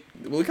 we'll be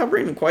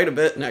covering quite a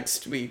bit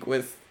next week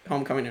with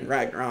Homecoming and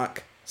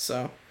Ragnarok.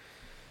 So,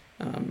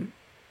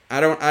 I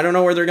don't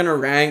know where they're gonna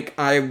rank.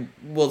 I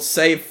will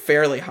say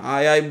fairly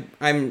high.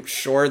 I'm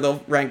sure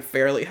they'll rank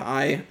fairly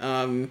high.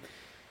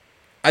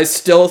 I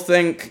still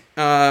think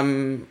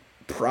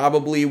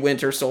probably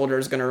Winter Soldier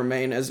is gonna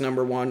remain as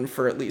number one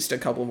for at least a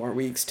couple more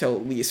weeks, till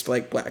at least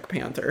like Black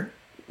Panther,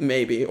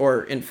 maybe,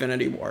 or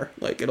Infinity War.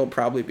 Like it'll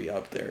probably be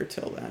up there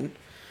till then.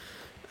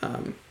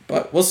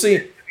 But we'll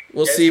see.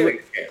 We'll see.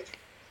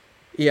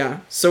 Yeah.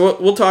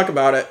 So we'll talk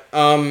about it.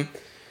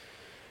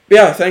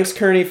 Yeah, thanks,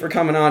 Kearney, for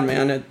coming on,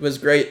 man. It was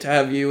great to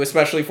have you,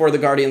 especially for the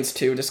Guardians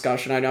 2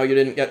 discussion. I know you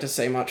didn't get to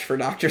say much for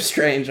Doctor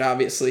Strange,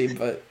 obviously,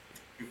 but...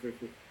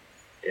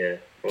 Yeah.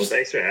 Well,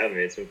 thanks for having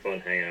me. It's been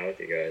fun hanging out with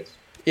you guys.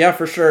 Yeah,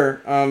 for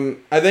sure.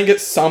 I think at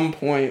some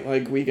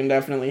point, we can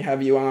definitely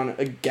have you on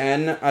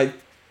again. I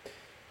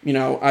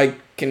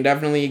can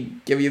definitely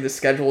give you the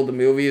schedule of the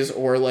movies,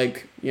 or,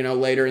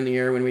 later in the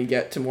year when we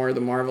get to more of the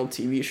Marvel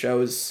TV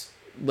shows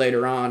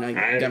later on. I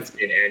haven't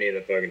seen any of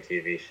the fucking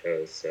TV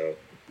shows, so...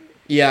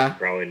 Yeah.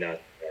 Probably not.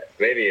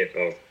 Maybe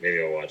I'll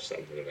watch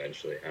something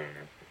eventually. I don't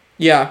know.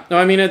 Yeah. No,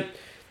 I mean,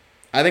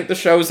 I think the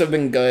shows have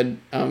been good.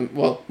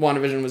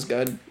 WandaVision was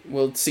good.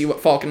 We'll see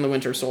what Falcon and the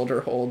Winter Soldier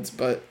holds,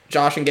 but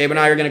Josh and Gabe and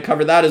I are going to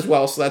cover that as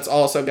well, so that's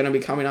also going to be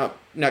coming up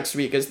next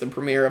week as the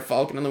premiere of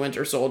Falcon and the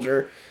Winter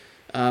Soldier.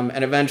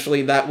 And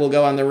eventually that will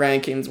go on the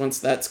rankings once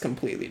that's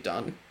completely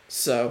done.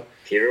 So,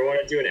 if you ever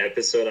want to do an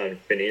episode on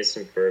Phineas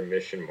and Ferb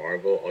Mission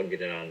Marvel, I'll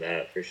get in on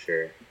that for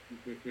sure.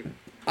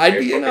 I'd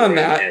be in on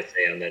that.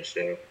 Essay on that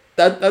show.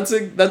 That's a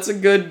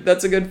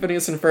good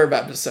Phineas and Ferb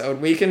episode.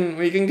 We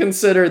can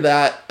consider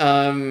that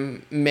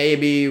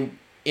maybe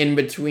in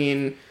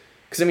between,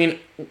 because I mean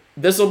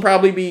this will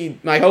probably be,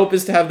 my hope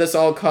is to have this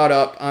all caught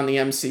up on the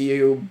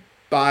MCU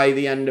by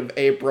the end of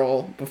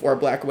April before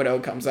Black Widow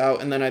comes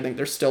out, and then I think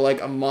there's still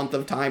a month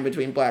of time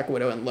between Black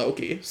Widow and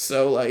Loki.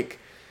 So we'll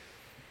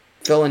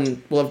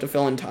have to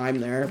fill in time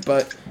there,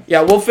 but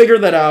yeah, we'll figure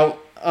that out.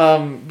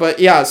 But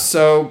yeah,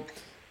 so.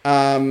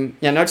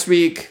 Next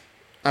week,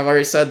 I've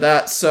already said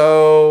that,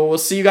 so we'll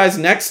see you guys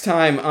next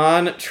time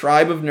on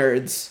Tribe of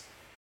Nerds.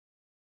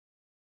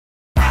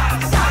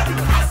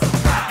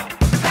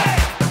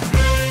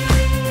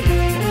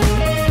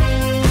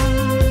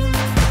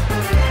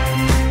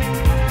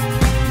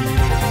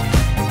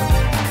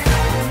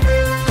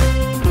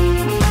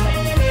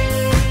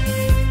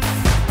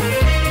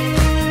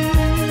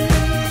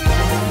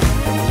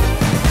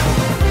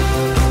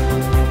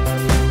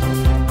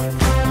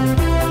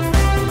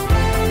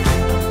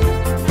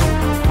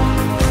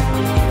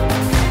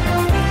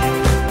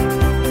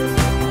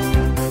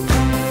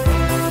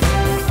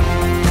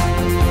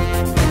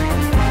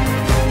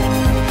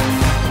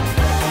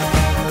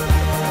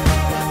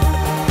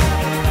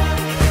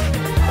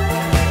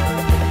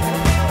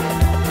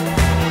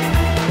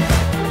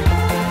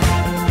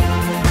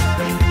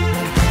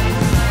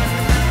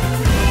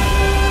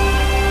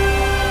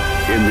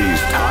 In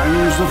these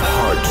times of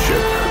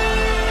hardship,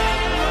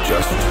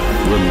 just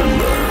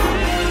remember,